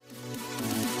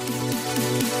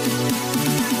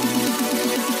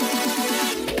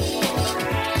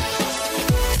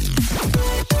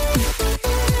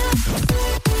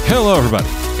Hello, everybody,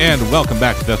 and welcome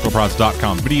back to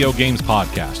DeathRowProds.com Video Games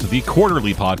Podcast, the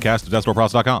quarterly podcast of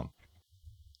DeathRowProds.com.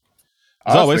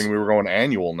 I was thinking we were going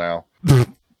annual now.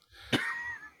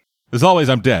 As always,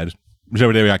 I'm dead.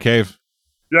 Today we got Cave.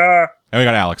 Yeah. And we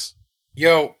got Alex.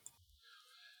 Yo.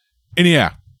 And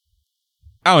yeah,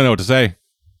 I don't know what to say.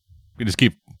 It just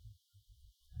keeps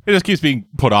being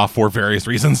put off for various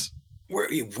reasons.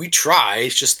 We try,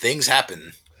 it's just things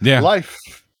happen. Yeah. Life.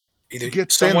 Either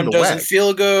someone doesn't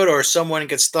feel good or someone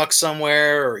gets stuck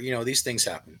somewhere or, these things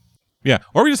happen. Yeah.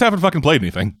 Or we just haven't fucking played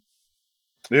anything.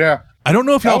 Yeah. I don't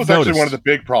know if y'all noticed. That was actually one of the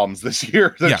big problems this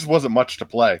year. There just wasn't much to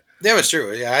play. That was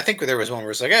true. Yeah, I think there was one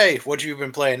where it's like, hey, what you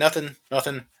been playing? Nothing.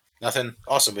 Awesome.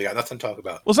 We got nothing to talk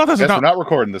about. Well, it's not that we're not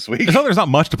recording this week. It's not there's not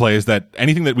much to play. Is that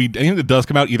anything that does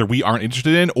come out, either we aren't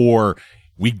interested in or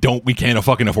we can't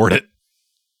fucking afford it.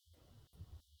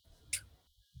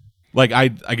 Like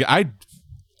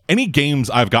any games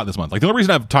I've got this month, like the only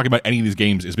reason I'm talking about any of these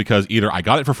games is because either I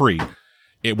got it for free,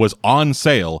 it was on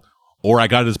sale, or I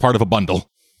got it as part of a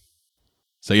bundle.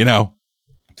 So I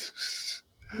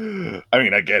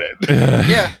mean, I get it.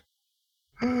 Yeah.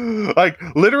 Like,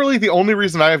 literally the only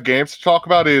reason I have games to talk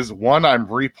about is, one, I'm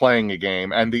replaying a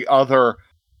game, and the other,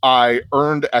 I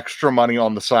earned extra money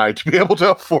on the side to be able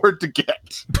to afford to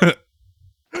get.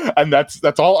 And that's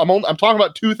all. I'm talking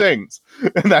about two things,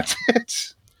 and that's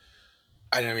it.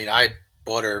 I mean, I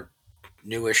bought a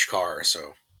newish car,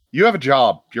 so you have a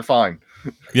job. You're fine.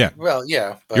 Yeah. Well,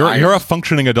 yeah. But you're a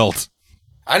functioning adult.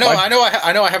 I know.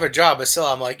 I have a job, but still,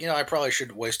 I'm like, I probably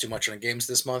shouldn't waste too much on games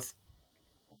this month.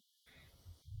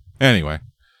 Anyway,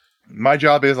 my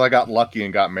job is I got lucky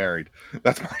and got married.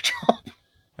 That's my job.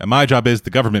 And my job is the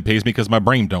government pays me because my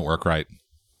brain don't work right.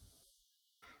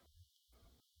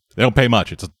 They don't pay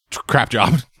much. It's a crap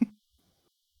job.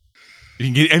 If you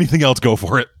can get anything else, go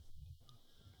for it.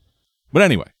 But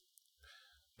anyway.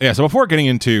 Yeah, so before getting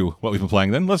into what we've been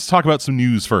playing, then let's talk about some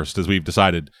news first, as we've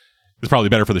decided is probably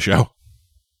better for the show.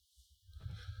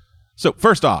 So,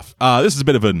 first off, this is a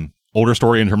bit of an older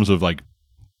story in terms of,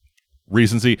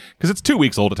 recency, because it's 2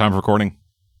 weeks old at time of recording.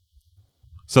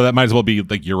 So that might as well be,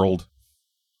 year old.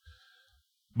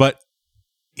 But,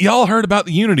 y'all heard about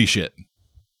the Unity shit.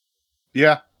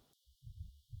 Yeah.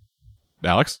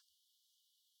 Alex?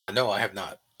 No, I have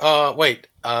not. Wait.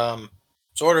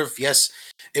 Sort of, yes.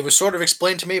 It was sort of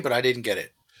explained to me, but I didn't get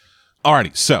it.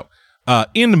 Alrighty, so,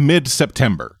 in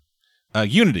mid-September,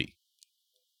 Unity,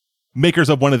 makers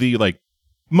of one of the,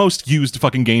 most used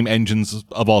fucking game engines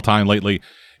of all time lately.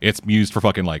 It's used for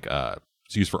fucking,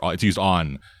 it's used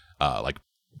on,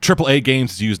 AAA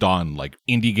games, it's used on,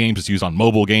 indie games, it's used on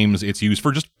mobile games, it's used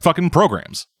for just fucking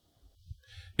programs.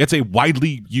 It's a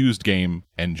widely used game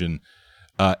engine,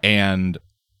 and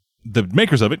the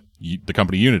makers of it, the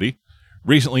company Unity,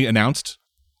 recently announced,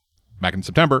 back in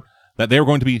September, that they were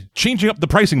going to be changing up the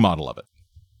pricing model of it.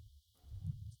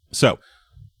 So,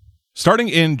 starting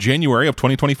in January of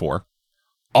 2024,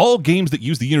 all games that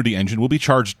use the Unity engine will be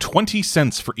charged 20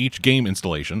 cents for each game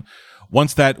installation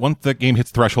once that game hits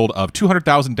the threshold of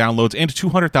 200,000 downloads and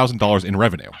 $200,000 in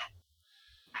revenue.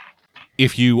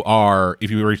 If you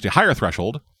reach a higher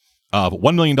threshold of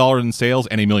 $1 million in sales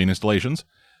and 1 million installations,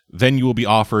 then you will be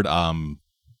offered a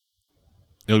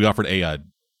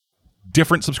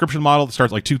different subscription model that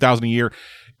starts $2,000 a year.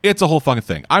 It's a whole fucking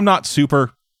thing. I'm not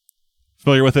super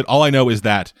familiar with it. All I know is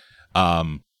that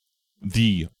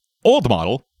the old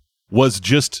model was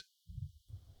just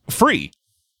free.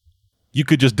 You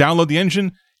could just download the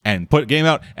engine and put a game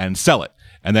out and sell it.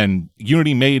 And then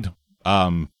Unity made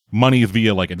money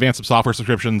via advanced software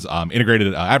subscriptions,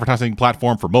 integrated advertising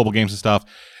platform for mobile games and stuff,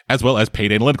 as well as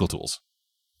paid analytical tools.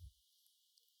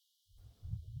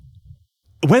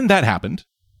 When that happened,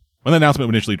 when the announcement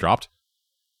initially dropped,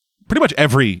 pretty much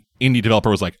every indie developer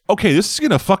was like, okay, this is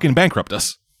going to fucking bankrupt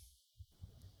us.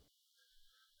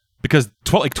 Because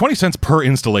 20 cents per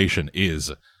installation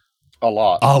is a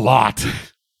lot. A lot.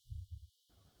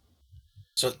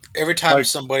 So every time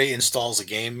somebody installs a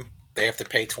game, they have to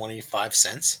pay 25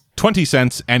 cents? 20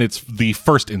 cents, and it's the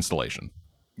first installation.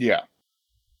 Yeah.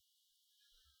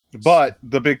 But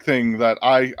the big thing that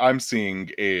I'm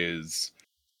seeing is,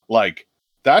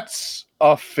 that's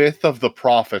a fifth of the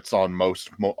profits on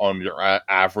on your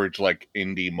average,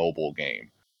 indie mobile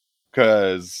game.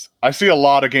 Because I see a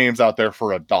lot of games out there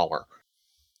for $1. Well,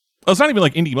 it's not even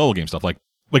indie mobile game stuff.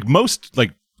 Most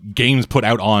games put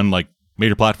out on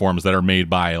major platforms that are made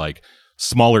by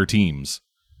smaller teams,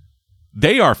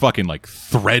 they are fucking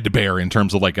threadbare in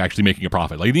terms of actually making a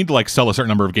profit. You need to sell a certain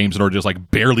number of games in order to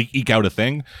just barely eke out a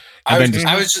thing. I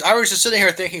was just sitting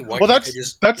here thinking, why that's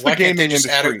the gaming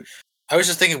industry. I was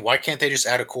just thinking, why can't they just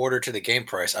add a quarter to the game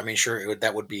price? I mean, sure,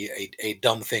 that would be a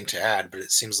dumb thing to add, but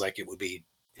it seems like it would be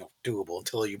doable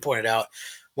until you pointed out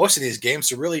most of these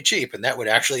games are really cheap, and that would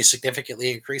actually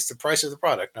significantly increase the price of the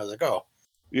product. And I was like, oh.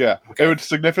 Yeah, okay. It would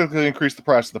significantly increase the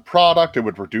price of the product. It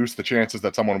would reduce the chances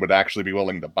that someone would actually be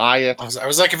willing to buy it. I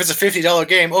was like, if it's a $50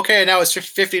 game, okay, now it's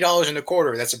 $50 and a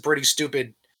quarter. That's a pretty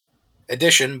stupid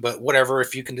addition, but whatever.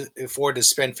 If you can afford to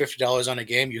spend $50 on a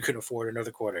game, you can afford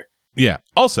another quarter. Yeah.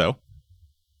 Also,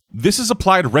 this is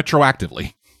applied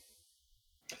retroactively.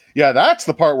 Yeah, that's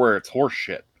the part where it's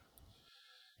horseshit.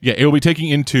 Yeah, it will take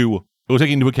into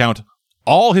account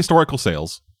all historical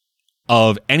sales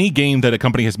of any game that a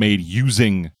company has made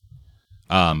using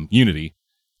Unity,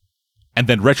 and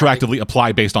then retroactively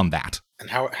apply based on that. And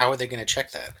how are they going to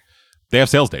check that? They have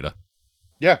sales data.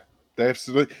 Yeah,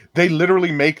 they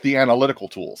literally make the analytical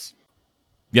tools.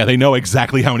 Yeah, they know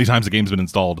exactly how many times the game's been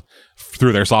installed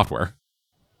through their software.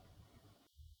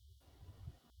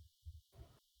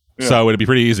 Yeah. So it'd be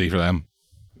pretty easy for them.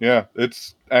 Yeah,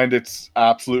 it's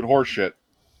absolute horseshit.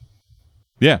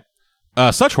 Yeah,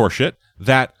 such horseshit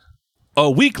that a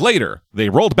week later they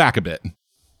rolled back a bit.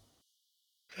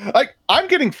 Like, I'm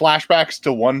getting flashbacks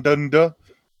to One Dunda.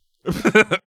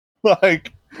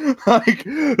 like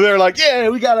they're like, yeah,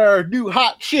 we got our new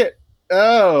hot shit.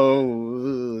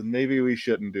 Oh, maybe we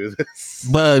shouldn't do this.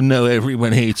 But no,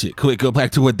 everyone hates it. Quick, go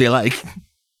back to what they like.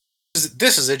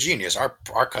 This is a genius.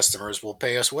 Our customers will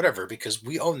pay us whatever because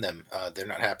we own them. They're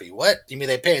not happy. What? You mean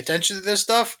they pay attention to this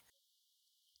stuff?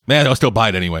 Man, they'll still buy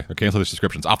it anyway. Or cancel their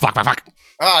subscriptions. Oh, fuck.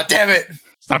 Ah, damn it.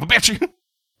 Son of a bitch.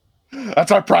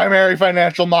 That's our primary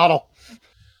financial model.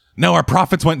 No, our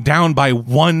profits went down by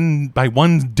one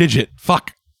digit.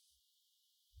 Fuck.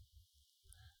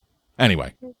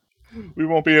 Anyway. We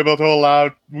won't be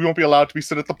allowed to be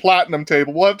sit at the platinum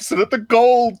table. We'll have to sit at the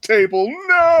gold table.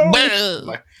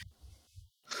 No.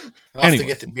 I'll have to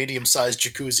get the medium-sized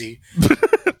jacuzzi.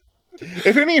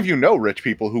 If any of you know rich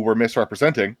people who were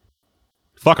misrepresenting,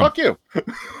 fuck you.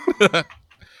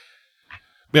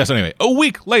 Yeah, so anyway, a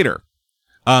week later,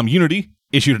 Unity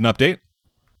issued an update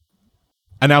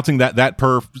announcing that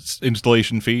per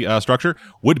installation fee structure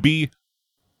would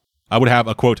have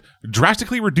a, quote,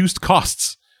 drastically reduced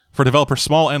costs for developers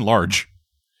small and large.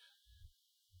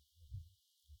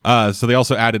 So they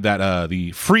also added that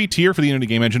the free tier for the Unity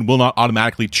game engine will not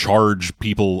automatically charge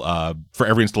people for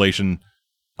every installation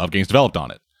of games developed on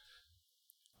it.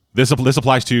 This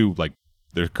applies to like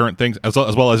their current things as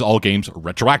well as all games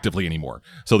retroactively anymore.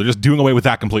 So they're just doing away with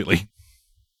that completely.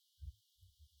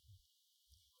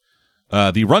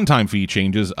 The runtime fee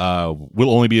changes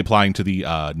will only be applying to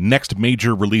the next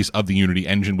major release of the Unity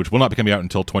engine, which will not be coming out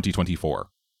until 2024.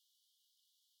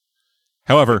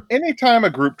 However, anytime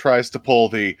a group tries to pull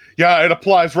it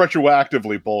applies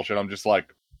retroactively bullshit, I'm just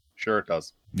like, sure it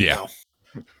does. Yeah.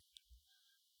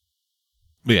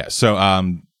 Yeah, so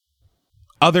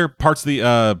other parts of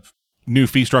the new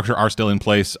fee structure are still in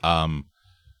place.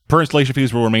 Per installation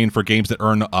fees will remain for games that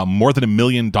earn more than $1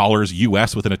 million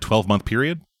US within a 12-month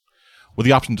period, with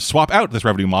the option to swap out this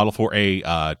revenue model for a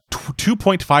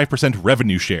 2.5%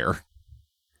 revenue share,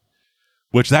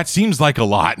 which that seems like a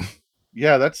lot.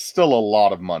 Yeah, that's still a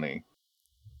lot of money.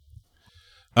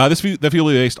 The fee will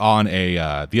be based on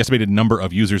the estimated number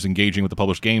of users engaging with the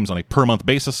published games on a per-month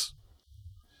basis.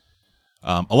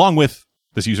 Along with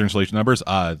this user installation numbers,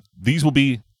 these will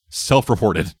be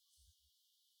self-reported.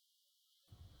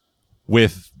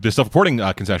 With the self-reporting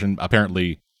concession,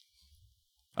 apparently,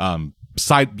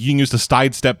 being used to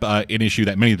sidestep an issue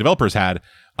that many developers had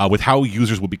with how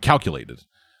users would be calculated,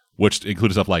 which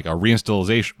included stuff like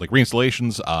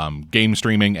reinstallations, game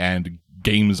streaming, and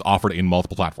games offered in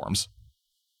multiple platforms.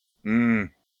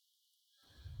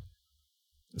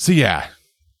 So yeah,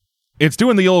 it's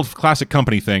doing the old classic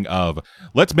company thing of,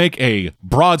 let's make a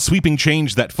broad sweeping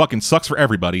change that fucking sucks for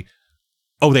everybody.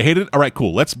 Oh, they hate it? All right,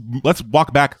 cool. Let's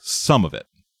walk back some of it.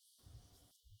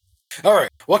 All right,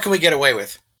 what can we get away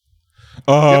with?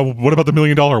 What about the $1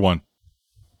 million one?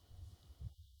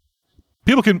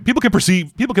 People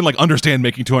can like understand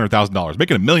making $200,000.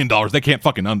 Making $1 million, they can't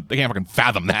fucking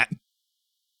fathom that.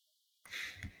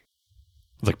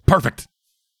 It's like, perfect.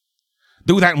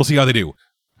 Do that and we'll see how they do.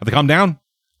 Have they calmed down?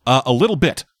 A little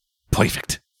bit.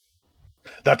 Perfect.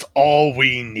 That's all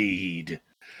we need.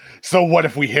 So what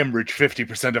if we hemorrhage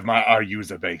 50% of our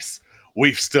user base?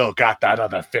 We've still got that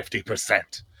other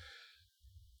 50%.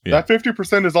 Yeah. That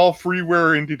 50% is all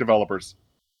freeware indie developers.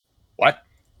 What?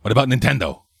 What about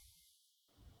Nintendo?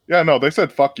 Yeah, no, they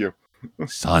said fuck you.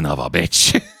 Son of a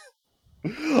bitch.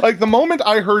 Like, the moment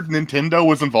I heard Nintendo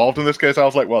was involved in this case, I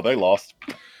was like, well, they lost.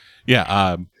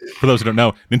 Yeah, for those who don't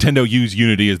know, Nintendo used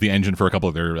Unity as the engine for a couple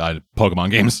of their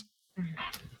Pokemon games.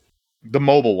 The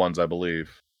mobile ones, I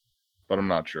believe, but I'm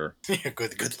not sure.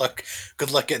 Good luck.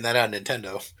 Good luck getting that out of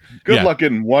Nintendo. Good luck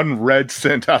getting 1 red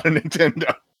cent out of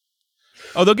Nintendo.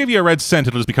 Oh, they'll give you a red cent.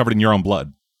 It'll just be covered in your own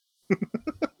blood.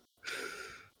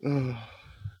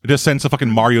 It just sends some fucking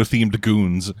Mario-themed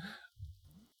goons.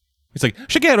 It's like,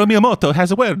 Shigeru Miyamoto has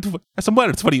some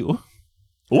words for you.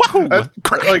 Wahoo!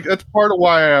 That's part of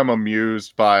why I'm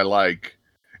amused by, like,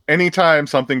 anytime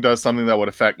something does something that would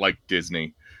affect, like,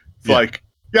 Disney. It's like,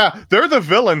 yeah, they're the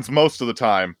villains most of the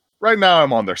time. Right now,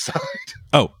 I'm on their side.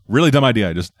 Oh, really dumb idea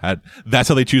I just had. That's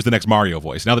how they choose the next Mario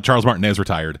voice. Now that Charles Martinet is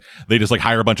retired, they just, like,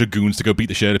 hire a bunch of goons to go beat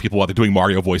the shit out of people while they're doing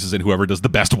Mario voices, and whoever does the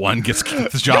best one gets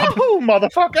this job. Yahoo,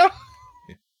 motherfucker!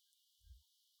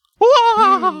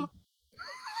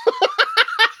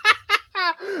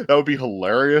 That would be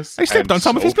hilarious. I stepped on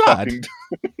some of his blood.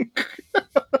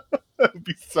 That would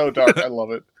be so dark. I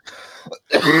love it.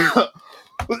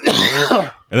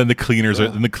 And then the cleaners are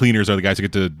the guys who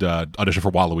get to audition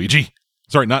for Waluigi.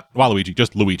 Sorry, not Waluigi,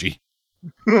 just Luigi.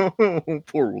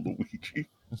 Poor Luigi.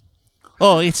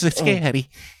 Oh, it's scary.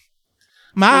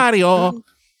 Mario.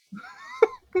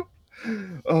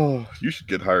 Oh, you should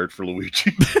get hired for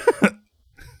Luigi.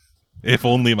 If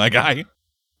only, my guy.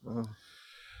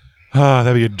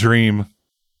 That'd be a dream.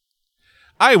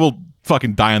 I will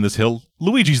fucking die on this hill.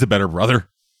 Luigi's the better brother.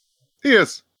 He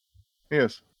is. He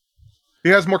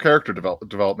has more character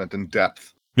development and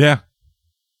depth. Yeah.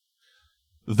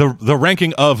 The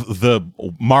ranking of the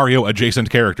Mario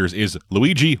adjacent characters is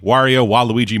Luigi, Wario,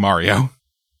 Waluigi, Mario.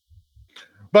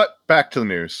 But back to the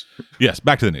news. Yes,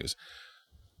 back to the news.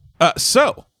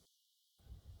 So,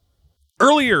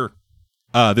 earlier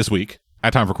this week,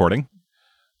 at time of recording,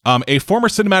 a former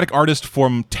cinematic artist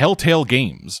from Telltale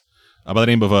Games by the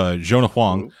name of Jonah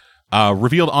Huang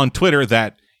revealed on Twitter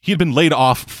that he had been laid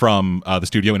off from the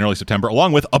studio in early September,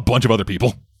 along with a bunch of other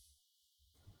people.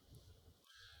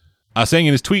 Saying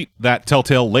in his tweet that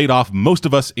Telltale laid off most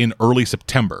of us in early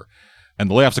September. And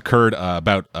the layoffs occurred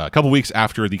about a couple weeks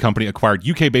after the company acquired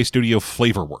UK-based studio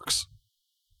Flavorworks.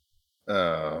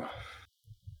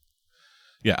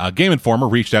 Yeah, Game Informer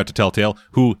reached out to Telltale,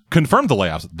 who confirmed the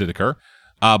layoffs did occur,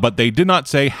 but they did not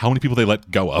say how many people they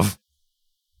let go of.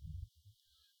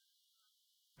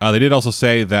 They did also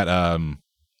say that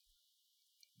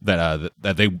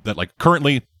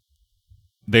currently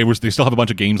they still have a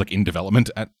bunch of games like in development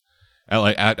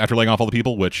after laying off all the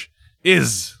people, which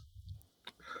is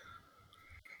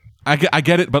I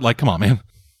get it, but like, come on, man.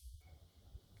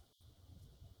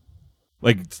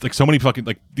 Like, it's like so many fucking,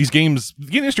 like, these games,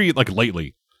 the industry, like,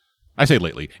 lately, I say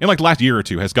lately, in like the last year or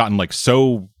two, has gotten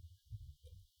so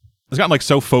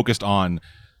focused on,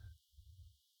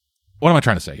 what am I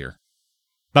trying to say here?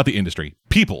 Not the industry.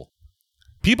 People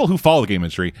who follow the game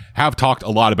industry have talked a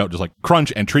lot about just like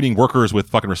crunch and treating workers with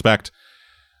fucking respect.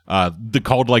 The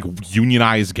call to like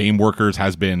unionize game workers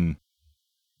has been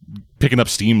picking up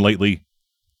steam lately.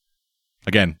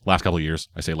 Again, last couple of years,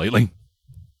 I say lately.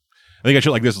 I think I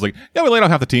shit like this is like, yeah, we laid off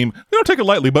half the team. We don't take it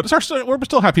lightly, but we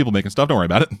still have people making stuff. Don't worry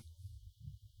about it.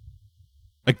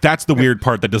 Like, that's the weird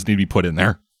part that doesn't need to be put in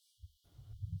there.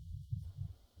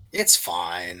 It's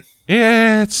fine.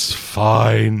 It's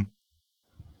fine.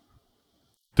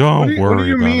 Don't worry about it. What do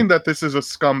you mean that this is a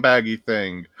scumbaggy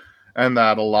thing and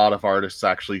that a lot of artists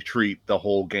actually treat the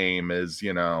whole game as,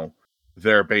 you know,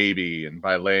 their baby, and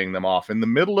by laying them off in the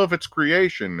middle of its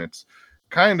creation, it's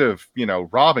kind of, you know,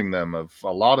 robbing them of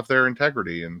a lot of their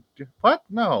integrity? And what?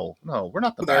 No, we're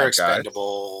not the bad guys. They're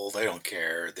expendable. They don't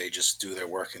care. They just do their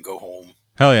work and go home.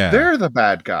 Hell yeah. They're the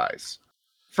bad guys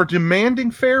for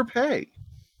demanding fair pay.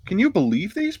 Can you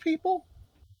believe these people?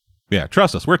 Yeah,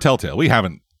 trust us. We're Telltale. We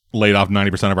haven't laid off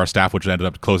 90% of our staff, which ended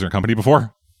up closing our company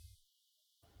before.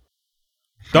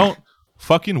 Don't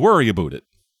fucking worry about it.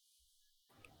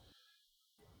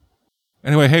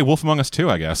 Anyway, hey, Wolf Among Us 2,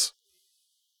 I guess.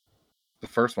 The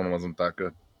first one wasn't that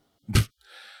good.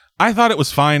 I thought it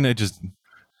was fine. It just...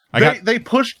 They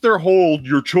pushed their whole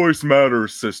your choice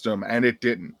matters system, and it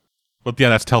didn't. Well, yeah,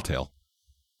 that's Telltale.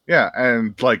 Yeah,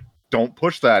 and, like, don't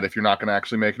push that if you're not going to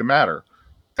actually make it matter.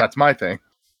 That's my thing.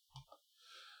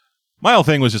 My whole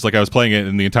thing was just, like, I was playing it,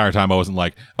 and the entire time I wasn't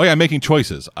like, oh yeah, I'm making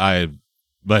choices.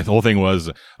 The whole thing was,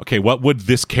 okay, what would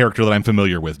this character that I'm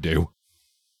familiar with do?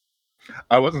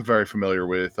 I wasn't very familiar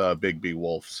with Big B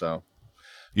Wolf, so...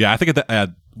 Yeah, I think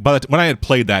but when I had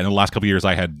played that in the last couple of years,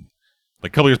 I had,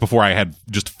 like, a couple of years before, I had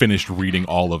just finished reading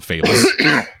all of Fables.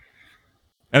 And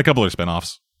a couple other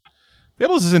spinoffs.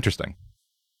 Fables is interesting.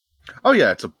 Oh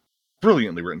yeah, it's a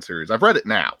brilliantly written series. I've read it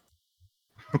now.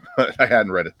 But I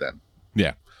hadn't read it then.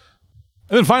 Yeah.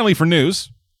 And then finally for news,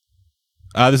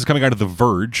 this is coming out of The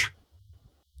Verge.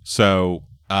 So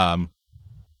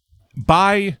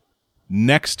by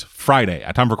next Friday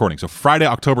at time of recording, so Friday,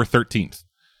 October 13th.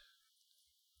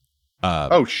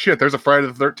 Oh shit, there's a Friday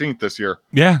the 13th this year.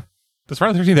 Yeah, there's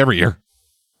Friday the 13th every year.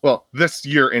 Well, this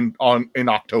year in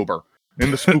October,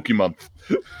 in the spooky month.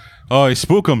 Oh,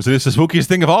 spookums. It is the spookiest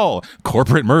thing of all.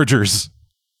 Corporate mergers.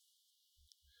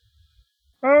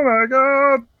 Oh my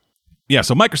god. Yeah,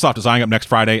 so Microsoft is eyeing up next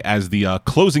Friday as the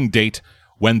closing date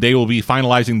when they will be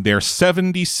finalizing their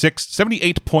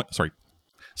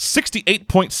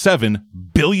 $68.7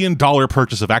 billion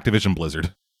purchase of Activision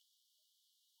Blizzard.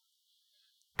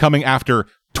 Coming after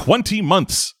 20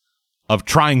 months of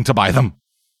trying to buy them.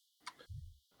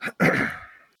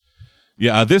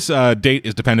 Yeah, this date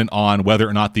is dependent on whether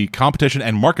or not the Competition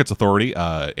and Markets Authority,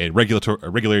 a regulatory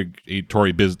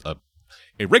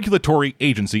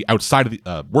agency outside of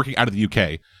the working out of the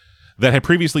UK, that had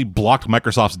previously blocked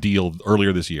Microsoft's deal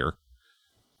earlier this year.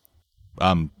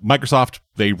 Microsoft,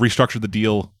 they restructured the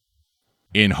deal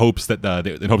in hopes that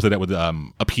it would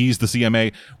appease the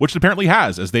CMA, which it apparently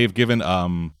has, as they've given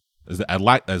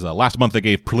last month they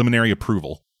gave preliminary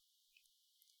approval.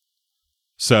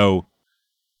 So,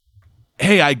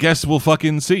 hey, I guess we'll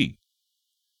fucking see.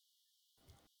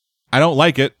 I don't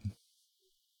like it,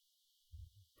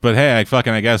 but hey, I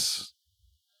guess.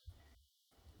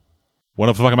 What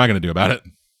the fuck am I going to do about it?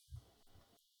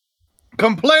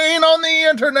 Complain on the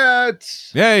internet!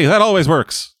 Yay, that always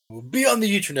works. We'll be on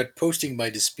the internet posting my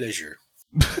displeasure.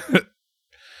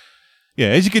 Yeah,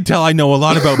 as you can tell, I know a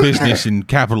lot about business and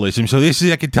capitalism, so this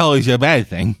I can tell is a bad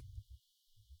thing.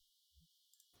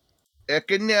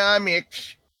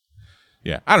 Economics.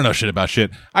 Yeah, I don't know shit about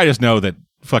shit. I just know that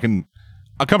fucking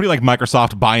a company like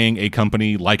Microsoft buying a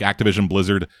company like Activision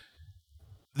Blizzard,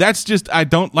 that's just, I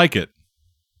don't like it.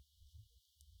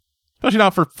 Especially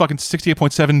not for fucking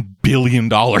 $68.7 billion.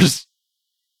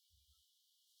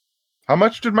 How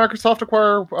much did Microsoft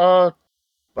acquire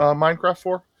Minecraft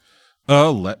for?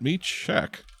 Let me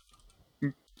check.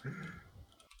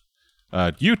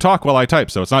 You talk while I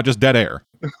type, so it's not just dead air.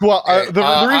 Well,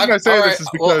 the reason I say this is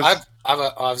because I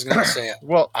was going to say,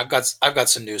 well, I've got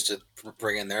some news to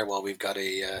bring in there while we've got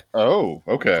a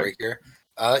okay break here.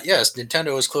 Yes,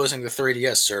 Nintendo is closing the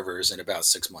 3DS servers in about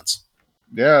 6 months.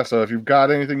 Yeah, so if you've got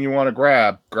anything you want to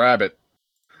grab it.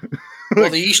 Well,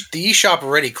 the eShop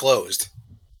already closed.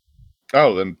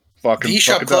 Oh, then fucking the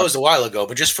eShop closed a while ago,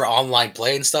 but just for online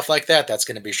play and stuff like that, that's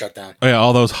going to be shut down. Oh, yeah,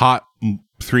 all those hot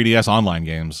 3DS online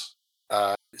games.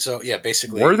 So yeah,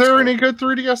 basically, were there any good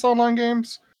 3DS online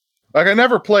games? Like, I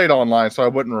never played online, so I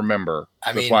wouldn't remember.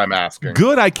 That's why I'm asking.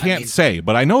 Good, I can't say,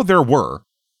 but I know there were.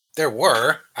 There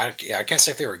were. I can't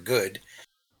say if they were good.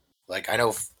 Like, I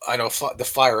know the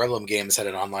Fire Emblem games had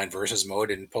an online versus mode,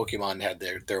 and Pokemon had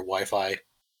their Wi-Fi.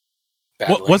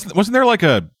 Wasn't there like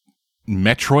a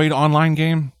Metroid online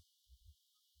game?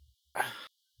 It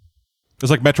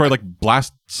was like Metroid, like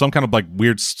Blast, some kind of like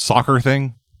weird soccer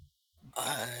thing.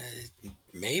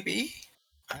 Maybe.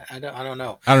 I don't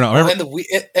know. I don't know. And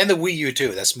the Wii U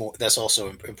too. That's also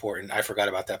important. I forgot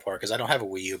about that part because I don't have a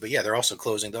Wii U. But yeah, they're also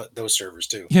closing those servers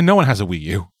too. Yeah, no one has a Wii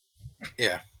U.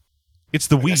 Yeah. It's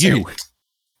the Wii U.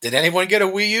 Did anyone get a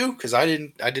Wii U? Because I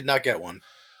did not get one.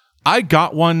 I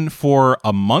got one for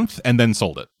a month and then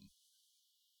sold it.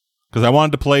 Because I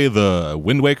wanted to play the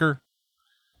Wind Waker.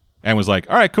 And was like,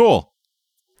 all right, cool.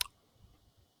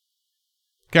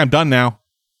 Okay, I'm done now.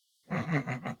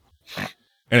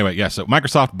 Anyway, yeah, so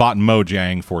Microsoft bought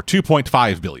Mojang for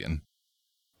 $2.5 billion.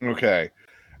 Okay.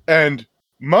 And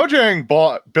Mojang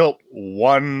built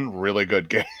one really good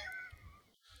game.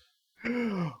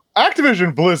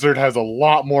 Activision Blizzard has a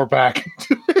lot more back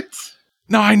into it.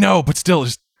 No, I know, but still,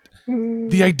 just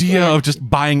the idea of just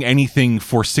buying anything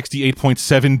for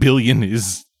 $68.7 billion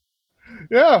is...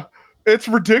 Yeah, it's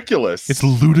ridiculous. It's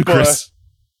ludicrous.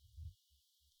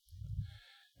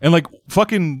 And like,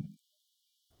 fucking...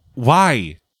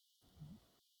 Why?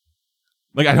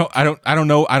 Like, I don't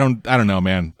know,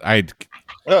 man. It's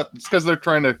because they're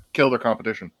trying to kill their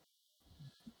competition.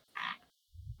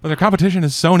 But their competition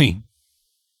is Sony.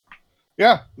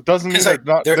 Yeah, it doesn't mean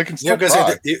they can still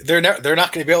try. They're not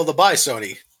going to be able to buy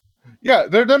Sony. Yeah,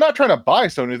 they're not trying to buy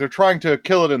Sony. They're trying to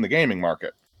kill it in the gaming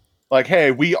market. Like,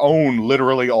 hey, we own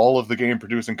literally all of the game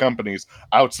producing companies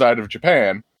outside of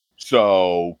Japan,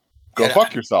 so go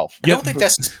fuck yourself. I don't think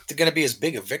that's going to be as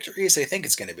big a victory as they think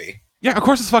it's going to be. Yeah, of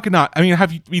course it's fucking not. I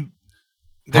mean,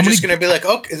 they're just going to be like,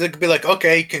 okay, they could be like,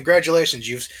 okay, congratulations,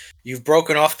 you've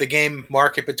broken off the game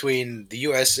market between the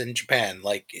U.S. and Japan,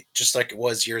 just like it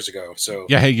was years ago. So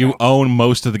yeah, hey, you own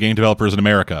most of the game developers in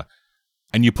America,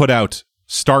 and you put out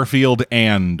Starfield,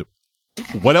 and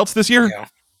what else this year? Yeah.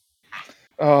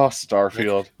 Oh,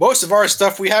 Starfield. Most of our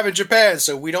stuff we have in Japan,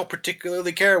 so we don't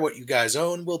particularly care what you guys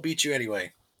own. We'll beat you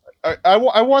anyway. I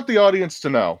want the audience to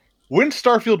know, when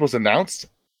Starfield was announced,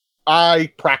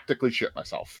 I practically shit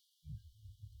myself.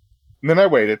 And then I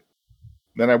waited.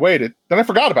 Then I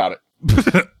forgot about it.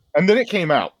 And then it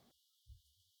came out.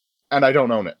 And I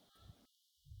don't own it.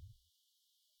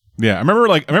 Yeah, I remember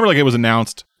it was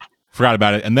announced, forgot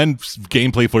about it, and then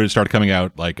gameplay footage started coming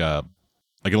out like in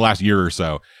the last year or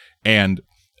so. And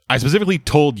I specifically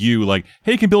told you, like,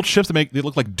 hey, you can build ships that they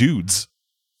look like dudes.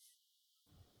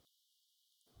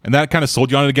 And that kind of sold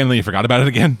you on it again, and then you forgot about it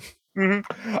again.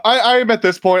 Mm-hmm. I'm at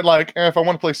this point, like, if I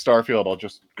want to play Starfield, I'll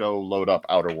just go load up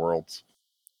Outer Worlds.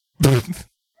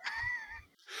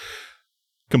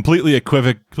 Completely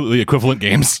equivalent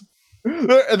games.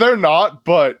 They're not,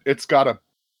 but it's got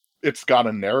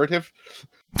a narrative.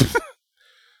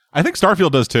 I think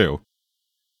Starfield does too.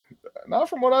 Not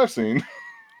from what I've seen.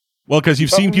 Well, because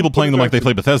you've seen people playing them like they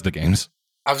play Bethesda games.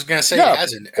 I was gonna say Yeah, it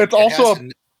hasn't. it's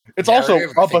also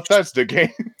a Bethesda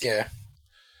game. Yeah.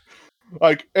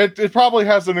 Like it probably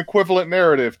has an equivalent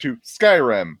narrative to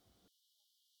Skyrim.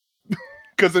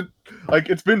 Because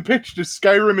it's been pitched as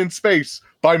Skyrim in space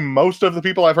by most of the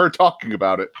people I've heard talking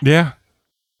about it. Yeah.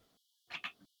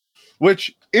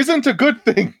 Which isn't a good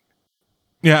thing.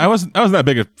 Yeah, I wasn't that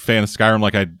big a fan of Skyrim.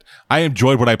 Like I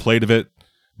enjoyed what I played of it,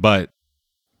 but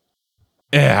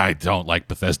I don't like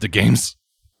Bethesda games.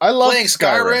 I love playing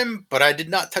Skyrim, but I did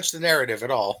not touch the narrative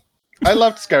at all. I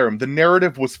loved Skyrim. The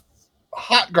narrative was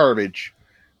hot garbage,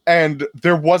 and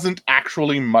there wasn't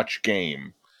actually much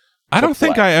game. I don't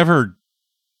think I ever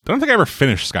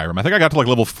finished Skyrim. I think I got to like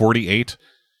level 48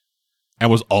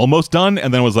 and was almost done,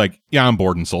 and then was like, yeah, I'm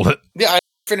bored, and sold it. Yeah, I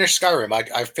finished Skyrim.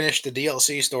 I finished the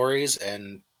DLC stories,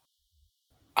 and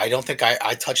I don't think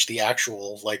I touched the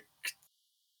actual like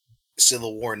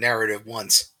Civil War narrative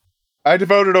once. I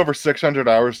devoted over 600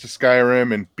 hours to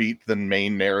Skyrim and beat the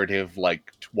main narrative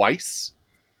like twice.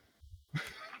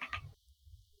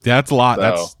 Yeah, that's a lot.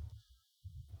 So,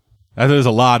 that is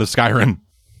a lot of Skyrim.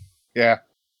 Yeah.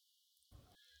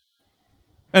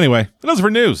 Anyway, that's for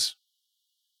news.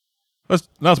 Now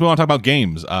we want to talk about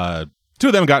games. Two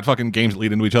of them got fucking games that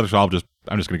lead into each other, so I'm just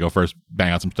gonna go first,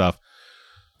 bang out some stuff.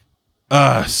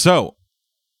 So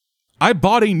I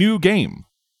bought a new game.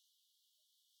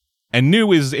 And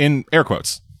new is in air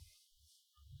quotes.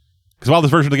 Because while this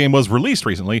version of the game was released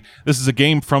recently, this is a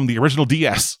game from the original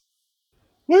DS.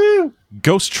 Woo!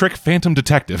 Ghost Trick Phantom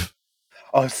Detective.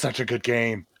 Oh, it's such a good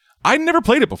game. I'd never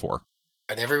played it before.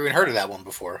 I never even heard of that one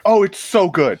before. Oh, it's so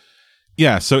good.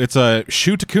 Yeah, so it's a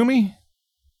Shu Takumi,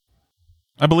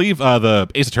 I believe, the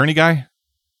Ace Attorney guy.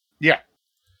 Yeah.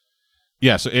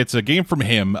 Yeah, so it's a game from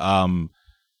him.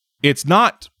 It's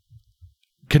not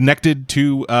connected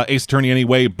to Ace Attorney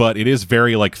anyway, but it is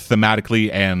very like thematically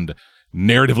and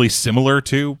narratively similar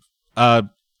to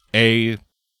Ace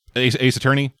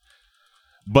Attorney.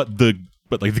 But the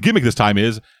gimmick this time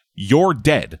is you're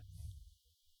dead.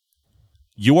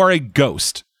 You are a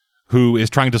ghost who is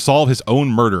trying to solve his own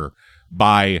murder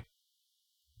by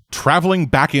traveling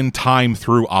back in time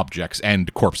through objects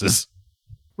and corpses.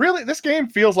 Really, this game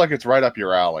feels like it's right up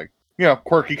your alley. You know,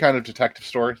 quirky kind of detective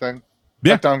story thing.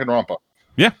 Yeah. Like Danganronpa.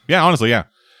 Yeah, honestly, yeah.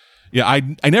 Yeah,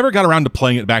 I never got around to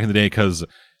playing it back in the day because,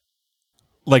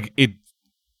 like, it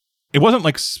wasn't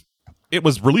like it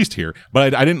was released here,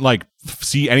 but I didn't like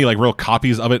see any like real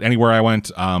copies of it anywhere I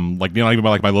went. Like, you know, not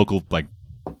even my local not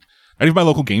even my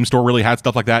local game store really had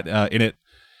stuff like that in it,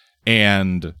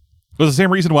 and it was the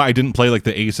same reason why I didn't play like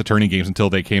the Ace Attorney games until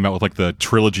they came out with like the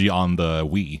trilogy on the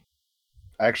Wii.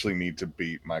 I actually need to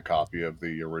beat my copy of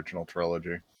the original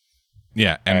trilogy.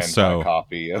 Yeah, and so my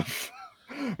copy of.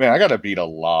 Man, I gotta beat a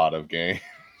lot of games.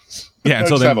 Yeah, and I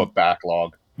so just then have a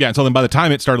backlog. Yeah, and so then by the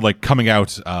time it started like coming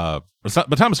out, by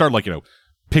the time it started like, you know,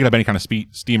 picking up any kind of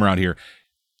steam around here,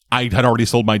 I had already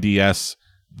sold my DS.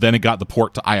 Then it got the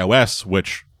port to iOS,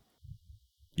 which,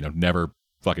 you know, never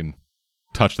fucking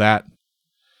touched that.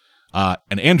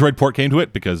 An Android port came to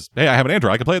it because, hey, I have an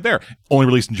Android, I can play it there. Only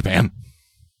released in Japan.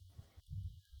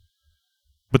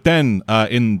 But then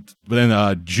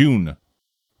June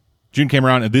came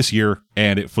around this year,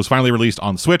 and it was finally released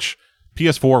on the Switch,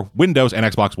 PS4, Windows, and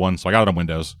Xbox One, so I got it on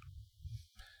Windows.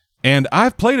 And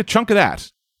I've played a chunk of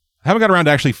that. I haven't got around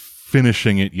to actually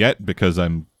finishing it yet, because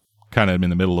I'm kind of in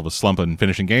the middle of a slump in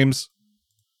finishing games.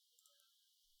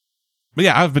 But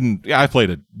yeah, I've played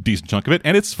a decent chunk of it,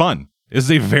 and it's fun. It's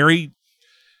a very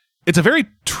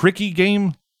tricky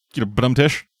game, you know,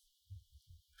 badum-tish.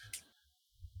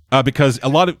 Because a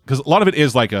lot of it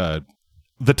is like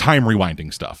the time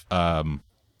rewinding stuff.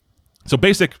 So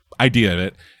basic idea of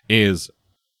it is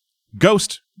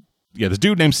Ghost, this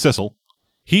dude named Sissel,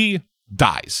 he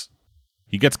dies.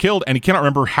 He gets killed, and he cannot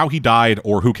remember how he died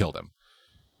or who killed him.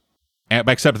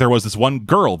 Except there was this one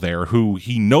girl there who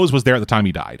he knows was there at the time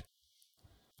he died.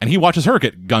 And he watches her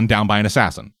get gunned down by an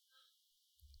assassin.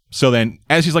 So then,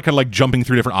 as he's like kind of like jumping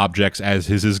through different objects as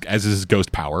his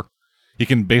ghost power, he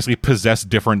can basically possess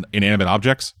different inanimate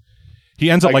objects.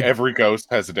 He ends up like every ghost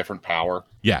has a different power.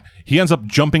 Yeah, he ends up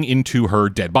jumping into her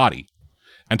dead body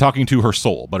and talking to her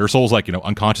soul, but her soul's like,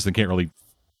 unconscious and can't really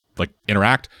like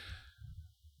interact.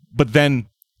 But then,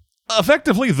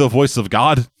 effectively, the voice of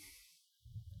God,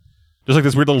 just like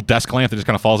this weird little desk lamp that just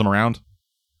kind of follows him around.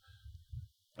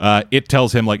 It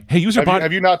tells him like, "Hey, use your body."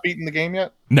 Have you not beaten the game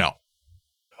yet? No.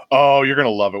 Oh, you're gonna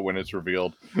love it when it's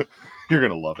revealed. You're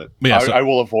gonna love it. Yeah, I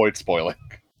will avoid spoiling.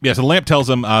 Yeah, so the lamp tells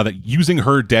him that using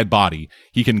her dead body,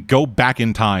 he can go back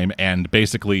in time and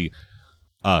basically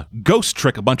ghost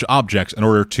trick a bunch of objects in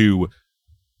order to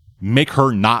make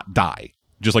her not die.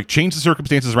 Just like change the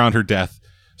circumstances around her death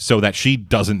so that she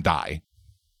doesn't die.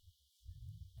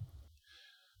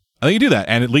 I think you do that,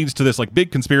 and it leads to this like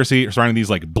big conspiracy surrounding these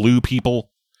like blue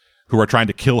people who are trying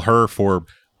to kill her for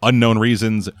unknown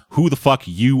reasons, who the fuck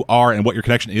you are and what your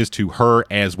connection is to her,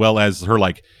 as well as her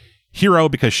like hero,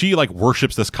 because she like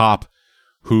worships this cop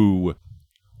who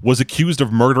was accused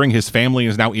of murdering his family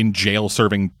and is now in jail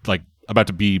serving, like about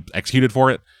to be executed for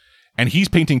it. And he's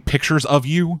painting pictures of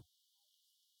you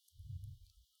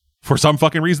for some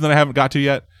fucking reason that I haven't got to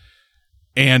yet.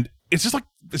 And it's just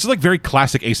like very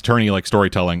classic Ace Attorney like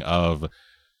storytelling of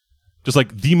just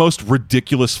like the most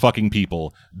ridiculous fucking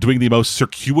people doing the most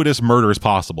circuitous murders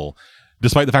possible,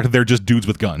 despite the fact that they're just dudes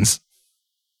with guns.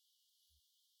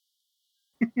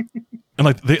 And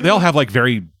like they all have like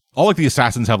all like the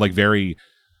assassins have like very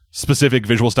specific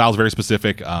visual styles, very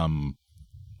specific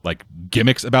like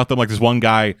gimmicks about them. Like this one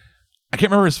guy, I can't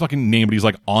remember his fucking name, but he's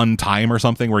like on time or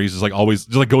something, where he's just like always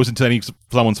just like goes into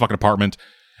someone's fucking apartment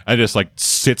and just like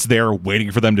sits there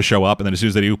waiting for them to show up, and then as soon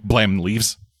as they do, blam, and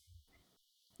leaves.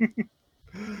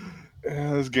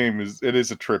 This game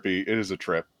is a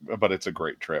trip, but it's a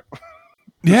great trip.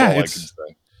 Yeah,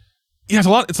 it's a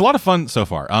lot of fun so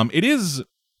far. It is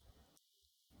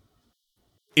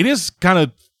kind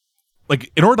of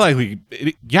like, in order to like,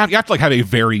 you have to like have a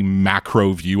very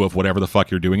macro view of whatever the fuck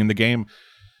you're doing in the game,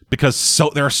 because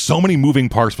there are so many moving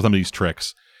parts for some of these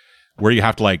tricks where you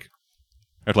have to like,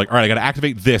 all right, I got to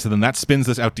activate this, and then that spins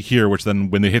this out to here, which then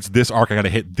when it hits this arc, I got to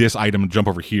hit this item and jump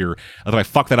over here. And if I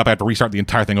fuck that up, I have to restart the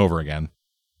entire thing over again.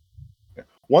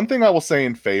 One thing I will say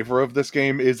in favor of this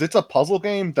game is it's a puzzle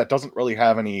game that doesn't really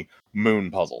have any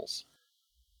moon puzzles.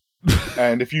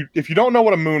 And if you don't know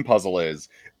what a moon puzzle is,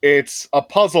 it's a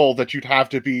puzzle that you'd have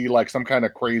to be like some kind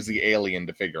of crazy alien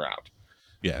to figure out.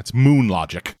 Yeah, it's moon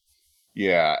logic.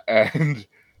 Yeah, and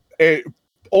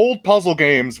old puzzle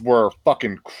games were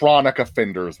fucking chronic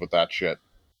offenders with that shit.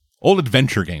 Old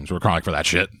adventure games were chronic for that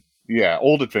shit. Yeah,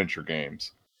 old adventure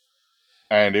games.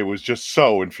 And it was just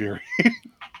so infuriating.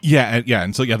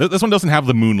 And so this one doesn't have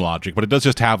the moon logic, but it does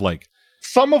just have like...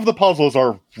 Some of the puzzles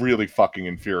are really fucking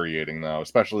infuriating, though,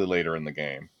 especially later in the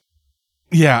game.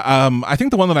 Yeah, I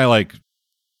think the one that I like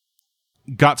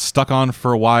got stuck on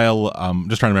for a while,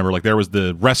 just trying to remember, like there was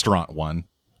the restaurant one,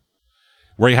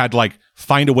 where you had to like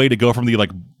find a way to go from the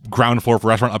like ground floor of a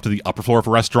restaurant up to the upper floor of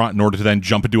a restaurant in order to then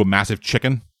jump into a massive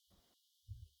chicken.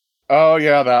 Oh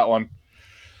yeah, that one.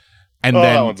 And then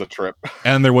that one's a trip.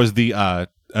 And there was the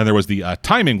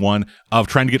timing one of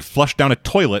trying to get flushed down a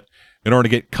toilet in order to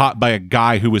get caught by a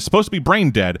guy who was supposed to be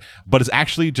brain dead, but is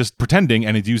actually just pretending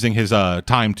and is using his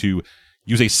time to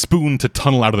use a spoon to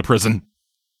tunnel out of the prison.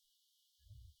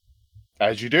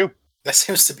 As you do. That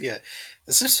seems to be a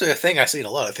thing I see in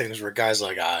a lot of things where guys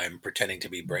like, I'm pretending to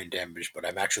be brain damaged, but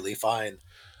I'm actually fine.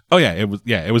 Oh yeah, it was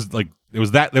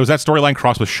that storyline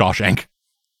crossed with Shawshank.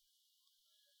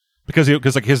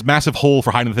 Because like his massive hole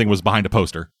for hiding the thing was behind a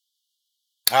poster.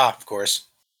 Ah, of course.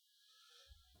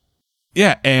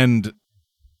 Yeah, and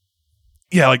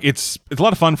yeah, like it's a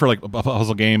lot of fun for like a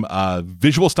puzzle game.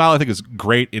 Visual style I think is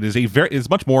great. It's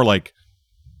much more like,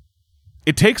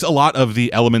 it takes a lot of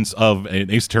the elements of an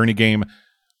Ace Attorney game,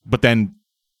 but then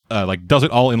like does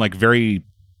it all in like very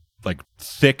like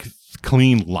thick,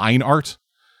 clean line art.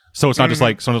 So it's not just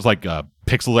like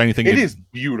pixels or anything. It is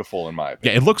beautiful in my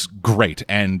opinion. Yeah, it looks great,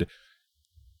 and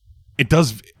it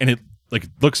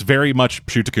looks very much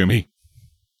Shu Takumi.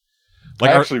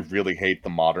 Like, I actually really hate the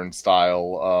modern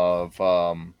style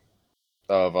of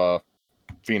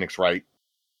Phoenix Wright.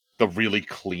 The really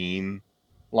clean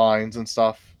lines and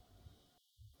stuff.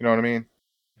 You know what I mean?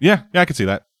 Yeah, I can see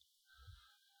that.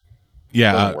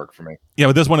 Yeah, Doesn't work for me. Yeah,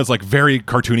 but this one is like very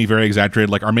cartoony, very exaggerated.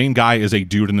 Like our main guy is a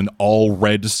dude in an all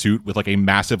red suit with like a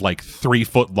massive, like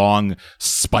 3-foot long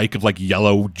spike of like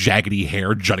yellow, jaggedy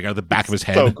hair jutting out of the back of his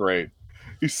head. So great.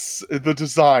 The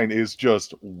design is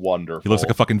just wonderful. He looks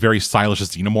like a fucking very stylish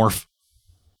xenomorph.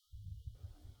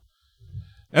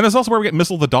 And that's also where we get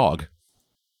Missile the dog.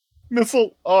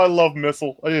 Missile. Oh, I love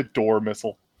Missile. I adore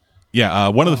Missile. Yeah,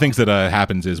 one of the things that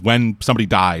happens is when somebody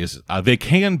dies, they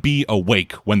can be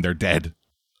awake when they're dead.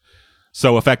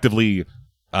 So effectively,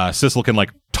 Sissel can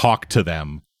like talk to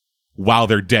them while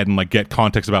they're dead and like get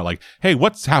context about like, hey,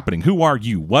 what's happening? Who are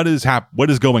you? What is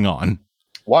going on?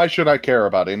 Why should I care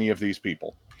about any of these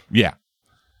people? Yeah.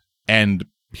 And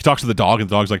he talks to the dog, and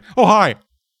the dog's like, oh, hi.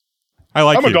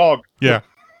 I'm a dog. Yeah.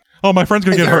 Oh, my friend's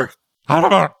gonna get hurt.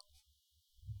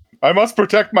 I must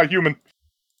protect my human.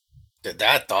 Did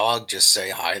that dog just say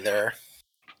hi there?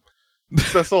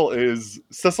 Sissel is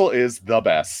the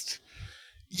best.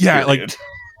 Yeah, Period.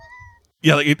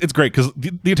 it's great because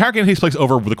the entire game takes place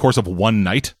over the course of one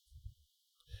night.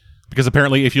 Because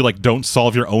apparently, if you like don't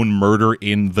solve your own murder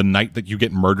in the night that you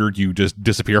get murdered, you just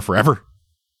disappear forever.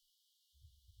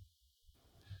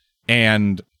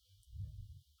 And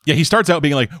yeah, he starts out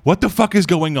being like, "What the fuck is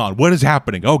going on? What is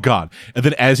happening? Oh god!" And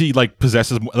then as he like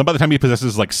possesses, by the time he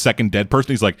possesses like second dead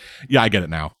person, he's like, "Yeah, I get it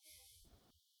now."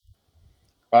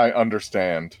 I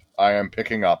understand. I am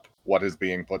picking up what is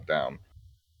being put down.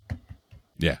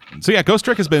 Yeah. So yeah, Ghost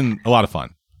Trick has been a lot of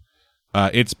fun.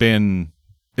 It's been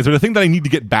a thing that I need to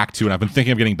get back to, and I've been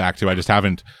thinking of getting back to. I just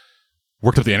haven't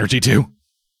worked up the energy to.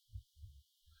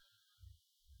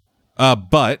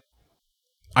 But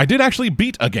I did actually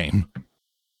beat a game.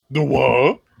 The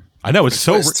what? I know, it's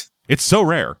so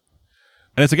rare.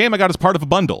 And it's a game I got as part of a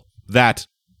bundle that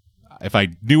if I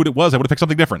knew what it was, I would have picked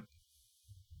something different.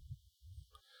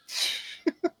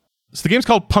 So the game's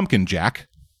called Pumpkin Jack.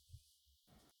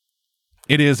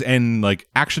 It is an like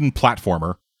action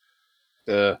platformer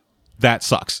that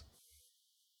sucks.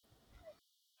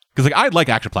 Because like I like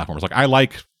action platformers. Like I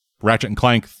like Ratchet and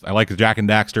Clank. I like Jack and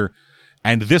Daxter.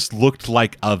 And this looked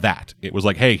like that. It was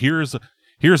like, hey, here's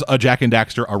a Jack and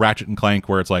Daxter, a Ratchet and Clank,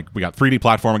 where it's like we got 3D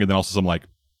platforming and then also some like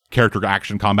character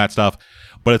action combat stuff.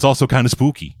 But it's also kind of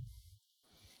spooky.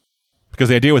 Because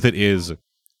the idea with it is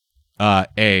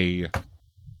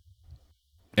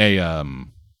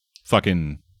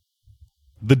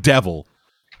the devil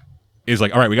is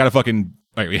like, all right, we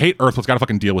hate Earth, let's gotta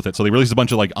fucking deal with it. So they release a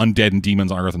bunch of like undead and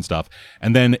demons on Earth and stuff.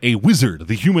 And then a wizard,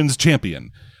 the humans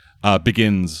champion,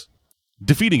 begins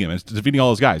defeating him and defeating all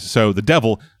those guys. So the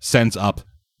devil sends up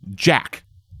Jack,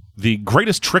 the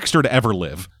greatest trickster to ever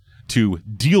live, to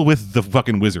deal with the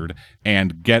fucking wizard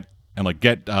and get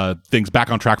things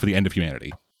back on track for the end of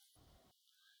humanity.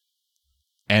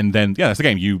 And then, yeah, that's the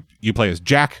game. You play as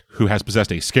Jack, who has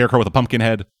possessed a scarecrow with a pumpkin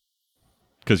head.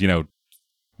 Because,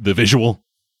 the visual,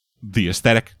 the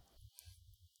aesthetic.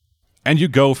 And you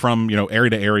go from, area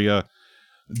to area,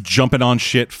 jumping on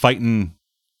shit, fighting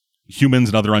humans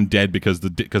and other undead because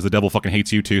the devil fucking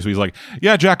hates you too. So he's like,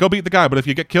 yeah, Jack, go beat the guy. But if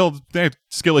you get killed,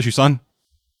 skill issue, son.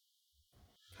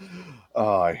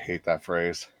 Oh, I hate that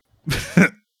phrase.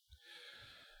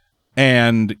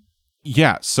 And,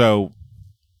 yeah, so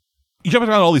you jump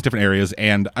around all these different areas,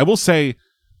 and I will say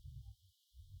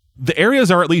the areas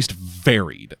are at least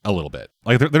varied a little bit.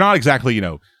 Like they're not exactly,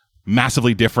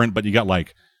 massively different, but you got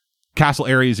like castle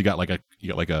areas, you got like a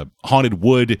haunted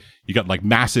wood, you got like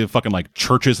massive fucking like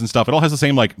churches and stuff. It all has the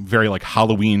same like very like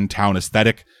Halloween town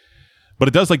aesthetic. But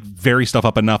it does like vary stuff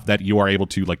up enough that you are able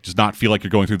to like just not feel like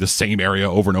you're going through the same area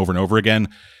over and over and over again.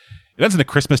 It ends in a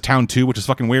Christmas town too, which is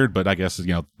fucking weird, but I guess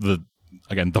the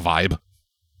vibe.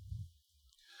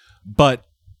 But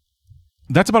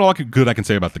that's about all good I can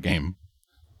say about the game.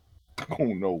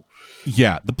 Oh no.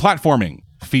 Yeah, the platforming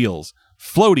feels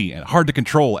floaty and hard to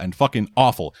control and fucking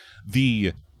awful.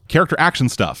 The character action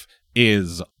stuff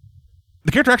is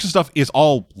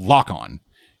all lock on.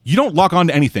 You don't lock on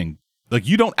to anything. Like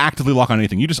you don't actively lock on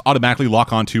anything. You just automatically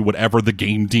lock on to whatever the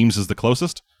game deems is the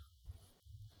closest.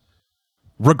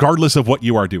 Regardless of what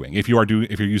you are doing. If you're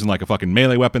using like a fucking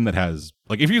melee weapon that has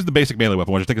like if you use the basic melee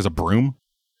weapon, which I think is a broom,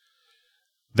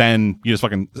 then you just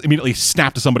fucking immediately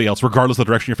snap to somebody else, regardless of the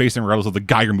direction you're facing, regardless of the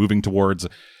guy you're moving towards,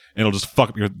 and it'll just fuck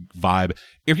up your vibe.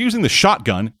 If you're using the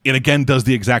shotgun, it again does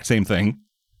the exact same thing,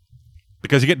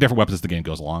 because you get different weapons as the game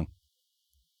goes along.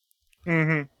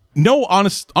 Mm-hmm. No,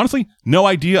 honestly, no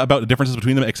idea about the differences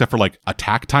between them except for like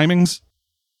attack timings.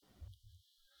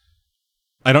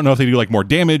 I don't know if they do like more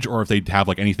damage or if they have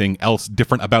like anything else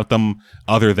different about them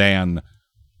other than,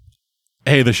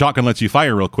 hey, the shotgun lets you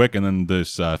fire real quick, and then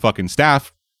this fucking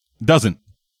staff doesn't.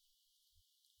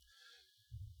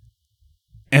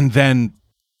 And then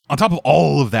on top of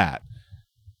all of that,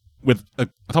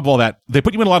 they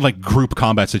put you in a lot of like group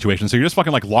combat situations. So you're just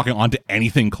fucking like locking onto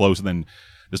anything close and then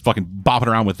just fucking bopping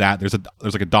around with that. There's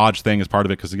like a dodge thing as part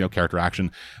of it because, character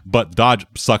action, but dodge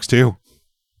sucks too.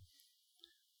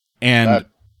 And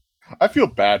I feel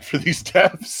bad for these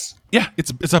devs. yeah,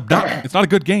 it's not a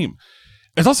good game.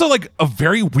 It's also like a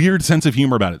very weird sense of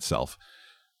humor about itself,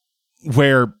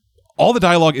 where all the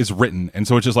dialogue is written, and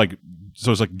so it's like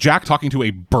Jack talking to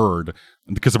a bird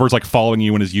because the bird's like following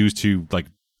you and is used to like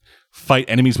fight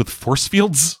enemies with force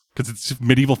fields because it's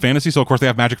medieval fantasy. So of course they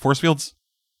have magic force fields,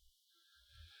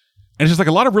 and it's just like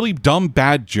a lot of really dumb,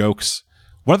 bad jokes.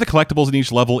 One of the collectibles in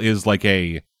each level is like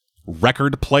a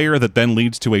record player that then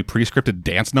leads to a pre-scripted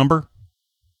dance number.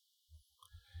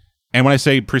 And when I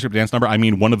say pre-scripted dance number, I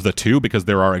mean one of the two, because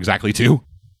there are exactly two.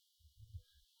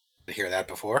 To hear that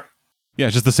before? Yeah,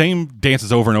 it's just the same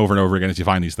dances over and over and over again as you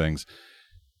find these things.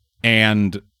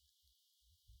 And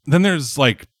then there's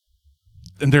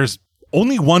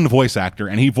only one voice actor,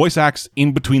 and he voice acts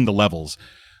in between the levels.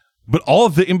 But all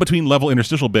of the in-between level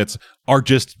interstitial bits are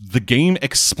just the game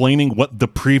explaining what the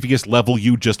previous level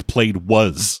you just played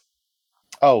was.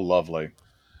 Oh, lovely.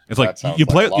 It's like you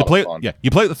play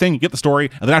the thing, you get the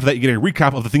story, and then after that you get a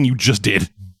recap of the thing you just did.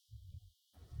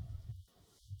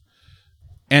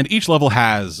 And each level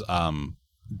has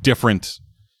different,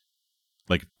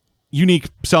 like,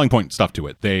 unique selling point stuff to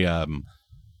it. They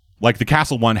like the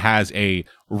castle one has a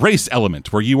race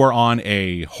element where you are on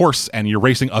a horse and you're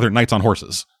racing other knights on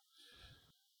horses.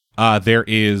 There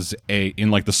is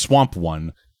in like the swamp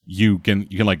one, you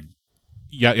end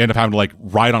up having to like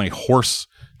ride on a horse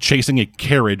chasing a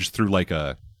carriage through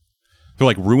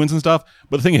ruins and stuff.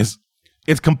 But the thing is,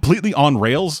 it's completely on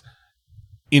rails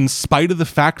in spite of the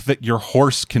fact that your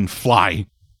horse can fly.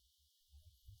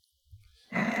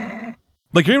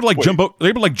 Like you're able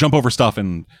to jump over stuff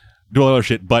and do all that other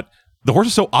shit, but the horse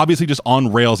is so obviously just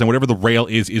on rails, and whatever the rail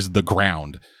is the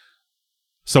ground.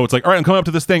 So it's like, all right, I'm coming up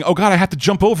to this thing. Oh god, I have to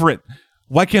jump over it.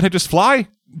 Why can't I just fly?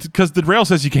 Because the rail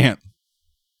says you can't.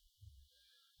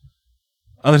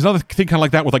 There's another thing kind of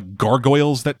like that with like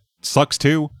gargoyles that sucks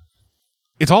too.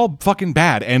 It's all fucking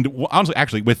bad. And honestly,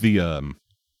 actually, with the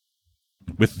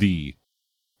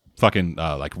fucking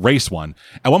like race one,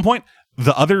 at one point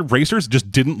the other racers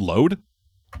just didn't load,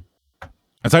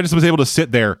 and so I just was able to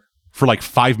sit there for like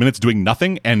 5 minutes doing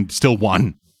nothing and still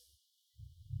won.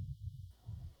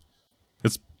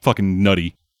 It's fucking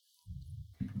nutty.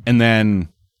 And then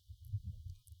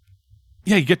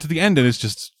you get to the end and it's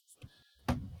just,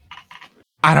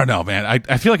 I don't know, man.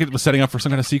 I feel like it was setting up for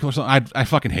some kind of sequel or something. I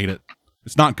fucking hate it.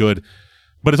 It's not good.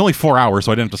 But it's only 4 hours,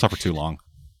 so I didn't have to suffer too long.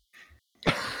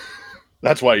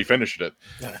 That's why you finished it.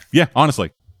 Yeah,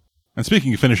 honestly. And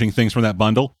speaking of finishing things from that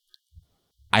bundle,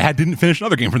 I didn't finish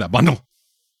another game from that bundle.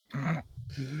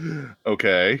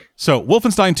 Okay. So,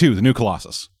 Wolfenstein 2, The New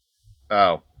Colossus.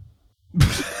 Oh.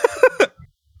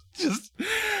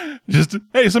 just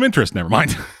hey, some interest, never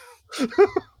mind.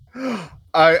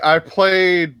 I've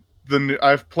played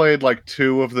like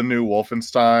 2 of the new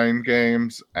Wolfenstein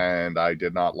games, and I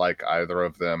did not like either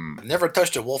of them. I've never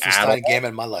touched a Wolfenstein game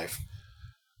in my life.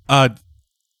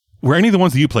 Were any of the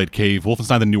ones that you played, Cave,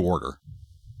 Wolfenstein The New Order?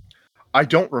 I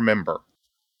don't remember.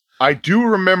 I do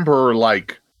remember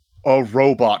like a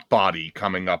robot body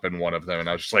coming up in one of them, and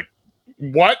I was just like,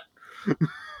 what?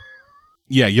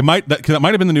 Yeah, that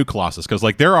might have been the new Colossus, because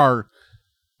like there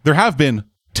have been,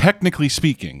 technically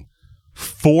speaking,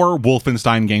 4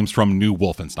 Wolfenstein games from new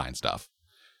Wolfenstein stuff.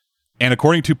 And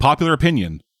according to popular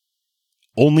opinion,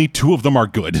 only 2 of them are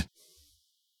good.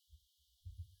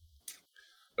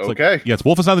 Okay. It's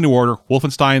Wolfenstein The New Order,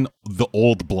 Wolfenstein The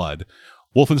Old Blood,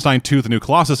 Wolfenstein 2 The New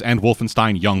Colossus, and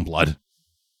Wolfenstein Youngblood.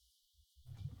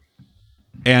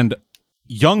 And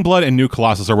Youngblood and New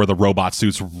Colossus are where the robot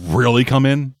suits really come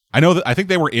in. I think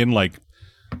they were in like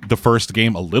the first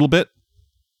game a little bit.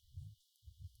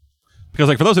 Because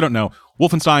like for those who don't know,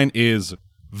 Wolfenstein is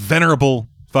venerable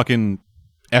fucking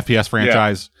FPS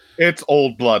franchise. Yeah. It's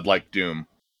old blood like Doom.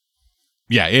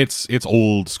 Yeah, it's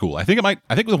old school. I think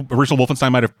the original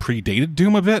Wolfenstein might have predated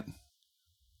Doom a bit.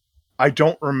 I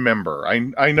don't remember.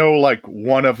 I know like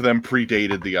one of them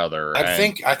predated the other. I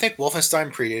think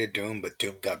Wolfenstein predated Doom, but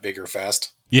Doom got bigger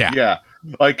fast. Yeah. Yeah.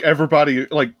 Like everybody,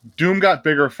 like Doom got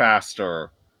bigger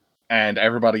faster, and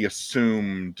everybody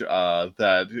assumed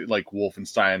that like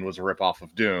Wolfenstein was a ripoff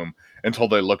of Doom until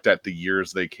they looked at the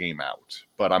years they came out.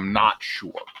 But I'm not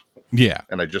sure. Yeah.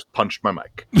 And I just punched my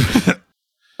mic.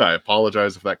 I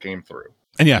apologize if that came through.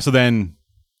 And yeah, so then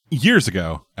years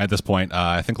ago at this point,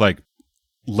 I think like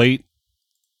late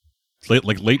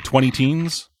 20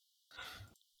 teens.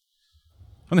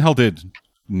 When the hell did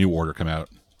New Order come out?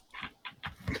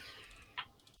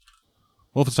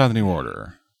 Wolfenstein: The New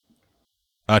Order.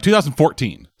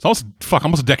 2014. It's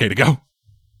almost a decade ago.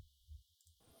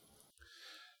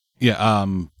 Yeah,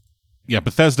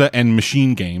 Bethesda and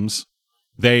Machine Games,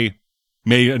 they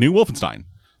made a new Wolfenstein,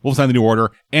 The New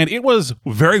Order, and it was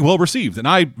very well received, and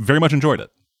I very much enjoyed it.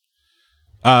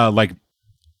 Like,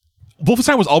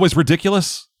 Wolfenstein was always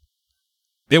ridiculous.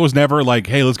 It was never like,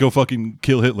 hey, let's go fucking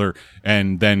kill Hitler,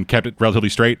 and then kept it relatively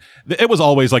straight. It was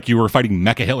always like you were fighting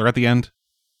Mecha Hitler at the end.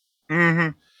 Mm-hmm.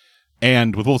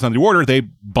 And with Wolfenstein: The New Order, they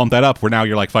bumped that up, where now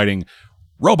you're like fighting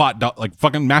like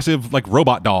fucking massive like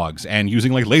robot dogs and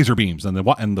using like laser beams, and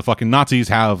the fucking Nazis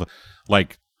have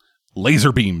like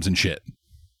laser beams and shit.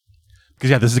 Because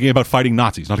yeah, this is a game about fighting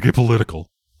Nazis, not to get political.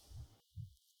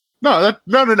 No.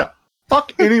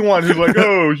 Fuck anyone who's like,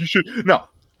 oh, you should. No.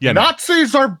 Yeah,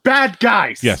 Nazis are bad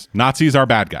guys. Yes, Nazis are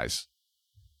bad guys.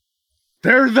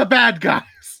 They're the bad guys.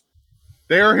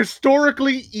 They are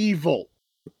historically evil.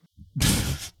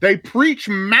 They preach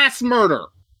mass murder.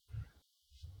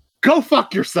 Go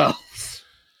fuck yourselves.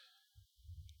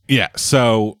 Yeah,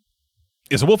 so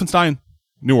Wolfenstein: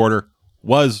 New Order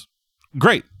was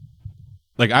great.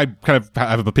 Like, I kind of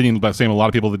have an opinion about the same a lot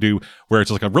of people that do, where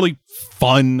it's like a really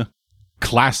fun,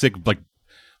 classic, like,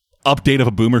 update of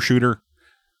a boomer shooter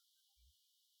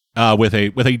with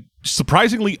a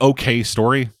surprisingly okay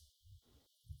story.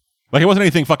 Like, it wasn't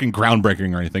anything fucking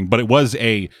groundbreaking or anything, but it was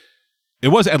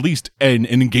at least an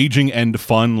engaging and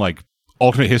fun, like,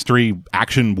 alternate history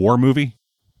action war movie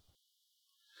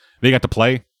they got to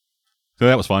play. So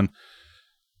that was fun.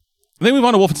 And then we move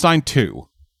on to Wolfenstein 2.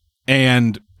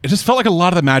 And it just felt like a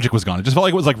lot of the magic was gone. It just felt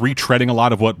like it was like retreading a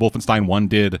lot of what Wolfenstein 1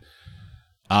 did,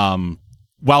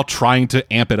 while trying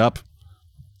to amp it up.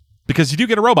 Because you do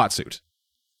get a robot suit.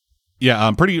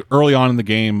 Yeah, pretty early on in the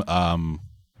game,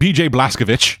 BJ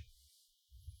Blazkowicz,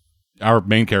 our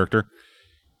main character,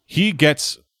 he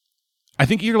gets, I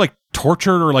think, either like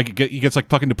tortured or like he gets like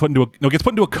gets put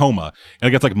into a coma, and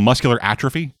it gets like muscular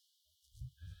atrophy.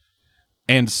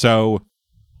 And so,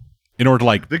 in order to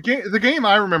like the game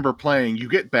I remember playing, you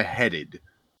get beheaded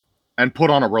and put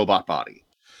on a robot body.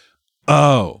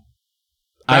 Oh,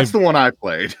 that's the one I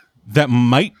played. That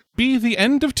might be the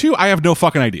end of 2. I have no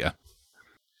fucking idea.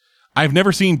 I've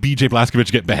never seen BJ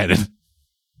Blazkowicz get beheaded.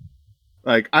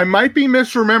 Like, I might be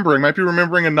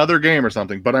remembering another game or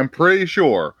something, but I'm pretty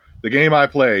sure the game I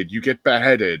played, you get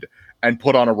beheaded and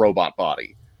put on a robot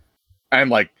body. And,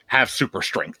 like, have super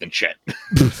strength and shit.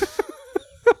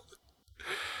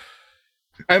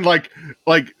 And, like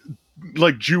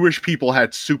Jewish people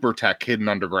had super tech hidden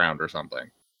underground or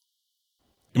something.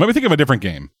 You might be thinking of a different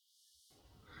game.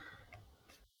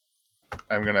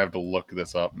 I'm gonna have to look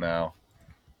this up now.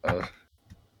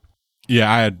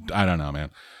 Yeah, I don't know, man.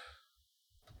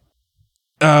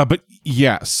 But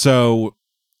yeah, so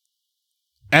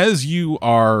as you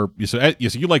are, so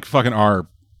you like fucking are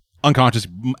unconscious,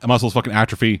 muscles fucking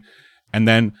atrophy, and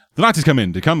then the Nazis come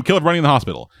in to kill everybody in the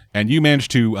hospital, and you manage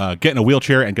to get in a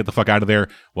wheelchair and get the fuck out of there,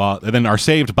 and then are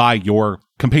saved by your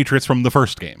compatriots from the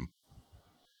first game.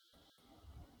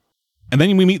 And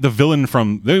then we meet the villain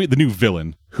from the new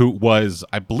villain, who was,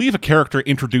 I believe, a character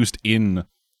introduced in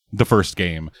the first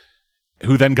game,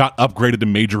 who then got upgraded to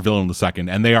major villain in the second,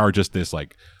 and they are just this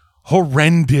like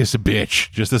horrendous bitch,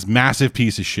 just this massive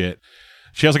piece of shit.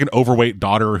 She has like an overweight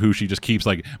daughter who she just keeps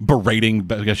like berating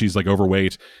because she's like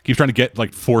overweight, keeps trying to get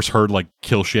like force her to like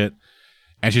kill shit,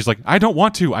 and she's like, I don't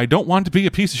want to be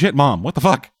a piece of shit, mom. What the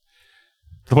fuck?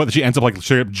 The point that she ends up like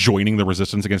straight up joining the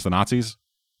resistance against the Nazis.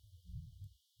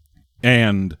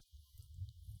 And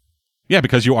yeah,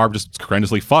 because you are just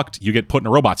horrendously fucked, you get put in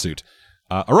a robot suit.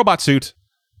 A robot suit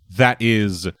that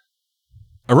you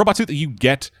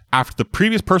get after the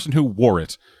previous person who wore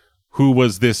it, who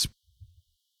was this,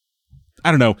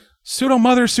 I don't know,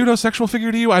 pseudo-mother, pseudo-sexual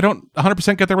figure to you. I don't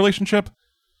 100% get their relationship.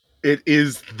 It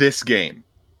is this game,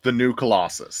 the new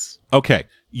Colossus. Okay,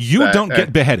 you don't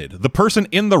get beheaded. The person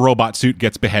in the robot suit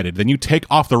gets beheaded. Then you take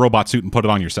off the robot suit and put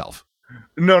it on yourself.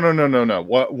 No.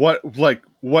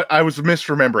 What I was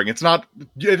misremembering. It's not.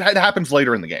 It happens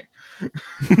later in the game.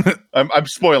 I'm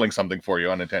spoiling something for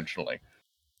you unintentionally.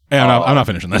 Yeah, no, I'm not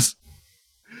finishing this.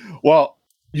 Well,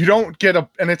 you don't get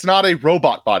and it's not a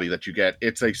robot body that you get.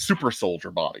 It's a super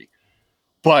soldier body.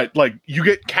 But like, you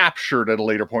get captured at a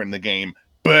later point in the game,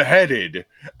 beheaded,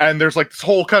 and there's like this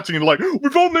whole cutscene. You're like,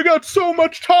 we've only got so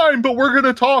much time, but we're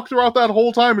gonna talk throughout that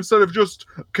whole time instead of just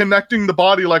connecting the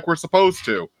body like we're supposed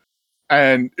to.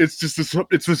 And it's just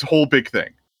this whole big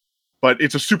thing. But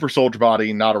it's a super soldier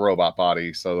body, not a robot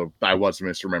body, so I was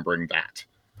misremembering that.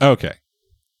 Okay.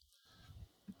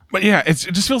 But yeah, it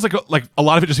just feels like a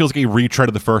lot of it just feels like a retread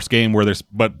of the first game where there's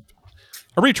a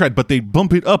retread, but they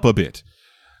bump it up a bit.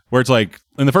 Where it's like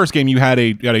in the first game you had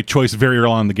a choice very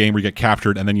early on in the game where you get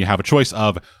captured, and then you have a choice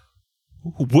of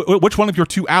which one of your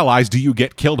two allies do you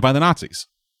get killed by the Nazis.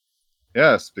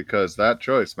 Yes, because that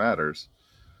choice matters.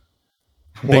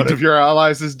 One of your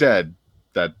allies is dead.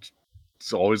 That's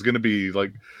always going to be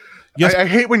like. Yes. I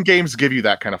hate when games give you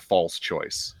that kind of false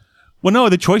choice. Well, no,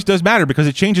 the choice does matter because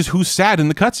it changes who's sad in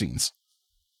the cutscenes.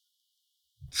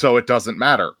 So it doesn't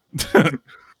matter.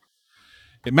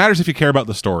 It matters if you care about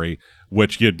the story,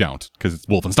 which you don't, because it's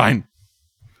Wolfenstein.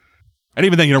 And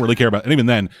even then, you don't really care about. And even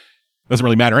then, it doesn't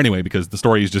really matter anyway, because the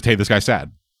story is just, hey, this guy's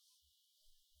sad.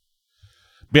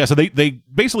 But yeah, so they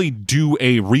basically do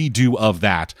a redo of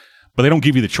that, but they don't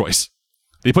give you the choice.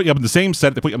 They put you up in the same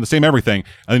set, they put you up in the same everything,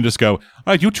 and then just go, all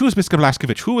right, you choose, Mr.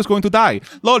 Blaskovich. Who is going to die?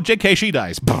 Lord J.K., she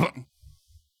dies.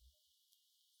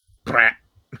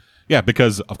 Yeah,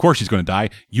 because of course she's going to die.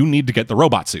 You need to get the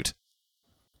robot suit.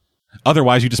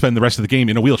 Otherwise, you just spend the rest of the game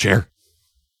in a wheelchair.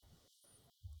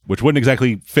 Which wouldn't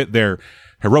exactly fit their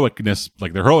heroicness,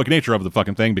 like the heroic nature of the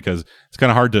fucking thing, because it's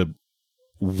kind of hard to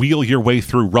wheel your way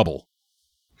through rubble.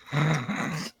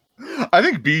 I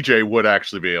think BJ would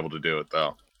actually be able to do it,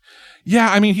 though.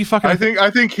 Yeah, I mean, he fucking... I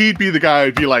think he'd be the guy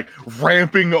who'd be, like,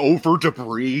 ramping over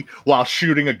debris while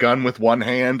shooting a gun with one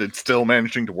hand and still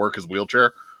managing to work his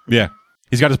wheelchair. Yeah.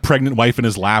 He's got his pregnant wife in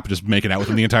his lap just making out with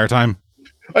him the entire time.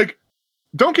 Like,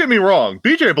 don't get me wrong.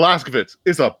 BJ Blazkowicz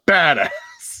is a badass.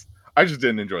 I just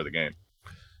didn't enjoy the game.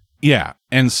 Yeah,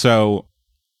 and so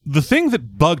the thing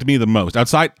that bugged me the most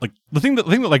outside, like the thing that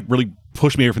like really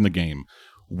pushed me away from the game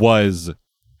was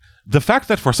the fact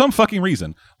that for some fucking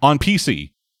reason on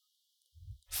PC,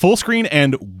 full screen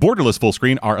and borderless full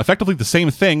screen are effectively the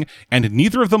same thing, and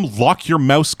neither of them lock your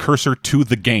mouse cursor to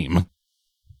the game.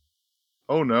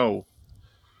 Oh no.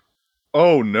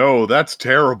 Oh no, that's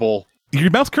terrible. Your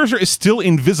mouse cursor is still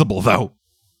invisible though.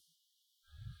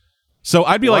 So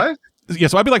I'd be What?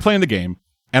 so I'd be like playing the game,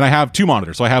 and I have two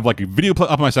monitors. So I have like a video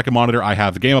up on my second monitor. I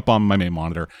have the game up on my main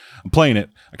monitor. I'm playing it.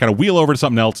 I kind of wheel over to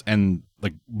something else and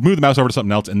like move the mouse over to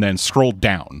something else and then scroll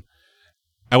down.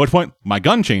 At which point my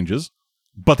gun changes,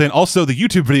 but then also the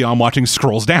YouTube video I'm watching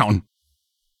scrolls down.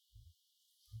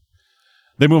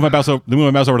 Then move my mouse over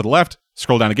to the left,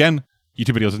 scroll down again,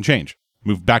 YouTube video doesn't change.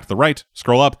 Move back to the right,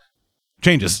 scroll up,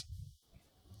 changes.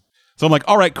 So I'm like,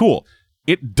 all right, cool.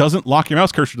 It doesn't lock your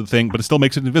mouse cursor to the thing, but it still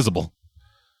makes it invisible.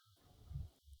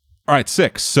 All right,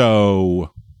 6.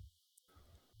 So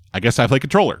I guess I play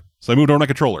controller. So I moved over to my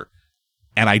controller,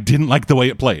 and I didn't like the way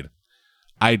it played.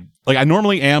 I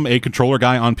normally am a controller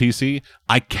guy on PC.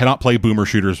 I cannot play boomer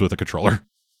shooters with a controller.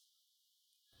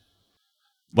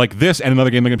 Like this and another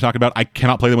game that I'm talking about, I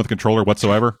cannot play them with a controller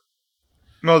whatsoever.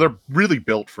 No, they're really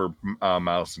built for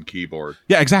mouse and keyboard.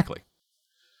 Yeah, exactly.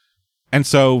 And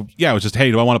so, yeah, it was just,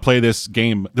 hey, do I want to play this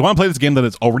game? Do I want to play this game that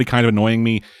is already kind of annoying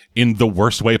me in the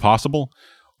worst way possible?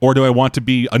 Or do I want to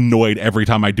be annoyed every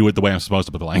time I do it the way I'm supposed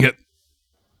to be playing it?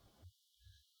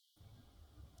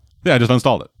 Yeah, I just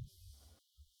uninstalled it.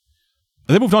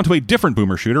 And then moved on to a different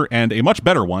boomer shooter and a much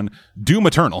better one, Doom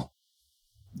Eternal.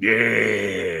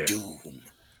 Yeah. Doom.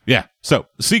 Yeah, so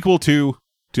sequel to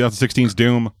 2016's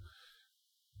Doom.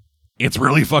 It's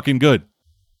really fucking good.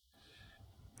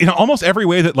 In almost every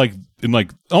way that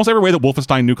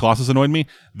Wolfenstein New Colossus annoyed me,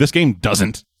 this game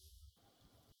doesn't.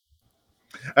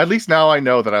 At least now I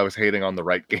know that I was hating on the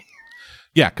right game.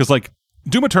 Yeah, because like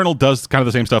Doom Eternal does kind of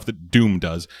the same stuff that Doom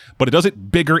does, but it does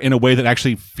it bigger in a way that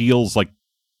actually feels like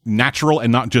natural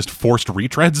and not just forced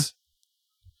retreads.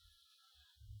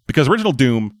 Because original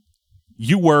Doom,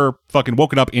 you were fucking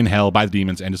woken up in hell by the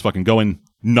demons and just fucking going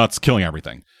nuts, killing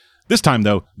everything. This time,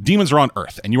 though, demons are on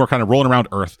Earth, and you are kind of rolling around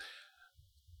Earth.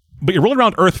 But you're rolling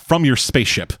around Earth from your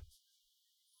spaceship.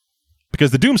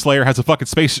 Because the Doomslayer has a fucking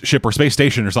spaceship or space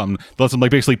station or something that lets him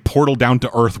like basically portal down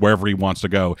to Earth wherever he wants to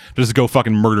go. Just to go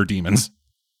fucking murder demons.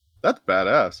 That's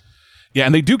badass. Yeah,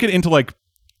 and they do get into like...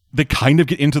 They kind of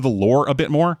get into the lore a bit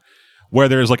more. Where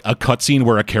there's like a cutscene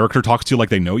where a character talks to you like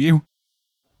they know you.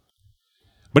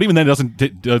 But even then,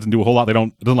 it doesn't do a whole lot. It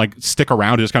doesn't like stick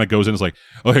around. It just kind of goes in. It's like,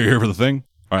 oh, you're here for the thing?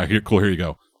 All right, here, cool, here you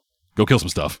go. Go kill some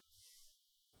stuff.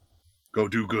 Go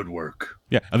do good work.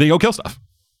 Yeah, and then you go kill stuff.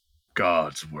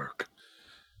 God's work.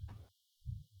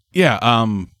 Yeah,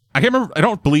 I can't remember. I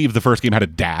don't believe the first game had a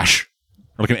dash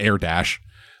or like an air dash,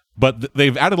 but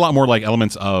they've added a lot more like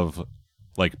elements of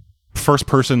like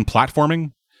first-person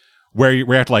platforming, where you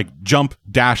have to like jump,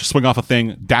 dash, swing off a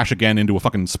thing, dash again into a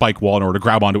fucking spike wall in order to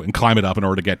grab onto it and climb it up in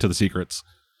order to get to the secrets,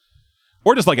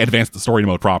 or just like advance the story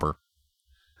mode proper.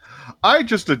 I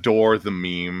just adore the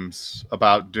memes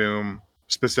about Doom.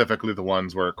 specifically the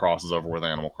ones where it crosses over with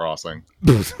Animal Crossing.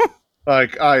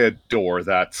 Like, I adore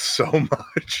that so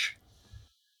much.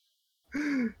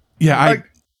 Yeah,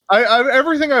 I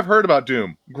everything I've heard about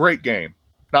Doom, great game.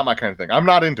 Not my kind of thing. I'm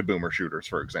not into boomer shooters,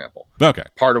 for example. okay.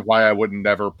 Part of why I would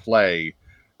never play,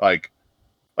 like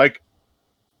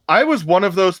I was one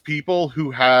of those people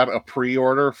who had a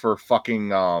pre-order for fucking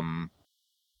God,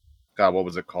 what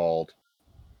was it called?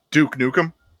 Duke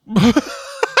Nukem.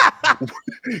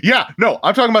 Yeah, no,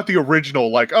 I'm talking about the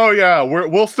original. Like, oh yeah,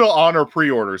 we'll still honor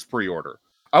pre-orders. Pre-order.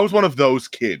 I was one of those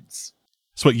kids.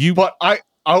 So what you? But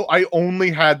I only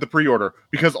had the pre-order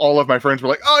because all of my friends were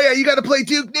like, "Oh yeah, you got to play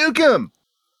Duke Nukem."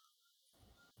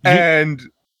 And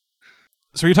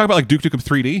so you're talking about like Duke Nukem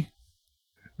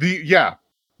 3D?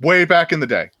 Way back in the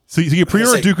day. So you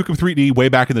pre-ordered Duke Nukem 3D way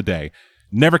back in the day,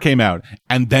 never came out,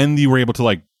 and then you were able to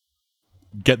like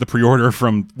get the pre-order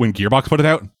from when Gearbox put it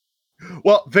out?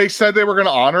 Well, they said they were going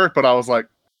to honor it, but I was like,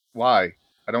 why?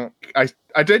 I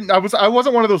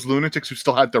wasn't one of those lunatics who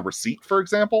still had the receipt, for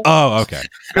example. Oh, okay.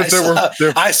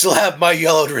 I still have my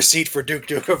yellowed receipt for Duke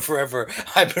Nukem Forever.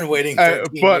 I've been waiting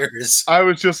 13 years. I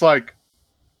was just like,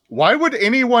 why would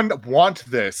anyone want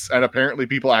this? And apparently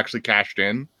people actually cashed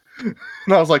in. And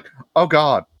I was like, oh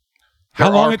God.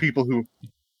 People who...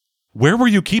 Where were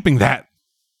you keeping that?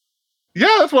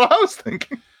 Yeah, that's what I was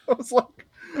thinking. I was like,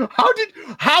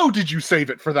 how did you save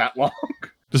it for that long?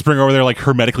 Just bring over there like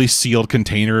hermetically sealed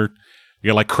container. You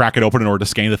gotta like crack it open in order to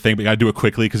scan the thing, but you gotta do it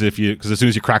quickly because as soon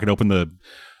as you crack it open,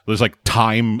 there's like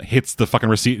time hits the fucking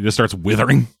receipt, it just starts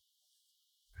withering.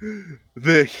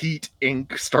 The heat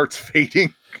ink starts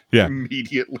fading. Yeah,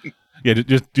 immediately. Yeah,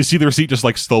 do you see the receipt just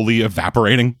like slowly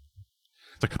evaporating?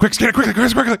 It's like quick, scan it quickly.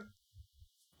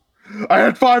 I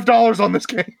had $5 on this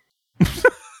game.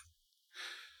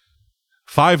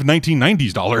 $5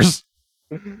 1990s dollars.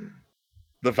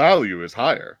 The value is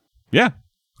higher. Yeah,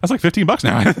 that's like $15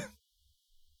 now.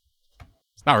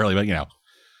 It's not really, but you know.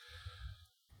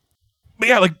 But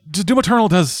yeah, like just Doom Eternal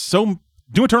does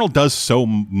so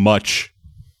much.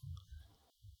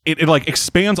 It like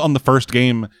expands on the first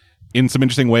game in some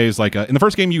interesting ways. Like in the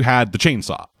first game, you had the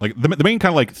chainsaw. Like the main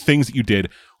kind of like things that you did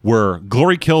were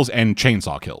glory kills and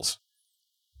chainsaw kills.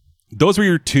 Those were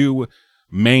your two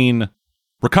main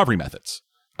recovery methods.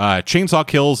 Chainsaw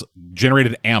kills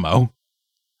generated ammo,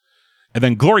 and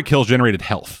then glory kills generated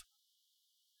health.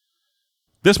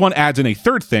 This one adds in a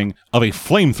third thing of a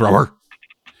flamethrower,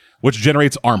 which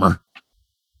generates armor.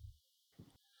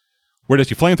 Where does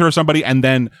you flamethrow somebody, and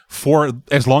then for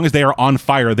as long as they are on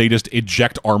fire, they just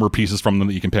eject armor pieces from them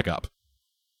that you can pick up.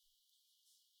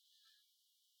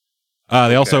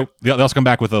 They also come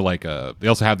back with they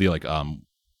also have the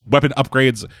weapon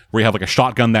upgrades where you have like a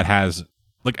shotgun that has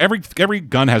like every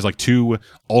gun has like two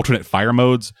alternate fire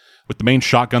modes, with the main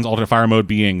shotgun's alternate fire mode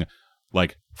being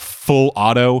like full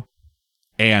auto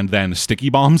and then sticky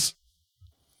bombs.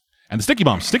 And the sticky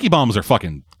bombs are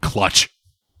fucking clutch.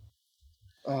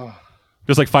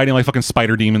 Just like fighting like fucking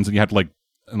spider demons, and you have to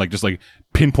just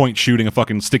pinpoint shooting a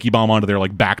fucking sticky bomb onto their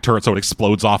like back turret so it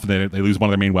explodes off and they lose one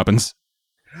of their main weapons.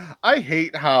 I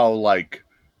hate how like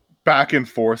back and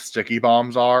forth sticky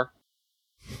bombs are.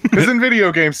 Because in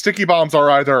video games, sticky bombs are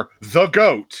either the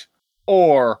GOAT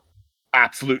or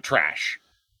absolute trash.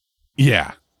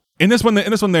 Yeah. In this one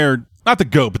they're not the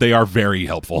GOAT, but they are very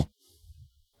helpful.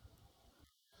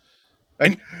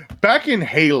 And back in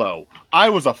Halo, I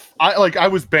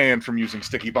was banned from using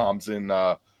sticky bombs in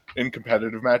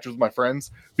competitive matches with my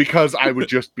friends because I would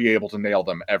just be able to nail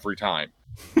them every time.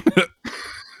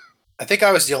 I think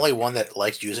I was the only one that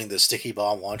liked using the sticky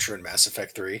bomb launcher in Mass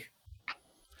Effect 3.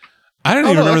 I don't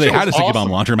even remember they had a sticky bomb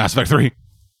launcher in Mass Effect 3.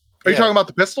 Are you talking about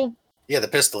the pistol? Yeah, the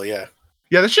pistol, yeah.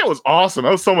 Yeah, this shit was awesome.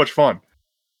 That was so much fun.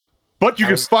 But you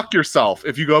can fuck yourself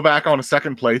if you go back on a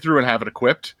second playthrough and have it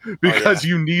equipped, because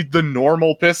you need the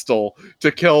normal pistol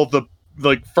to kill the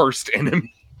first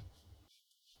enemy.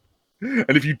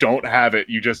 And if you don't have it,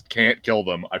 you just can't kill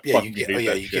them. There's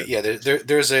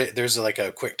like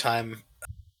a quick time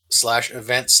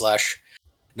 /event/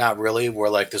 not really, where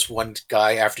like this one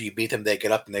guy, after you beat them, they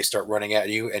get up and they start running at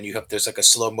you, and there's like a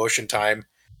slow motion time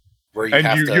where you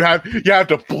have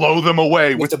to blow them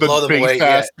away with the big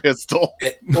ass pistol.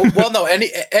 No,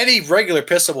 any regular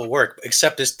pistol will work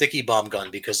except a sticky bomb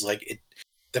gun, because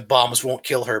the bombs won't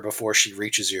kill her before she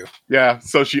reaches you. Yeah,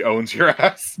 so she owns your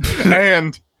ass,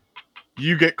 and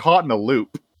you get caught in a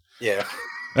loop. Yeah,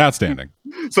 outstanding.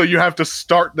 So you have to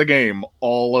start the game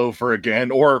all over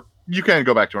again, or you can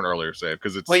go back to an earlier save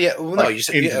because it's. Well, yeah, well, no, you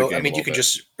can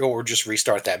just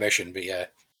restart that mission, but yeah.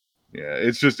 Yeah,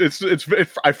 it's just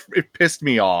it pissed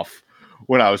me off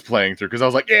when I was playing through because I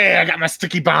was like, yeah, I got my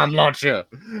sticky bomb launcher.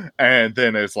 And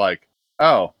then it's like,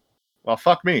 oh, well,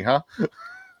 fuck me, huh?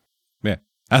 Yeah.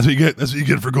 That's what you get. That's what you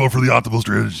get for going for the optimal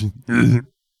strategy.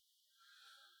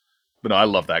 But no, I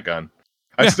love that gun.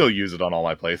 I still use it on all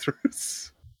my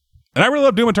playthroughs. And I really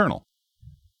love Doom Eternal.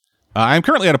 I'm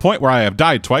currently at a point where I have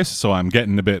died twice, so I'm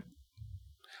getting a bit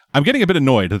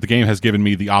annoyed that the game has given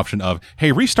me the option of,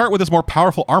 hey, restart with this more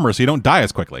powerful armor so you don't die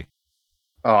as quickly.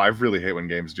 Oh, I really hate when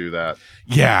games do that.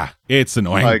 Yeah, it's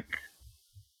annoying.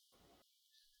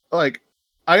 Like,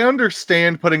 I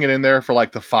understand putting it in there for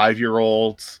like the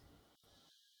 5-year-olds,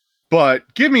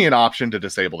 but give me an option to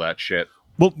disable that shit.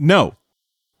 Well, no.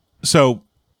 So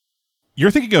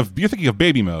you're thinking of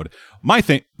baby mode. The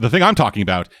thing I'm talking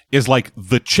about is like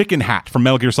the chicken hat from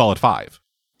Metal Gear Solid 5.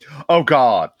 Oh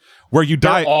God. Where you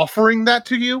die. They're offering that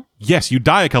to you? Yes, you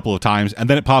die a couple of times, and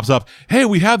then it pops up, hey,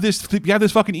 we have this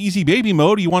fucking easy baby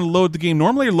mode. You want to load the game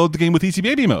normally or load the game with easy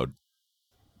baby mode?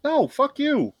 No, fuck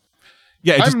you.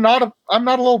 Yeah, I'm not a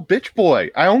little bitch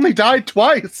boy. I only died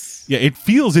twice. Yeah, it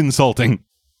feels insulting.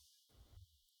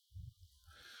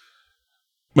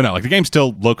 But no, like the game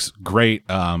still looks great.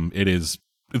 It's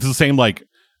the same like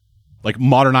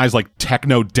modernized like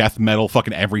techno death metal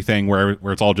fucking everything where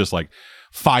it's all just like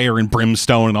fire and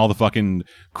brimstone, and all the fucking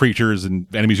creatures and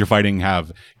enemies you're fighting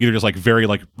have either just like very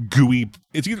like gooey.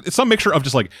 It's some mixture of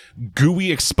just like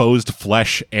gooey exposed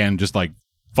flesh and just like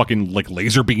fucking like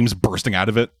laser beams bursting out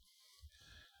of it.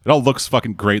 It all looks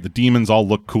fucking great. The demons all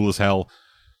look cool as hell.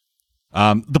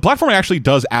 The platform actually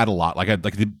does add a lot, like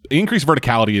the increased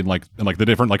verticality in like the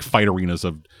different like fight arenas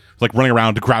of like running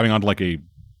around, grabbing onto like a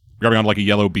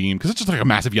yellow beam, because it's just like a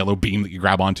massive yellow beam that you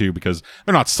grab onto because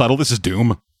they're not subtle. This is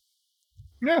Doom.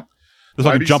 Yeah, just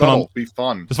fucking jumping subtle, on, be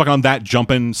fun. Just fucking on that,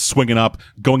 jumping, swinging up,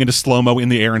 going into slow mo in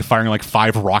the air, and firing like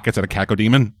 5 rockets at a Caco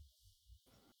demon.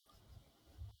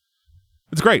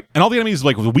 It's great, and all the enemies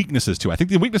like with weaknesses too. I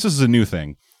think the weaknesses is a new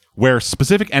thing, where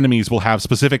specific enemies will have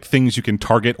specific things you can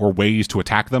target or ways to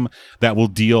attack them that will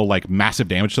deal like massive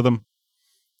damage to them.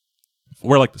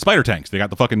 Where like the spider tanks, they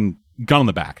got the fucking gun on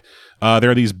the back.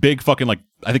 There are these big fucking like,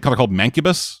 I think they're called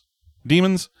Mancubus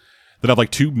demons that have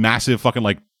like 2 massive fucking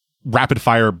like rapid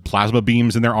fire plasma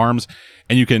beams in their arms,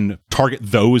 and you can target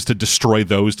those to destroy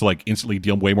those to like instantly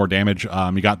deal way more damage.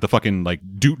 You got the fucking like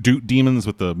doot demons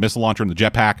with the missile launcher and the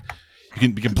jetpack.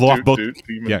 You can blow off both.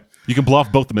 Yeah, you can blow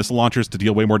off both the missile launchers to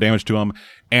deal way more damage to them.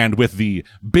 And with the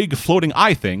big floating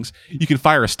eye things, you can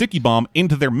fire a sticky bomb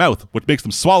into their mouth, which makes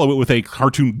them swallow it with a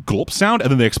cartoon gulp sound,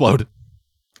 and then they explode.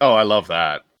 Oh, I love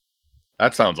that.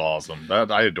 That sounds awesome.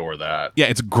 I adore that. Yeah,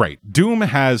 it's great. Doom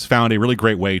has found a really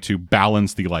great way to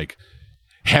balance the like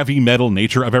heavy metal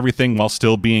nature of everything while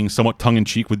still being somewhat tongue in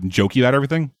cheek with jokey about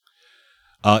everything.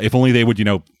 If only they would,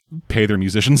 pay their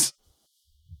musicians.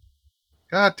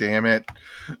 God damn it.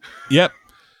 Yep.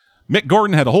 Mick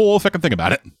Gordon had a whole fucking thing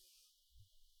about it.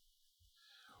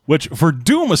 Which, for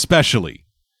Doom especially,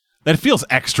 that feels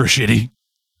extra shitty.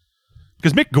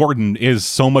 Because Mick Gordon is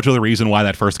so much of the reason why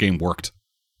that first game worked.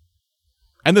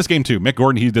 And this game too. Mick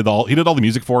Gordon, he did all the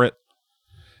music for it.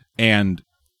 And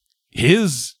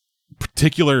his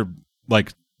particular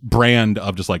like brand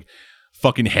of just like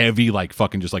fucking heavy, like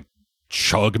fucking just like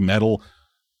chug metal,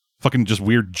 fucking just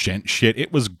weird gent shit,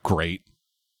 it was great.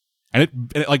 And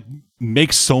it like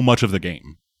makes so much of the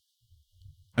game.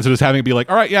 And so just having it be like,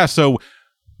 all right, yeah, so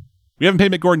we haven't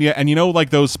paid Mick Gordon yet, and like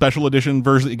those special edition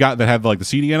versions that you got that have like the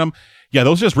CD in them, yeah,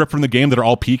 those just ripped from the game that are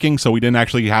all peaking, so we didn't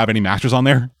actually have any masters on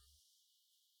there.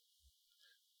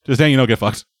 Just saying, get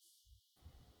fucked.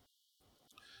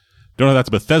 Don't know if that's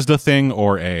a Bethesda thing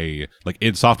or a like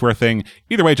id Software thing.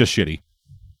 Either way, just shitty.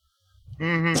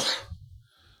 Mm-hmm.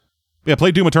 Yeah,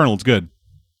 play Doom Eternal. It's good.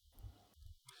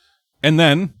 And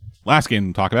then, last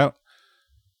game to talk about.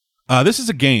 This is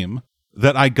a game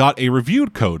that I got a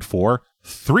reviewed code for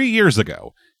 3 years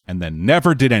ago and then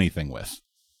never did anything with.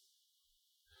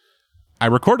 I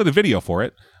recorded a video for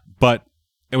it, but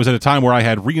it was at a time where I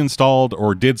had reinstalled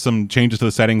or did some changes to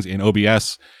the settings in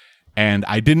OBS, and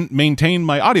I didn't maintain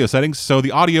my audio settings, so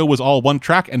the audio was all one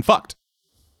track and fucked.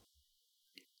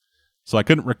 So I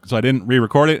didn't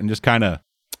re-record it and just kind of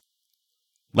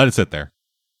let it sit there.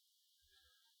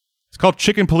 It's called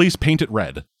Chicken Police Paint It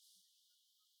Red.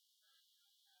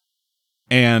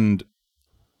 And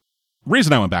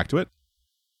reason I went back to it,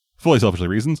 fully selfishly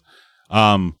reasons,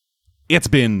 it's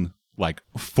been like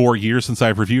 4 years since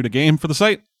I've reviewed a game for the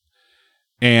site.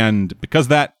 And because of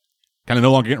that, kind of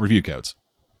no longer getting review codes.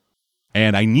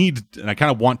 And I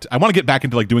want to get back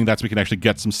into like doing that so we can actually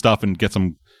get some stuff and get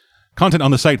some content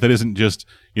on the site that isn't just,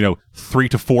 3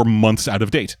 to 4 months out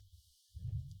of date.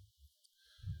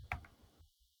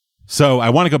 So I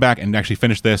want to go back and actually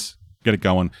finish this, get it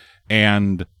going,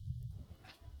 and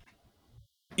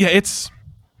yeah, it's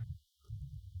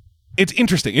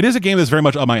interesting. It is a game that's very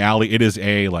much up my alley. It is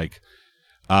a like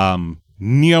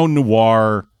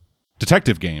neo-noir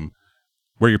detective game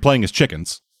where you're playing as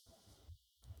chickens.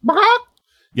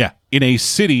 Yeah, in a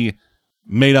city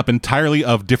made up entirely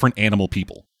of different animal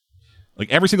people. Like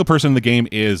every single person in the game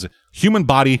is human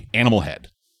body, animal head.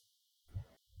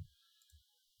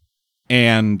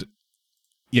 And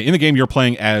yeah, in the game you're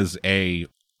playing as a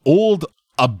old,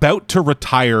 about to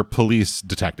retire police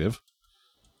detective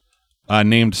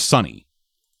named Sonny.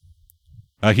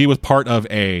 He was part of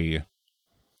a...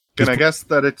 Can I guess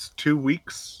that it's 2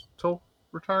 weeks till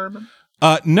retirement?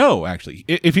 No, actually,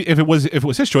 if it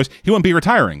was his choice, he wouldn't be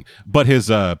retiring. But his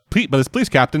police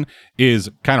captain is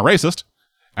kind of racist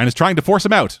and is trying to force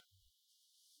him out.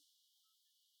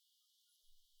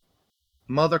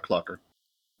 Mother clucker.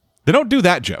 They don't do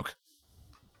that joke.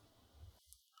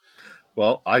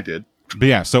 Well, I did. But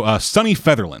yeah, so Sonny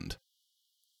Featherland.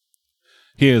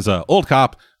 He is an old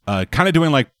cop, kind of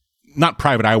doing like not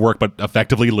private eye work, but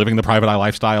effectively living the private eye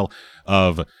lifestyle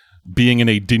of being in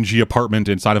a dingy apartment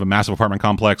inside of a massive apartment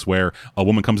complex where a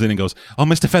woman comes in and goes, "Oh,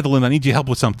 Mr. Featherland, I need your help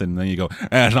with something." And then you go,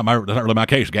 "That's not really my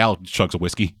case." Gal chugs a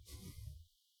whiskey.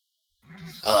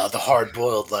 The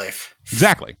hard-boiled life.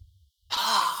 Exactly.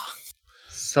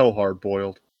 So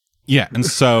hard-boiled. Yeah, and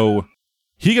so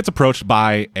he gets approached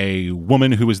by a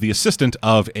woman who is the assistant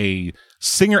of a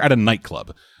singer at a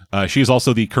nightclub. She is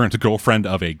also the current girlfriend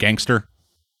of a gangster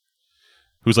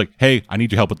who's like, "Hey, I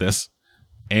need your help with this."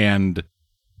 And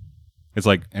it's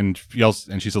like, and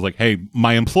she says like, "Hey,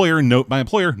 my employer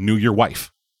knew your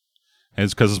wife. And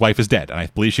it's because his wife is dead, and I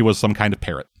believe she was some kind of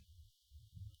parrot."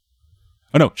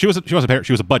 Oh no, she wasn't a parrot,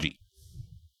 she was a budgie.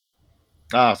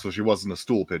 Ah, so she wasn't a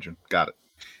stool pigeon. Got it.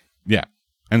 Yeah.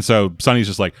 And so Sonny's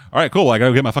just like, "All right, cool, I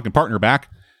gotta get my fucking partner back."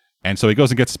 And so he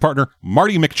goes and gets his partner,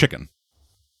 Marty McChicken.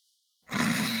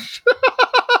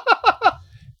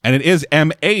 And it is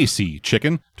MAC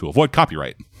chicken to avoid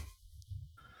copyright.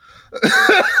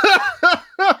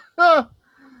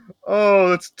 Oh,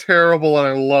 that's terrible, and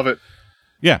I love it.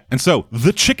 Yeah, and so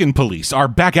the chicken police are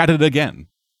back at it again.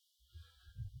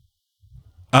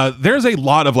 There's a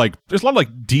lot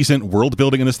of decent world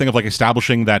building in this thing of like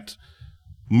establishing that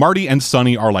Marty and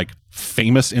Sonny are like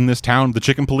famous in this town. The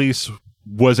chicken police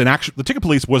was an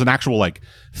actual like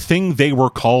thing they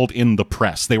were called in the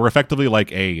press. They were effectively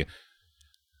like a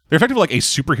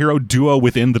superhero duo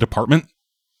within the department.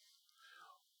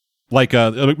 Like,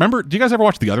 remember, do you guys ever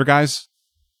watch The Other Guys?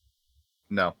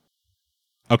 No.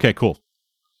 Okay, cool.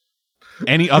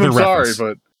 Any other I'm reference?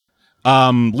 sorry,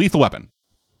 but Lethal Weapon.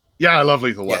 yeah, I love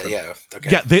Lethal Weapon. Yeah,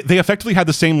 okay. Yeah, they effectively had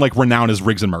the same like renown as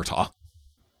Riggs and Murtaugh.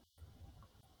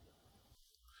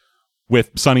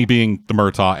 With Sonny being the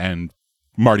Murtaugh and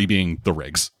Marty being the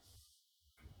Riggs.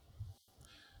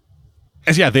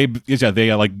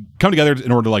 They like come together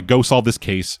in order to like go solve this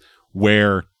case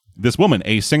where this woman,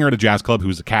 a singer at a jazz club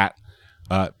who's a cat,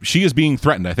 she is being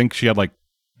threatened. I think she had like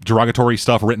derogatory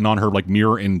stuff written on her like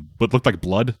mirror in what looked like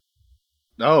blood.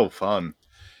 Oh, fun.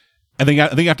 And then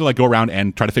you have to like go around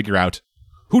and try to figure out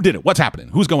who did it, what's happening,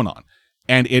 who's going on.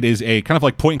 And it is a kind of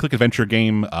like point and click adventure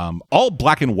game, all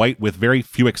black and white with very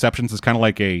few exceptions. It's kind of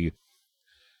like the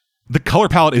color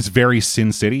palette is very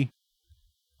Sin City,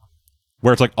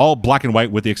 where it's like all black and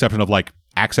white with the exception of like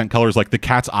accent colors. Like the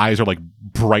cat's eyes are like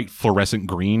bright fluorescent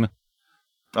green.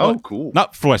 Oh, cool.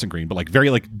 Not fluorescent green, but like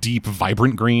very like deep,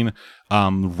 vibrant green.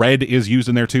 Red is used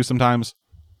in there too sometimes.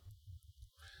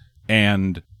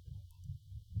 And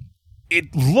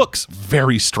it looks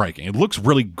very striking. It looks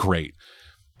really great.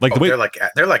 Like the way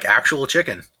they're like actual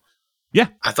chicken. Yeah,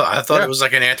 I thought it was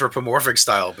like an anthropomorphic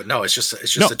style, but no, it's just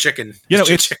a chicken. It's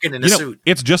a chicken in a suit.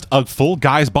 It's just a full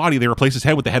guy's body. They replace his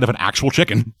head with the head of an actual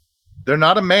chicken. They're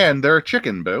not a man. They're a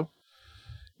chicken, boo.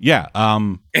 Yeah.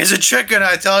 It's a chicken,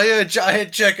 I tell you, a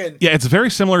giant chicken. Yeah, it's very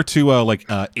similar to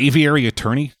Aviary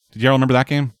Attorney. Did y'all remember that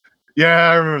game? Yeah,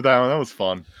 I remember that one. That was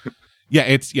fun.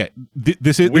 Yeah,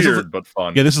 this is weird but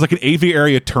fun. Yeah, this is like an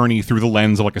Aviary Attorney through the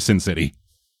lens of like a Sin City.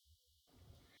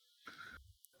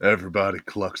 Everybody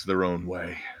clucks their own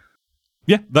way.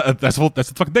 Yeah, that's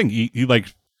the fucking thing. You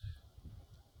like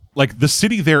the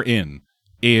city they're in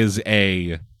is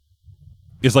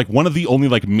like one of the only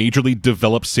like majorly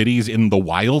developed cities in the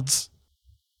wilds.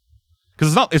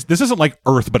 Because this isn't like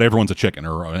Earth, but everyone's a chicken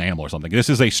or an animal or something. This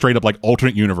is a straight up like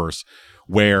alternate universe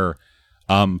where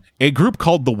a group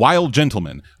called the Wild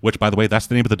Gentlemen, which by the way, that's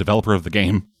the name of the developer of the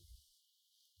game.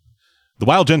 The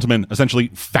Wild Gentlemen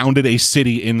essentially founded a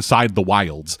city inside the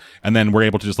wilds, and then were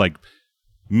able to just like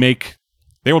make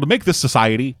this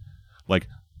society, like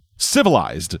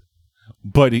civilized.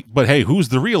 But hey, who's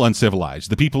the real uncivilized?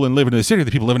 The people living in the city or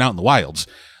the people living out in the wilds?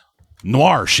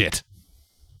 Noir shit.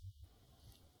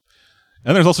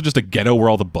 And there's also just a ghetto where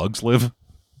all the bugs live.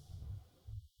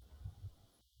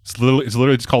 It's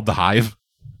literally just called the Hive.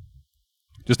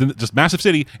 Just massive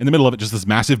city, in the middle of it, just this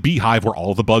massive beehive where all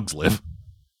of the bugs live.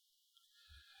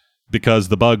 Because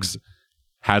the bugs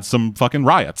had some fucking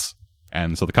riots.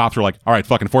 And so the cops were like, all right,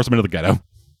 fucking force them into the ghetto.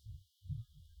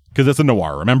 Because it's a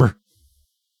noir, remember?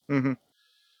 Mm-hmm.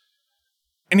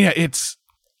 And yeah, it's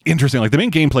interesting. Like, the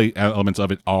main gameplay elements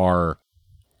of it are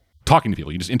talking to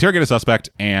people. You just interrogate a suspect,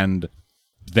 and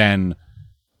then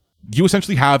you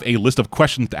essentially have a list of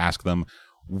questions to ask them,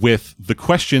 with the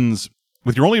questions,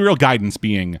 with your only real guidance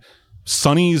being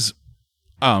Sonny's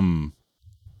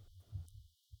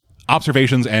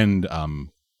observations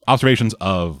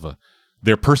of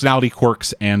their personality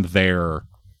quirks and their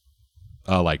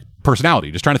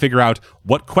personality. Just trying to figure out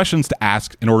what questions to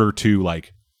ask in order to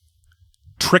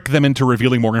trick them into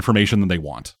revealing more information than they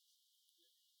want.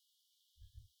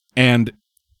 And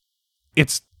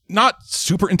it's not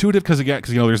super intuitive because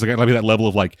there's gotta be that level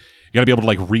of you gotta be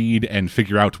able to read and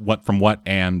figure out what from what,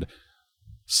 and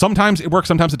sometimes it works,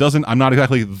 sometimes it doesn't. I'm not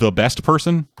exactly the best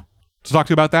person to talk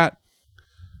to about that,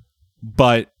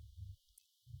 but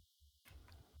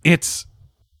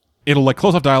it'll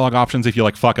close off dialogue options if you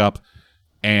fuck up,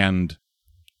 and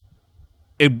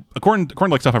according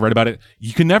to stuff I've read about it,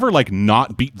 you can never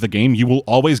not beat the game. You will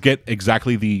always get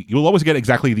exactly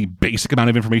the basic amount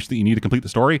of information that you need to complete the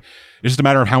story. It's just a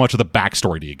matter of how much of the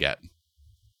backstory do you get.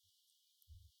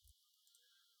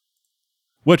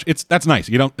 Which that's nice.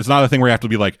 It's not a thing where you have to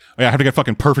be I have to get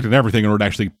fucking perfect in everything in order to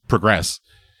actually progress.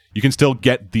 You can still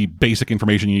get the basic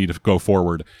information you need to go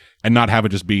forward and not have it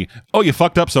just be, oh, you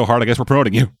fucked up so hard, I guess we're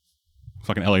promoting you.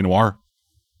 Fucking LA Noire.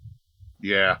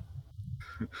 Yeah.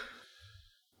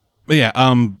 But yeah,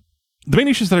 the main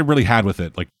issues that I really had with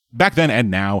it, back then and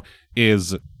now,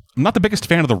 is I'm not the biggest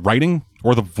fan of the writing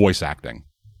or the voice acting.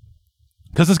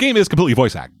 Because this game is completely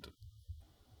voice acted.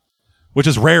 Which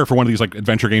is rare for one of these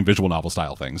adventure game visual novel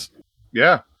style things.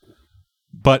 Yeah.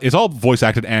 But it's all voice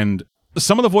acted, and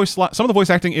some of the voice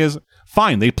acting is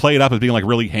fine. They play it up as being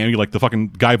really handy, the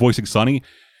fucking guy voicing Sonny.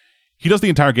 He does the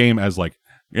entire game as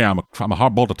yeah, I'm a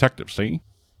hardball detective, see?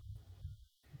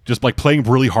 Just playing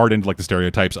really hard into the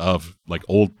stereotypes of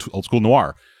old school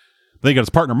noir. Then you got his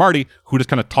partner Marty, who just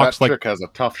kind of talks that chick has a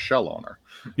tough shell on her.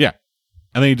 Yeah.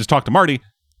 And then you just talk to Marty,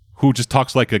 who just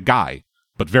talks like a guy,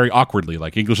 but very awkwardly,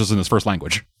 English isn't his first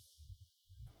language.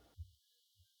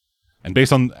 And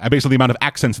based on the amount of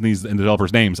accents in the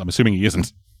developers' names, I'm assuming he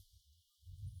isn't.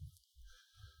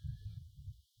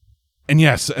 And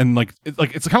yes, and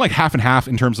it's kind of half and half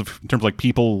in terms of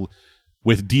people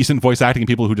with decent voice acting and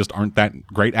people who just aren't that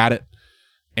great at it.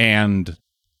 And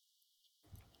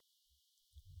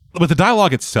with the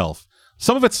dialogue itself,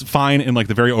 some of it's fine in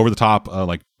the very over the top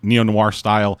neo-noir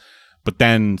style, but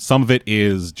then some of it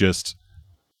is just,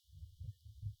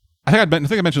 I think I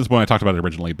mentioned this when I talked about it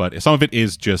originally, but some of it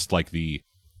is just the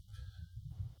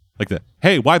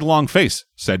hey, why the long face?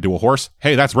 Said to a horse.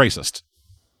 Hey, that's racist.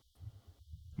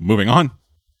 Moving on.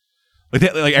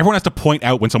 Everyone has to point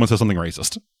out when someone says something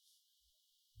racist.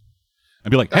 And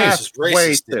be hey, this is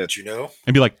racist, did you know?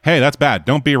 And be hey, that's bad.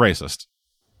 Don't be racist.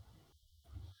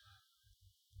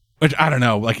 Which, I don't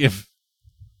know, if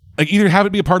either have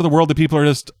it be a part of the world that people are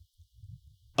just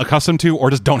accustomed to, or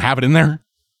just don't have it in there.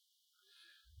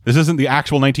 This isn't the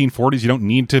actual 1940s. You don't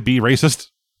need to be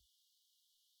racist.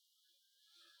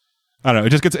 I don't know. It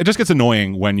just gets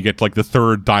annoying when you get the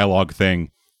third dialogue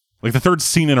thing, the third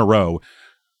scene in a row,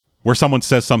 where someone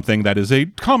says something that is a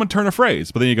common turn of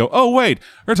phrase, but then you go, oh, wait,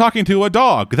 they're talking to a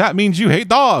dog. That means you hate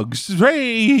dogs.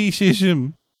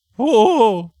 Racism.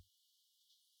 Oh.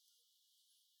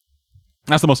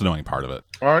 That's the most annoying part of it.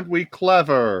 Aren't we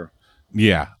clever?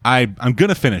 Yeah, I'm going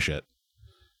to finish it.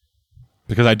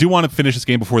 Because I do want to finish this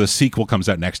game before the sequel comes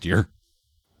out next year.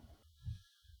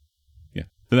 Yeah.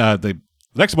 The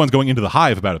next one's going into the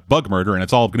Hive about a bug murder, and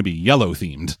it's all going to be yellow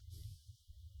themed.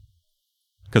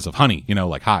 Because of honey,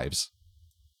 hives.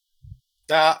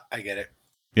 I get it.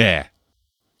 Yeah.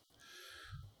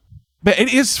 But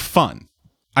it is fun.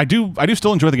 I do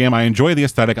still enjoy the game. I enjoy the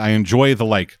aesthetic. I enjoy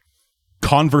the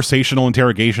conversational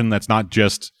interrogation that's not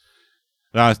just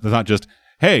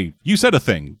hey, you said a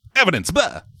thing. Evidence.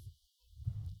 Blah.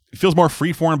 It feels more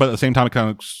freeform, but at the same time it kind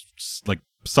of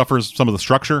suffers some of the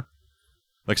structure.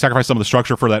 Sacrifice some of the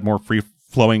structure for that more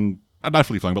free-flowing, not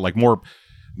free-flowing, but more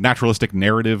naturalistic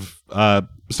narrative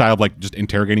style of just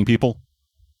interrogating people.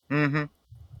 Mm-hmm.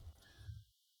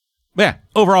 But yeah,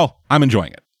 overall, I'm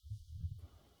enjoying it.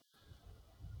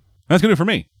 That's going to do it for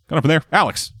me. Going up from there,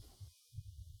 Alex.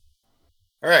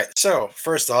 All right. So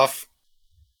first off,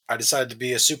 I decided to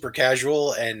be a super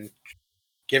casual and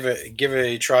give it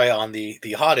a try on the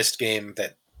hottest game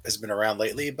that has been around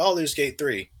lately, Baldur's Gate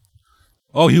 3.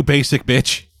 Oh, you basic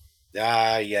bitch.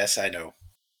 Ah, yes, I know.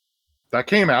 That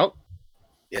came out.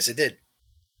 Yes, it did.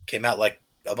 Came out like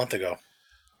a month ago.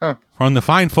 From the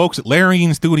fine folks at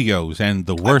Larian Studios and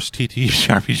the worst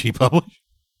TTRPG publisher.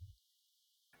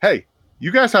 Hey,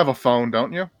 you guys have a phone,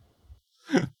 don't you?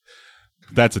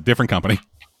 That's a different company.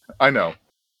 I know.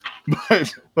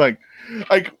 But, like,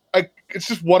 it's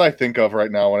just what I think of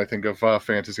right now when I think of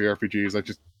fantasy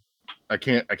RPGs. I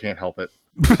can't help it.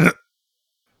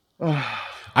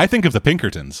 I think of the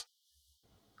Pinkertons.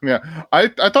 Yeah, I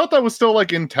thought that was still,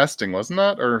 like, in testing, wasn't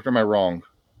that? Or am I wrong?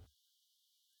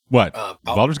 What?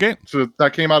 Baldur's Gate? So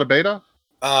that came out of beta?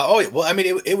 Well, I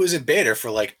mean, it was in beta for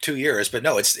like 2 years, but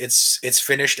no, it's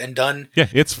finished and done. Yeah,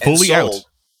 it's fully out.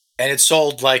 And it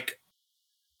sold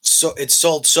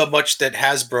so much that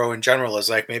Hasbro in general is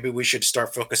like, maybe we should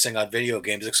start focusing on video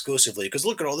games exclusively because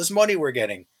look at all this money we're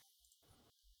getting.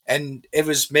 And it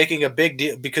was making a big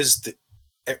deal because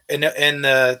they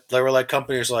were like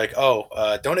companies like,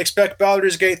 don't expect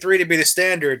Baldur's Gate 3 to be the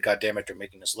standard. God damn it, they're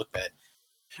making us look bad.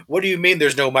 What do you mean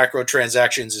there's no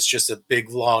microtransactions? It's just a big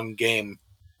long game.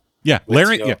 Yeah,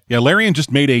 Larian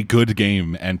just made a good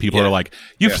game, and people are like,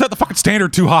 "You've set the fucking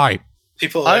standard too high."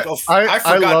 People are like, I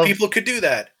forgot people could do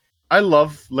that. I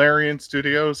love Larian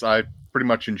Studios. I pretty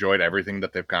much enjoyed everything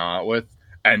that they've come out with,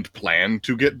 and plan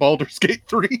to get Baldur's Gate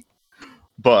 3.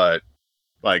 But,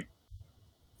 like,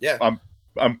 yeah,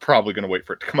 I'm probably gonna wait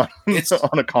for it to come out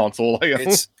on a console.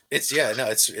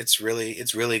 It's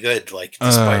really good. Like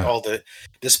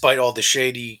despite all the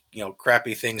shady,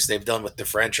 crappy things they've done with the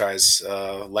franchise,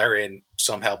 Larian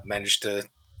somehow managed to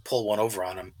pull one over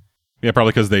on them. Yeah,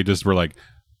 probably because they just were like,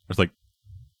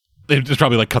 they just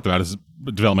probably like cut them out as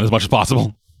development as much as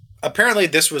possible. Apparently,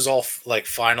 this was all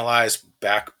finalized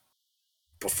back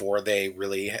before they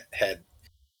really had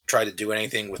tried to do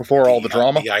anything with all the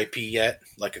drama, the IP yet,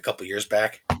 like a couple years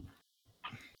back.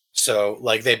 So,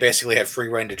 like, they basically had free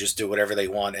reign to just do whatever they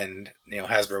want, and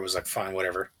Hasbro was like, "Fine,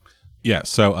 whatever." Yeah.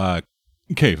 So,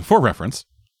 okay, for reference,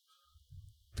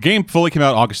 the game fully came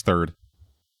out August 3rd.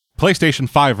 PlayStation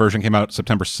 5 version came out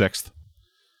September 6th.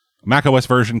 macOS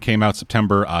version came out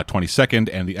September 22nd,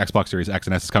 and the Xbox Series X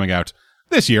and S is coming out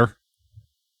this year.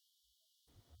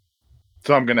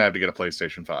 So I'm gonna have to get a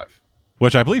PlayStation 5,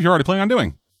 which I believe you're already planning on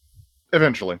doing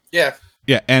eventually. Yeah.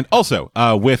 Yeah, and also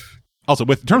with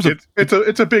in terms of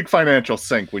it's a big financial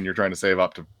sink when you're trying to save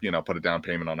up to put a down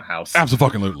payment on a house.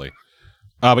 Absolutely.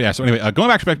 But yeah, so anyway,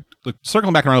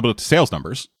 circling back around a little bit to sales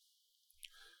numbers.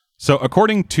 So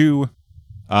according to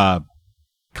a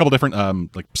couple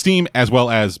different like Steam as well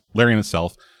as Larian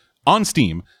itself, on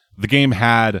Steam the game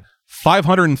had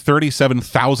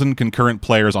 537,000 concurrent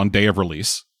players on day of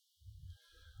release,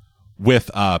 with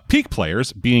peak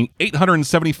players being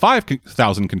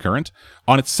 875,000 concurrent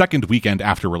on its second weekend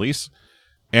after release.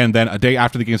 And then a day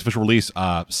after the game's official release,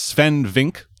 Sven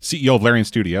Vink, CEO of Larian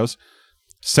Studios,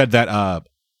 said that on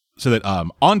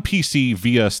PC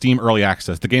via Steam Early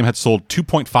Access, the game had sold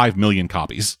 2.5 million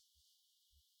copies.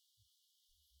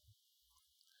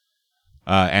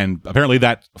 And apparently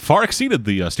that far exceeded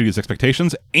the studio's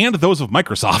expectations and those of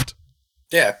Microsoft.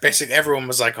 Yeah, basically everyone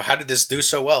was like, how did this do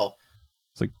so well?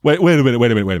 It's like, wait a minute. What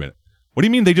do you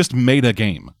mean they just made a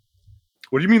game?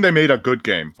 What do you mean they made a good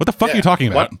game? What the fuck are you talking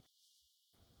about? What?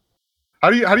 How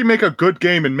do you make a good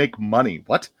game and make money?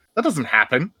 What? That doesn't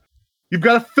happen. You've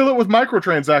got to fill it with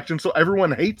microtransactions so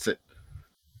everyone hates it.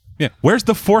 Yeah, where's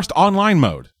the forced online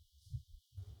mode?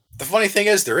 The funny thing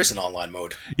is, there is an online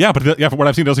mode. Yeah, but from what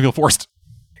I've seen, it doesn't feel forced.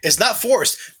 It's not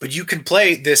forced, but you can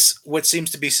play this, what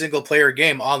seems to be single-player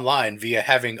game online via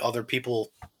having other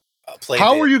people play.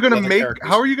 How are you going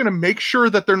to make sure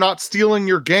that they're not stealing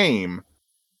your game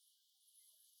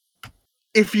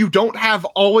if you don't have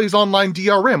always online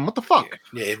DRM? What the fuck?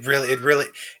 Yeah,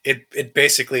 it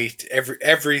basically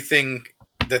everything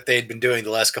that they'd been doing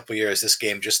the last couple of years, this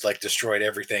game just like destroyed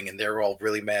everything, and they're all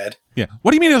really mad. Yeah.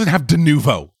 What do you mean it doesn't have de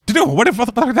novo? What the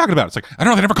fuck are you talking about? It's like, I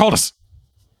don't know, they never called us.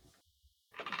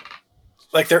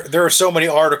 Like there are so many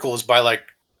articles by like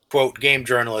quote game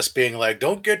journalists being like,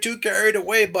 don't get too carried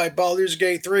away by Baldur's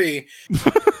Gate 3.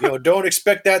 Don't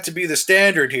expect that to be the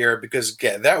standard here, because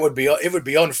it would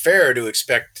be unfair to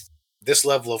expect this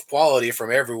level of quality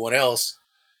from everyone else.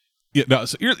 Yeah, no,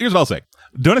 so here's what I'll say.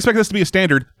 Don't expect this to be a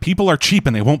standard. People are cheap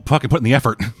and they won't fucking put in the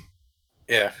effort.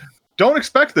 Yeah. Don't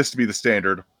expect this to be the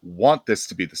standard. Want this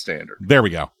to be the standard. There we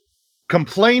go.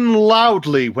 Complain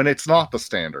loudly when it's not the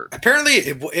standard. Apparently,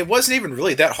 it wasn't even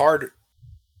really that hard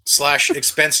 /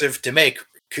 expensive to make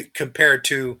compared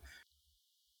to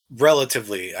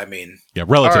relatively. I mean, Yeah, All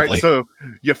relatively. right, so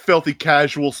you filthy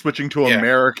casual switching to Yeah.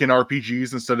 American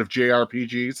RPGs instead of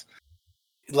JRPGs.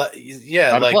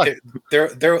 yeah, Gotta like play.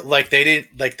 they're like they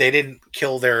didn't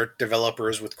kill their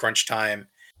developers with crunch time.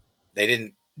 They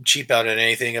didn't cheap out on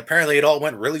anything. Apparently, it all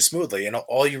went really smoothly, and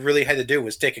all you really had to do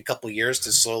was take a couple years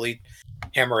to slowly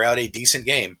hammer out a decent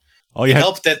game. All you It had,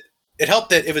 helped that it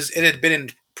had been in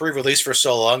pre-release for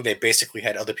so long. They basically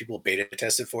had other people beta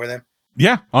test it for them.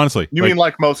 yeah, honestly. You mean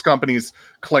like most companies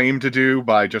claim to do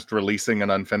by just releasing an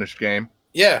unfinished game?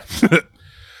 Yeah,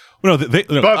 no,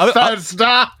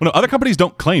 other companies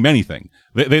don't claim anything.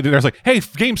 They're just like, hey,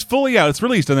 game's fully out, it's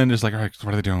released, and then just like, all right,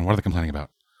 what are they doing? What are they complaining about?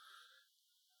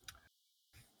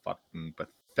 Fucking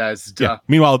Bethesda. Yeah.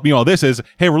 Meanwhile, this is,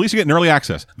 hey, we're releasing it in early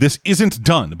access. This isn't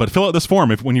done, but fill out this form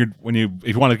if you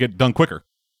want to get done quicker.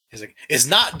 he's like, it's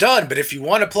not done, but if you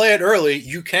want to play it early,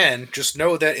 you can. Just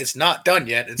know that it's not done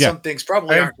yet, and some things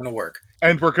probably aren't going to work.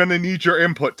 And we're going to need your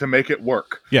input to make it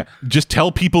work. Yeah, just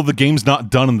tell people the game's not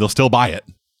done and they'll still buy it.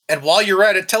 And while you're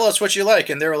at it, tell us what you like.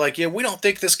 And they're like, yeah, we don't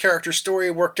think this character's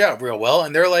story worked out real well.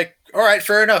 And they're like, all right,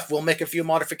 fair enough. We'll make a few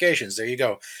modifications. There you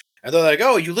go. And they're like,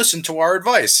 oh, you listened to our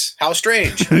advice. How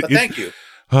strange. But thank you.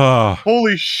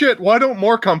 Holy shit, why don't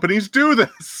more companies do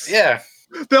this? Yeah.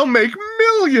 They'll make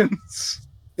millions.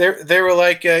 They were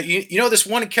like, you know, this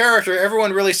one character,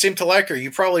 everyone really seemed to like her.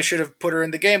 You probably should have put her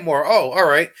in the game more. Oh, all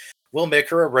right. We'll make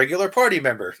her a regular party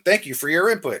member. Thank you for your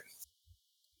input.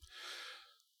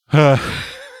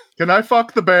 Can I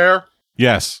fuck the bear?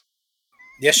 Yes.